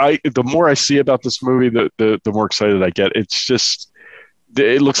 I the more I see about this movie, the more excited I get. It's just,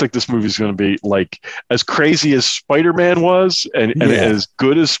 it looks like this movie is going to be like as crazy as Spider-Man was, and as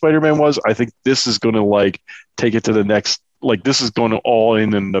good as Spider-Man was. I think this is going to like take it to the next. Like, this is going to all in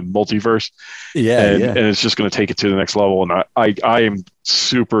the multiverse, and it's just going to take it to the next level. And I am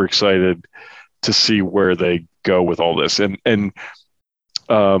super excited to see where they go with all this. And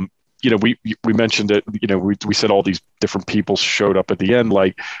we mentioned it. We said all these different people showed up at the end,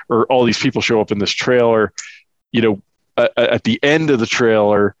 or all these people show up in this trailer. At the end of the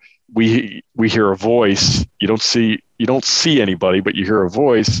trailer, we hear a voice. You don't see anybody, but you hear a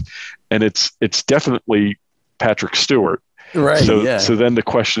voice, and it's definitely Patrick Stewart. Right. So then the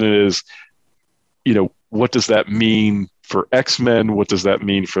question is, what does that mean for X-Men? What does that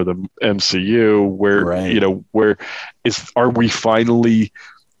mean for the MCU? Are we finally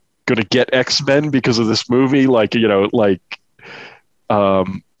going to get X-Men because of this movie? That's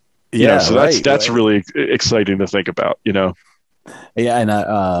really exciting to think about, Yeah. And,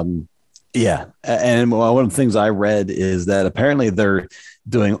 and one of the things I read is that apparently they're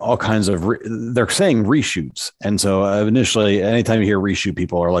doing all kinds of they're saying reshoots, and so initially, anytime you hear reshoot,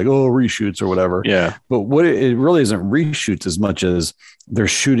 people are like, "Oh, reshoots" or whatever. Yeah. But what it really isn't reshoots as much as they're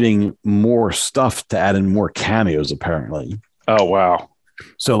shooting more stuff to add in more cameos. Apparently. Oh wow!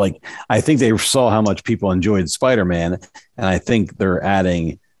 So I think they saw how much people enjoyed Spider-Man, and I think they're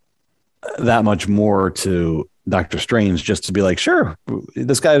adding that much more to Doctor Strange just to be like, sure,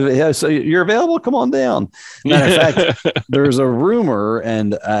 this guy, so you're available, come on down. Matter of fact, there's a rumor,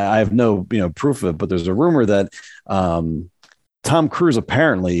 and I have no proof of it, but there's a rumor that Tom Cruise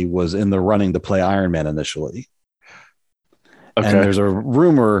apparently was in the running to play Iron Man initially. Okay. And there's a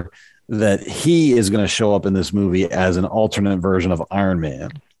rumor that he is going to show up in this movie as an alternate version of Iron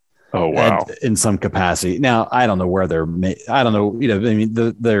Man. Oh, wow. In some capacity. Now, I don't know where they're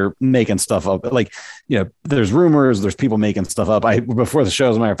they're making stuff up. There's rumors, there's people making stuff up. Before the show,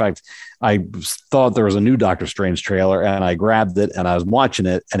 as a matter of fact, I thought there was a new Doctor Strange trailer, and I grabbed it and I was watching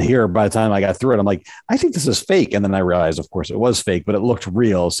it. And here, by the time I got through it, I'm like, I think this is fake. And then I realized, of course, it was fake, but it looked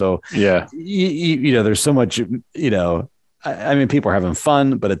real. So, yeah, there's so much, I mean, people are having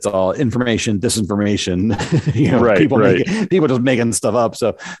fun, but it's all information, disinformation. People just making stuff up.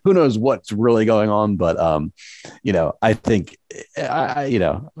 So who knows what's really going on? But I think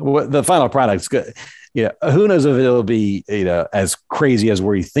the final product's good. Who knows if it'll be as crazy as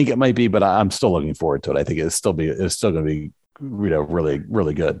where you think it might be. But I'm still looking forward to it. I think it's still going to be really,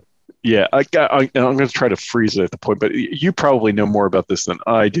 really good. Yeah, I'm going to try to freeze it at the point, but you probably know more about this than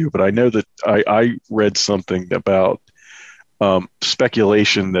I do. But I know that I read something about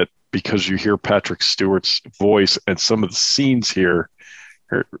speculation that because you hear Patrick Stewart's voice and some of the scenes here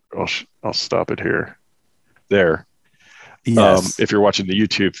I'll stop it here. There. Yes. If you're watching the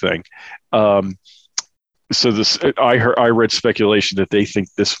YouTube thing. So I read speculation that they think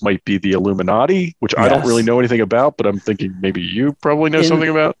this might be the Illuminati, which I don't really know anything about, but I'm thinking maybe you probably know something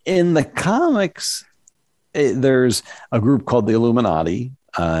about. In the comics, there's a group called the Illuminati,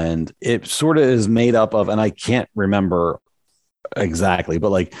 and it sort of is made up of, and I can't remember exactly,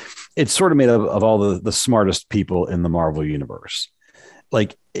 but it's sort of made up of all the smartest people in the Marvel universe.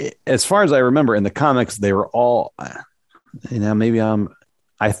 As far as I remember, in the comics, they were all, I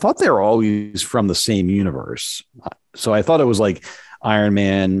thought they were always from the same universe. So I thought it was like Iron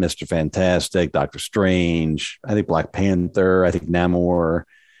Man, Mr. Fantastic, Doctor Strange, I think Black Panther, I think Namor.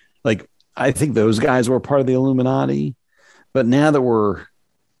 I think those guys were part of the Illuminati. But now that we're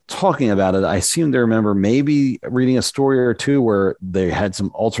talking about it, I seem to remember maybe reading a story or two where they had some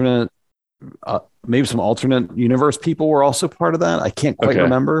alternate universe people were also part of that. I can't quite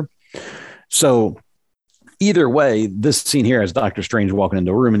remember. So either way, this scene here is Doctor Strange walking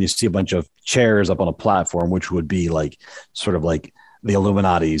into a room, and you see a bunch of chairs up on a platform, which would be sort of like the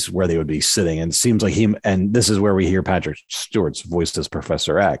Illuminati's where they would be sitting. And it seems like and this is where we hear Patrick Stewart's voice as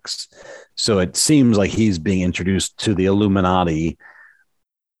Professor X. So it seems like he's being introduced to the Illuminati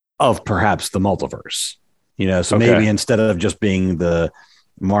of perhaps the multiverse, maybe instead of just being the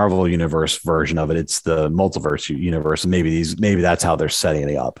Marvel universe version of it, it's the multiverse universe. And maybe that's how they're setting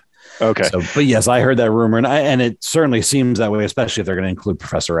it up. Okay. So, but yes, I heard that rumor, and it certainly seems that way, especially if they're going to include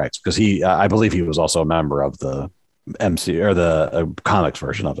Professor X, because I believe he was also a member of the MC or the comics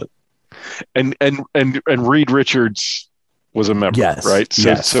version of it. And Reed Richards was a member, yes, right? So,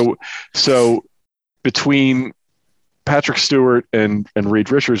 yes. so between Patrick Stewart and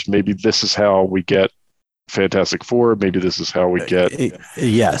Reed Richards, maybe this is how we get Fantastic Four. Maybe this is how we get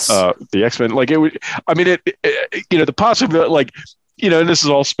the X-Men. Like it would, I mean, the possibility, like, and this is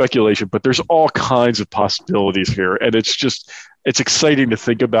all speculation, but there's all kinds of possibilities here, and it's exciting to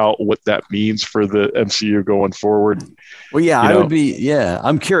think about what that means for the MCU going forward. Well, yeah,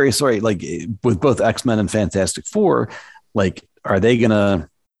 I'm curious, right? Like with both X-Men and Fantastic Four, like, are they gonna?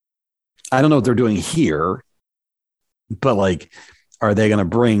 I don't know what they're doing here, but like, are they gonna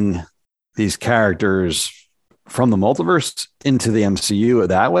bring these characters from the multiverse into the MCU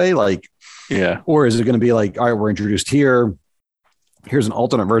that way? Like, yeah. Or is it going to be like, all right, we're introduced here. Here's an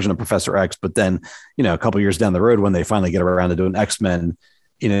alternate version of Professor X, but then, a couple years down the road, when they finally get around to doing X-Men,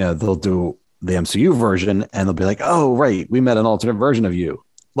 they'll do the MCU version and they'll be like, oh, right, we met an alternate version of you.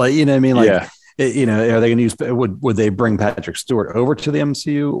 Like, you know what I mean? Like, yeah. Are they going to use, would they bring Patrick Stewart over to the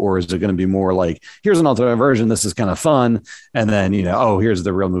MCU, or is it going to be more like, here's an alternate version, this is kind of fun, and then, here's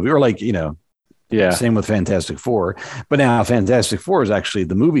the real movie, or like, same with Fantastic Four. But now Fantastic Four is actually,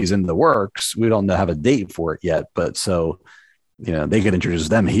 the movie's in the works. We don't have a date for it yet, but so, they could introduce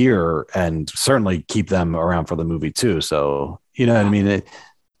them here and certainly keep them around for the movie too. So, you know what I mean?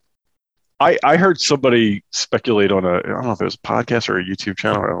 I heard somebody speculate on I don't know if it was a podcast or a YouTube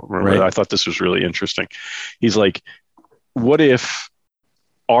channel. I don't remember. Right. I thought this was really interesting. He's like, what if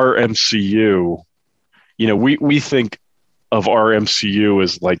our MCU, we think of our MCU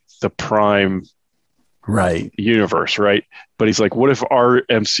as like the prime universe, right? But he's like, what if our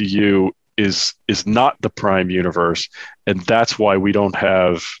MCU is not the prime universe, and that's why we don't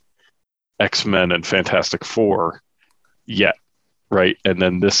have X-Men and Fantastic Four yet, right? And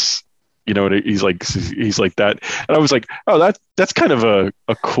then this, he's like that, and I was like, oh, that's kind of a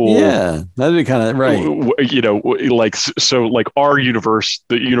cool, that'd be kind of right, like, so like our universe,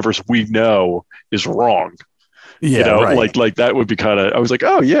 the universe we know, is wrong. Like that would be kind of, I was like,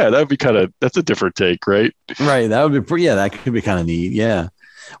 oh yeah, that would be kind of, that's a different take, right? Right. That would be, that could be kind of neat. Yeah.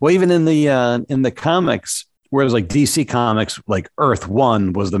 Well, even in the comics, whereas like DC Comics, like Earth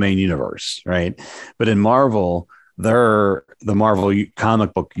 1 was the main universe, right? But in Marvel, the Marvel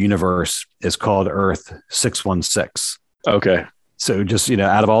comic book universe is called Earth 616. Okay. So just,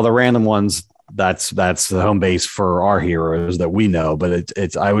 out of all the random ones, that's the home base for our heroes that we know. But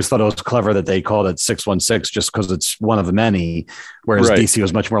it's I always thought it was clever that they called it 616 just because it's one of the many, whereas DC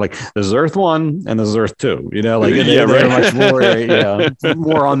was much more like, this is Earth 1 and this is Earth 2, like they're much more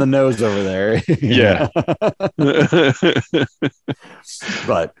more on the nose over there. Yeah.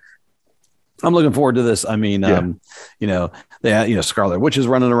 But I'm looking forward to this. I mean, Scarlet Witch is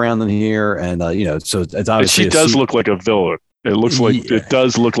running around in here, and so it's obviously she does look like a villain. It looks like it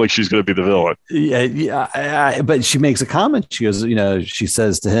does look like she's going to be the villain. Yeah. But she makes a comment. She goes, she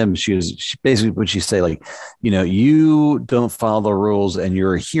says to him, she basically, would she say, like, you don't follow the rules and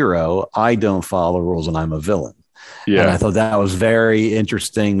you're a hero. I don't follow the rules and I'm a villain. Yeah. And I thought that was very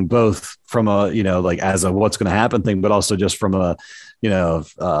interesting, both from a, like as a what's going to happen thing, but also just from a,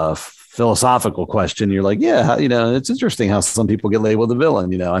 philosophical question. You're like, it's interesting how some people get labeled a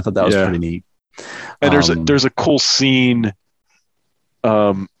villain. I thought that was pretty neat. And there's a cool scene.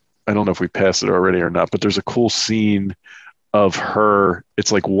 I don't know if we passed it already or not, but there's a cool scene of her.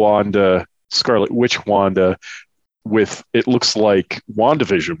 It's like Wanda, Scarlet Witch Wanda, with, it looks like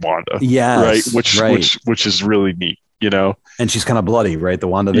WandaVision Wanda. Yeah. Right. Which is really neat, And she's kind of bloody, right? The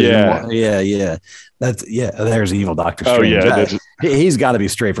WandaVision. Yeah. That's there's evil Doctor Strange. Oh yeah. He's got to be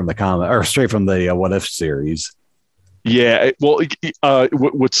straight from the comic or straight from the What If series. Yeah. Well,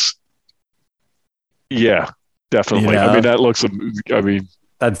 definitely. I mean, that looks. I mean,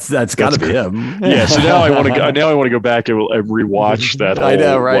 that's got to be him. Yeah. So now I want to go back and rewatch that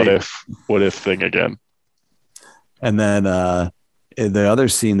whole what if thing again. And then the other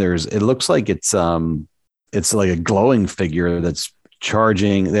scene, it looks like it's like a glowing figure that's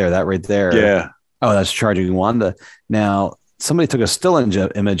charging there. That right there. Yeah. Oh, that's charging Wanda. Now somebody took a still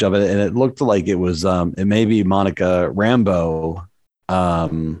image of it, and it looked like it was it may be Monica Rambeau.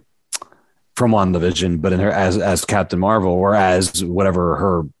 From WandaVision, but in her as Captain Marvel, or as whatever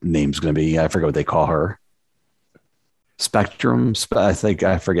her name's going to be. I forget what they call her. Spectrum. I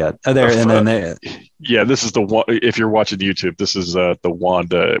forget. This is the one. If you're watching YouTube, this is the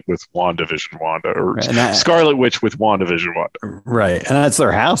Wanda with WandaVision Wanda, or Scarlet Witch with WandaVision Wanda. Right, and that's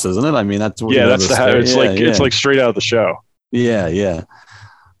their house, isn't it? I mean, that's that's the house. It's like straight out of the show. Yeah.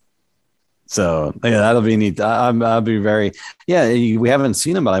 So that'll be neat. I'll be very, we haven't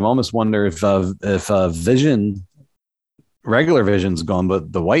seen him, but I almost wonder if Vision, regular Vision's gone,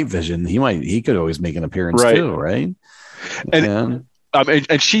 but the White Vision, he could always make an appearance too, right? And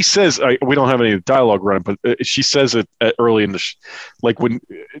And she says, we don't have any dialogue running, but she says it early in the, like when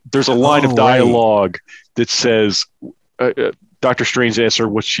there's a line of dialogue that says, Dr. Strange asks her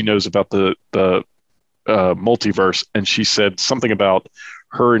what she knows about the multiverse, and she said something about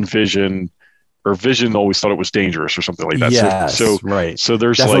her and Vision, or Vision always thought it was dangerous or something like that. Yes, so right. So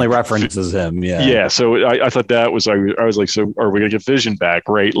there's definitely references him. Yeah. Yeah. So I thought that was, I was like, so are we going to get Vision back?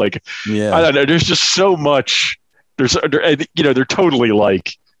 Right. Like, I don't know. There's just so much. They're totally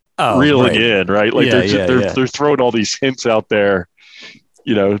like reeling in, right? Like they're throwing all these hints out there.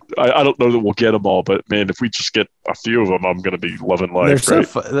 I don't know that we'll get them all, but man, if we just get a few of them, I'm going to be loving life. It's so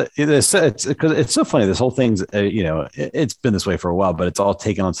funny. This whole thing's, it's been this way for a while, but it's all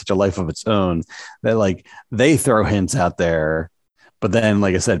taken on such a life of its own that like they throw hints out there, but then,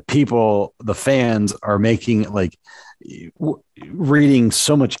 like I said, the fans are making like reading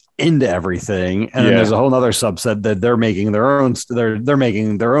so much into everything, and then there's a whole other subset that they're making their own. They're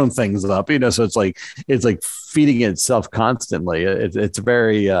making their own things up, so it's like feeding itself constantly. It's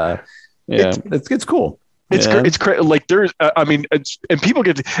very it's cool. It's crazy. Like there's, and people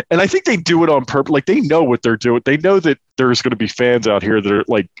get, and I think they do it on purpose. Like they know what they're doing. They know that there's going to be fans out here that are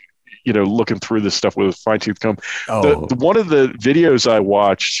like, looking through this stuff with a fine tooth comb. One of the videos I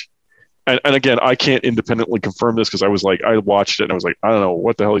watched. And again, I can't independently confirm this because I watched it and I was like, I don't know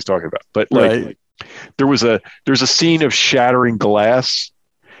what the hell he's talking about. But like, there's a scene of shattering glass.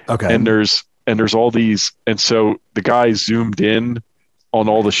 Okay. And there's all these, and so the guy zoomed in on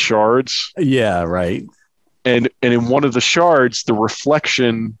all the shards. Yeah. Right. And in one of the shards, the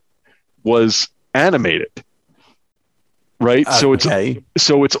reflection was animated. Right. Okay.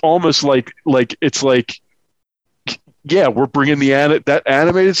 So it's almost like it's like. Yeah, we're bringing that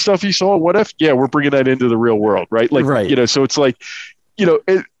animated stuff you saw. What if? Yeah, we're bringing that into the real world, right? Like, right. So it's like,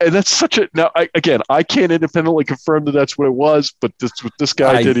 and that's such a. Now, I can't independently confirm that that's what it was, but that's what this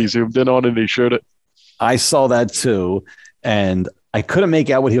guy did. He zoomed in on it and he showed it. I saw that too, and I couldn't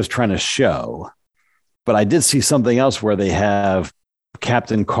make out what he was trying to show, but I did see something else where they have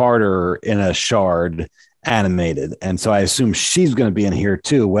Captain Carter in a shard animated, and so I assume she's going to be in here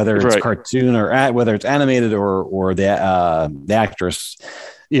too, whether it's cartoon or whether it's animated or the actress.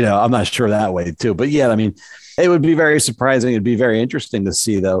 I'm not sure that way too, but yeah, I mean, it would be very surprising. It'd be very interesting to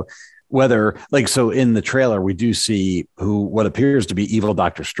see though whether, like, so in the trailer we do see what appears to be evil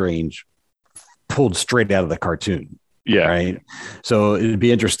Doctor Strange pulled straight out of the cartoon. Yeah. Right. So it'd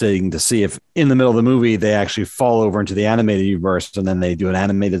be interesting to see if in the middle of the movie they actually fall over into the animated universe and then they do an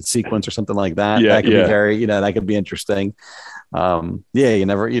animated sequence or something like that. Yeah. That could be very, that could be interesting. You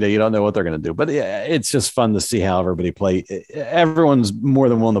never, you don't know what they're going to do, but yeah, it's just fun to see how everybody everyone's more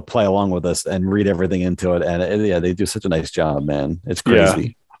than willing to play along with us and read everything into it. And they do such a nice job, man. It's crazy.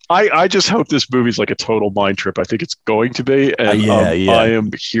 Yeah. I just hope this movie's like a total mind trip. I think it's going to be, and I am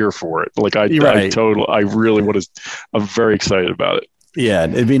here for it. Like I'm very excited about it. Yeah,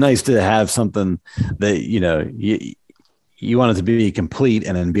 it'd be nice to have something that you want it to be complete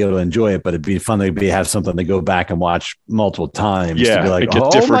and then be able to enjoy it, but it'd be fun to have something to go back and watch multiple times. Yeah, to be like,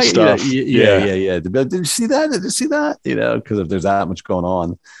 get different stuff. Yeah. Did you see that? Did you see that? Because if there's that much going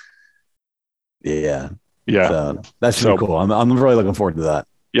on, yeah. So that should be cool. I'm really looking forward to that.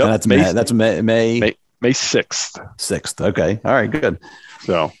 Yep. And that's May 6th. 6th. Okay. All right. Good.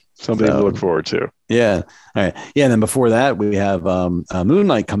 So something to look forward to. Yeah. All right. Yeah. And then before that, we have Moon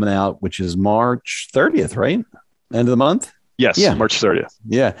Knight coming out, which is March 30th, right? End of the month. Yes. Yeah. March 30th.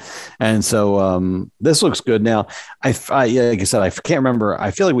 Yeah. And so this looks good. Now, like I said, I can't remember.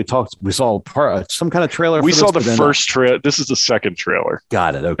 I feel like we saw some kind of trailer. We saw the first trailer. This is the second trailer.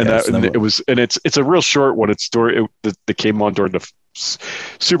 Got it. Okay. It's a real short one. It's that came on during the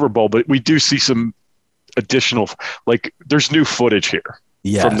Super Bowl, but we do see some additional, like there's new footage here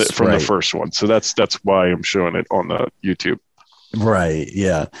from the first one. So that's why I'm showing it on the YouTube. Right.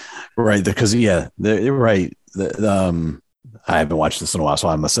 Yeah. Right. Because they're right. I haven't watched this in a while, so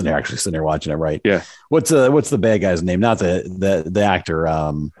I'm sitting there watching it. Right. Yeah. What's the bad guy's name? Not the actor.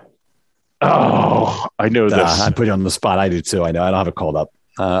 I know this. I put you on the spot. I do too. I know. I don't have it called up.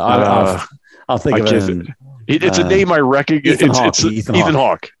 I'll think of it. It's a name I recognize. Ethan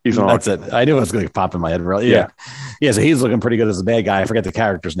Hawke. That's it. I knew it was going to pop in my head. Really. Yeah. So he's looking pretty good as a bad guy. I forget the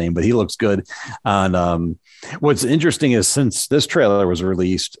character's name, but he looks good. And what's interesting is since this trailer was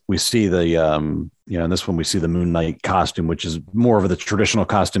released, we see in this one we see the Moon Knight costume, which is more of the traditional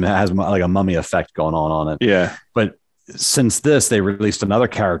costume. It has like a mummy effect going on it. Yeah. But since this, they released another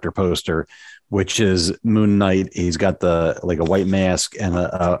character poster, which is Moon Knight. He's got a white mask and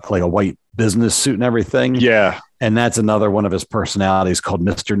a white business suit and everything. Yeah. And that's another one of his personalities called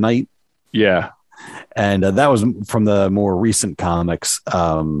Mr. Knight. Yeah. And that was from the more recent comics.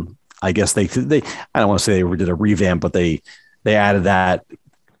 I guess they I don't want to say they did a revamp, but they added that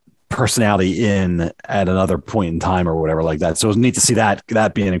personality in at another point in time or whatever like that. So it was neat to see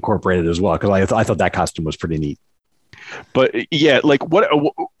that being incorporated as well, because I thought that costume was pretty neat. But yeah, like what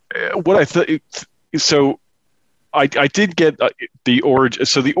I thought. So I did get the origin.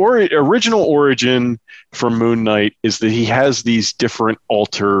 So the original origin for Moon Knight is that he has these different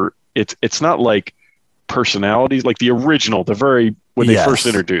it's not like personalities, like the original, when they first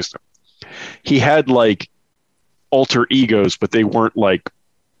introduced him. He had like alter egos, but they weren't like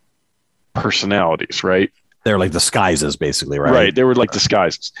personalities, right? They're like disguises, basically, right? Right. They were like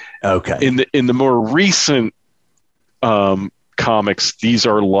disguises. Okay. In the more recent comics, these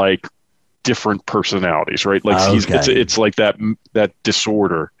are like different personalities, right? Like it's like that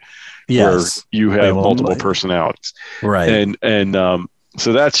disorder where you have multiple personalities, right? And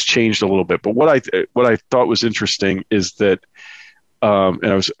so that's changed a little bit. But what I thought was interesting is that, and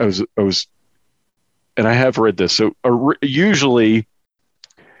I was, and I have read this. So usually,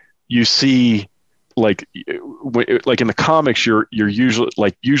 you see, like in the comics, you're usually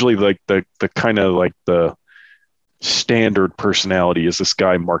the kind of like the standard personality is this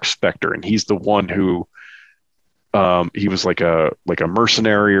guy Mark Spector, and he's the one who he was like a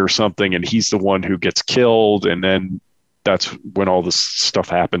mercenary or something, and he's the one who gets killed, and then that's when all this stuff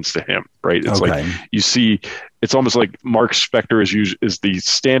happens to him, right? It's like you see, it's almost like Mark Spector is the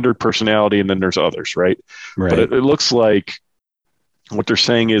standard personality, and then there's others, right? But it looks like what they're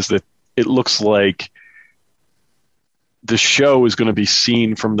saying is that it looks like the show is going to be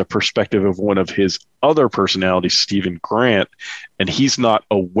seen from the perspective of one of his other personalities, Stephen Grant, and he's not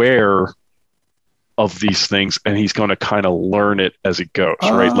aware of these things, and he's going to kind of learn it as it goes,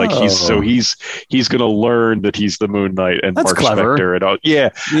 right? Like he's going to learn that he's the Moon Knight and Mark Spector and all. Yeah.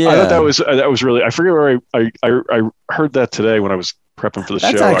 I thought that was really, I forget where I heard that today when I was prepping for the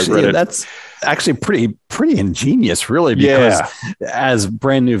show. I read it. That's actually pretty ingenious, really, because as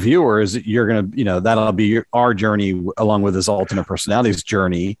brand new viewers, you're going to, that'll be our journey along with his alternate personalities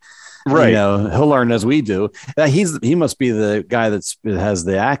journey. Right. He'll learn as we do. He must be the guy that has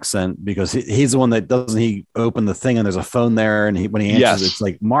the accent, because he's the one that he open the thing and there's a phone there, and when he answers, it's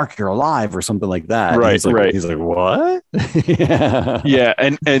like, Mark, you're alive, or something like that. Right. He's like, what? Yeah.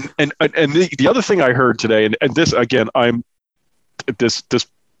 And the other thing I heard today, and this again, this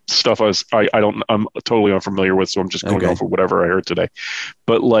stuff I'm totally unfamiliar with, so I'm just going off of whatever I heard today.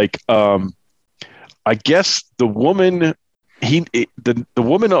 But like, I guess the woman. The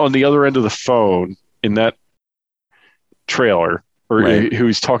woman on the other end of the phone in that trailer, or who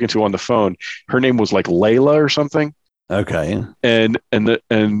he's talking to on the phone, her name was like Layla or something. Okay. And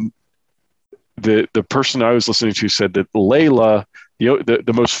the person I was listening to said that Layla,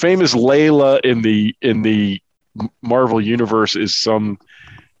 the most famous Layla in the Marvel universe is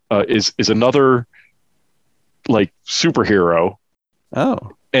is another like superhero. Oh.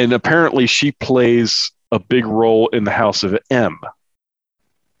 And apparently she plays a big role in the House of M.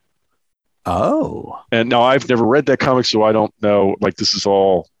 Oh. And now I've never read that comic, so I don't know. Like, this is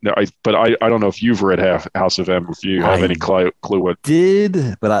all. I don't know if you've read House of M. If you have any clue what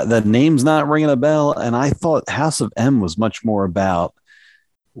did, but the name's not ringing a bell. And I thought House of M was much more about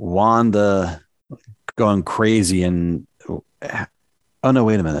Wanda going crazy and. Oh no!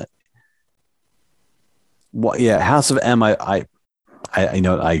 Wait a minute. What? Yeah, House of M. I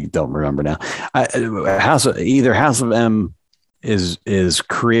know, I don't remember now. House of M is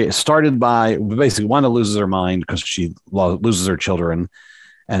started by basically Wanda loses her mind because she loses her children,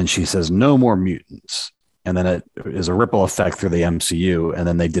 and she says no more mutants, and then it is a ripple effect through the MCU, and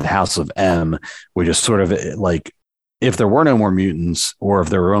then they did House of M, which is sort of like if there were no more mutants, or if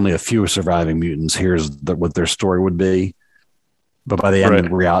there were only a few surviving mutants, here's what their story would be. But by the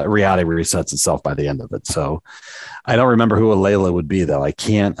end, reality resets itself by the end of it. So I don't remember who a Layla would be, though. I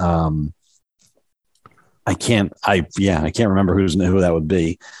can't remember who that would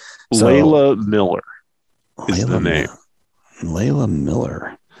be. So, Layla Miller is the name. Layla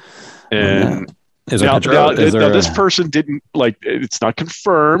Miller. And now this person didn't, like, it's not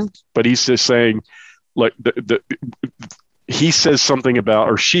confirmed, but he's just saying, like, he says something about,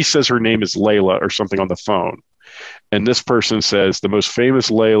 or she says her name is Layla or something on the phone. And this person says the most famous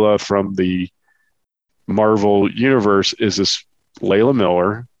Layla from the Marvel universe is this Layla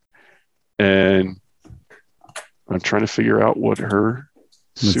Miller. And I'm trying to figure out what her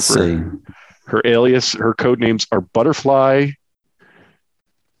alias, her code names are Butterfly,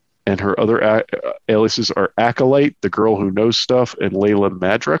 and her other aliases are Acolyte, the girl who knows stuff, and Layla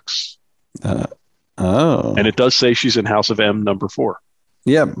Madrox. And it does say she's in House of M #4.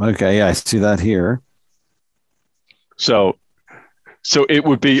 Yep. Okay. Yeah, I see that here. So it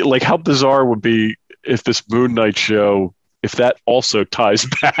would be like, how bizarre would be if this Moon Knight show, if that also ties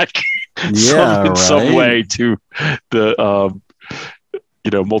back in some way to the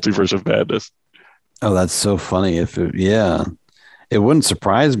Multiverse of Madness. Oh, that's so funny. It wouldn't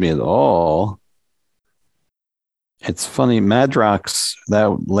surprise me at all. It's funny. Madrox,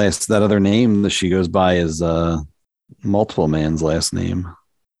 that other name that she goes by is Multiple Man's last name.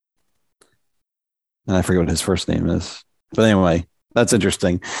 And I forget what his first name is. But anyway, that's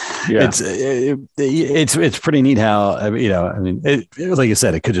interesting. Yeah. It's pretty neat how, like you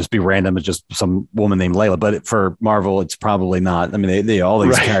said, it could just be random. It's just some woman named Layla, but for Marvel, it's probably not. I mean, they all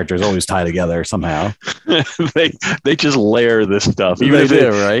these characters always tie together somehow. they just layer this stuff. Even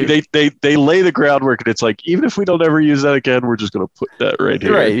right? They lay the groundwork, and it's like, even if we don't ever use that again, we're just going to put that right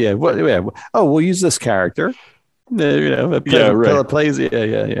here. Right. Yeah. We'll use this character. Plays.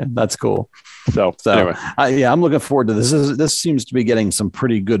 Yeah. That's cool. So anyway. I'm looking forward to this. This seems to be getting some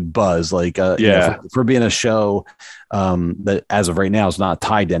pretty good buzz. Like, for being a show that as of right now is not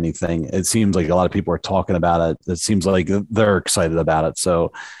tied to anything. It seems like a lot of people are talking about it. It seems like they're excited about it.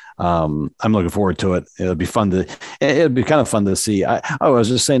 So I'm looking forward to it. It'll be fun it'd be kind of fun to see. I was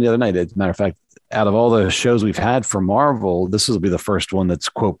just saying the other night, as a matter of fact, out of all the shows we've had for Marvel, this will be the first one that's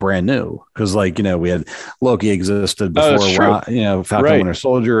quote brand new. Cause we had Loki existed before, Falcon Winter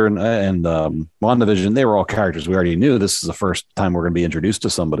Soldier and WandaVision. They were all characters we already knew. This is the first time we're going to be introduced to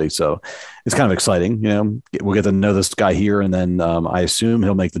somebody. So it's kind of exciting. We'll get to know this guy here. And then I assume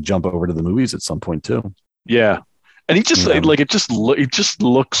he'll make the jump over to the movies at some point too. Yeah. And he just it just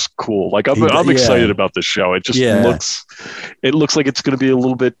looks cool. Like I'm excited about this show. It just looks like it's going to be a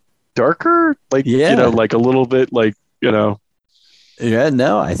little bit darker, like like a little bit, like I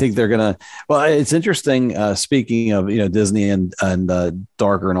think they're gonna. Well, it's interesting. Speaking of Disney and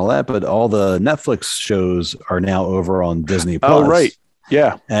darker and all that, but all the Netflix shows are now over on Disney Plus. Oh, right,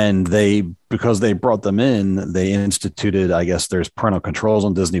 yeah. And because they brought them in, they instituted. I guess there's parental controls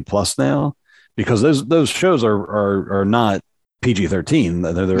on Disney Plus now because those shows are not PG-13.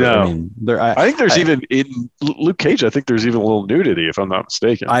 I think there's even in Luke Cage. I think there's even a little nudity, if I'm not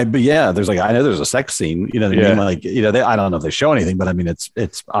mistaken. There's I know there's a sex scene. I mean? I don't know if they show anything, but I mean,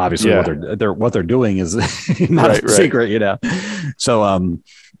 it's obviously what they're doing is not a secret. So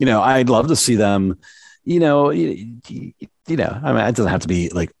I'd love to see them. I mean, it doesn't have to be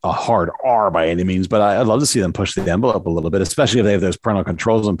like a hard R by any means, but I'd love to see them push the envelope a little bit, especially if they have those parental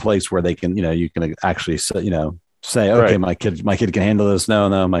controls in place where they can, you can actually, say, okay, my kid can handle this.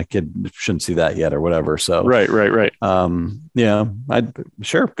 No, my kid shouldn't see that yet or whatever. So right. I'd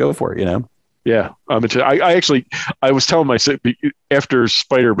sure go for it, Yeah. I was telling myself after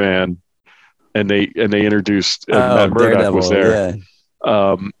Spider-Man and they introduced Matt Murdock was there.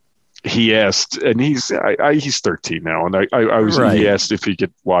 Yeah. He asked, and he's 13 now, and he asked if he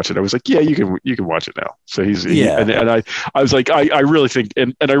could watch it. I was like, yeah, you can watch it now. So I was like, I really think,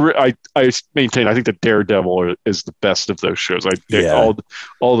 and I maintain, I think that Daredevil is the best of those shows.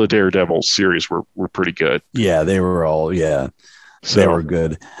 All the Daredevil series were pretty good. Yeah, they were all they were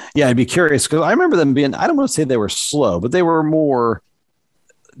good. Yeah, I'd be curious because I remember them being. I don't want to say they were slow, but they were more.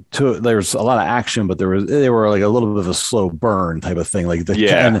 There's a lot of action, but they were like a little bit of a slow burn type of thing. Like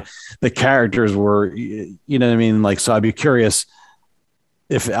and the characters were, you know what I mean? Like, so I'd be curious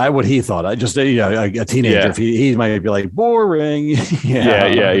what he thought. I just, a teenager, if he might be like boring.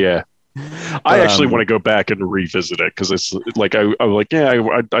 Yeah. I actually want to go back and revisit it. Cause it's like, I'm like,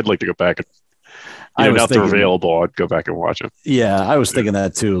 I'd like to go back and now they're available. I'd go back and watch it. Yeah. I was thinking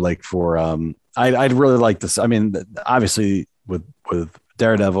that too. Like for, I'd really like this. I mean, obviously with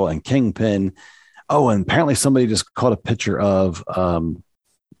Daredevil and Kingpin. Oh, and apparently somebody just caught a picture of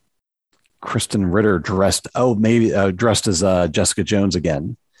Kristen Ritter dressed as Jessica Jones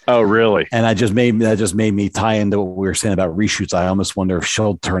again. Oh, really? And that just made me tie into what we were saying about reshoots. I almost wonder if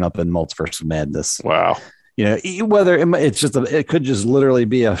she'll turn up in Multiverse of Madness. Wow. Whether it could just literally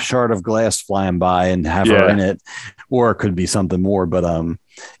be a shard of glass flying by and have her in it, or it could be something more. But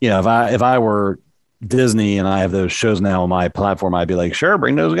if I were Disney and I have those shows now on my platform, I'd be like, sure,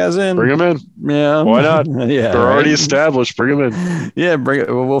 bring those guys in. Bring them in. Yeah. Why not? Yeah. They're already established. Bring them in. Yeah.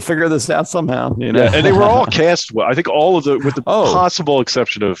 We'll figure this out somehow. Yeah, and they were all cast well. I think all of with the possible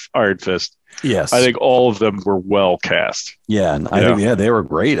exception of Iron Fist. Yes. I think all of them were well cast. Yeah. And I think, they were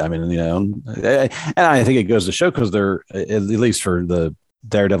great. I mean, and I think it goes to show because they're, at least for the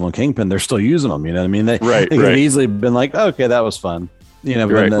Daredevil and Kingpin, they're still using them. You know what I mean? They could have easily been like, okay, that was fun.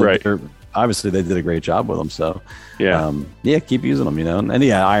 obviously they did a great job with him. So yeah, keep using them, and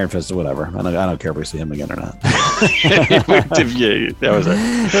Iron Fist or whatever. I don't care if we see him again or not. That was it.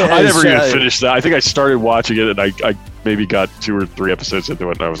 I never even finished that. I think I started watching it and I maybe got 2 or 3 episodes into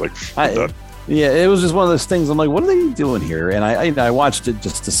it and I was like, done. Yeah, it was just one of those things. I'm like, what are they doing here? And I watched it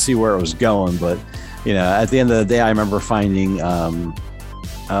just to see where it was going. But at the end of the day, I remember finding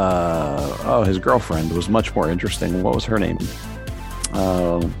his girlfriend was much more interesting. What was her name?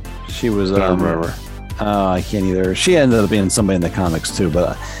 She was. I don't remember. I can't either. She ended up being somebody in the comics too,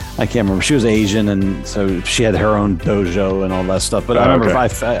 but I can't remember. She was Asian, and so she had her own dojo and all that stuff. But I remember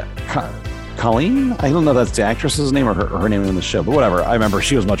Colleen. I don't know if that's the actress's name or her name in the show, but whatever. I remember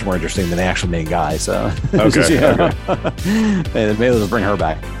she was much more interesting than the actual main guy. So maybe let's bring her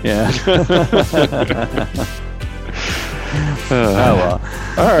back. Yeah. Well.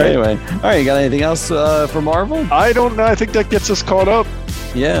 All right. Anyway, all right. You got anything else for Marvel? I don't know. I think that gets us caught up.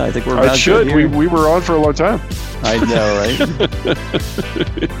 Yeah, I think we're. It should. We were on for a long time. I know, right?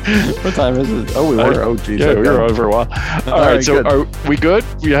 What time is it? Oh, we were. Oh, geez. Yeah, we were on for a while. All right. So, are we good?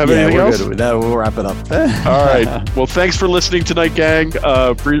 We have anything else? Good. No, we'll wrap it up. All right. Well, thanks for listening tonight, gang.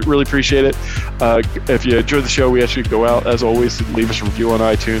 Really appreciate it. If you enjoyed the show, we ask you to go out as always and leave us a review on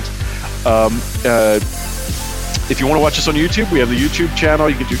iTunes. If you want to watch us on YouTube, we have the YouTube channel.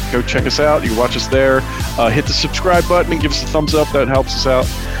 You can go check us out. You can watch us there. Hit the subscribe button and give us a thumbs up. That helps us out.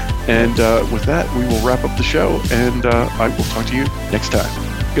 And with that, we will wrap up the show. And I will talk to you next time.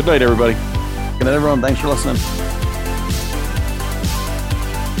 Good night, everybody. Good night, everyone. Thanks for listening.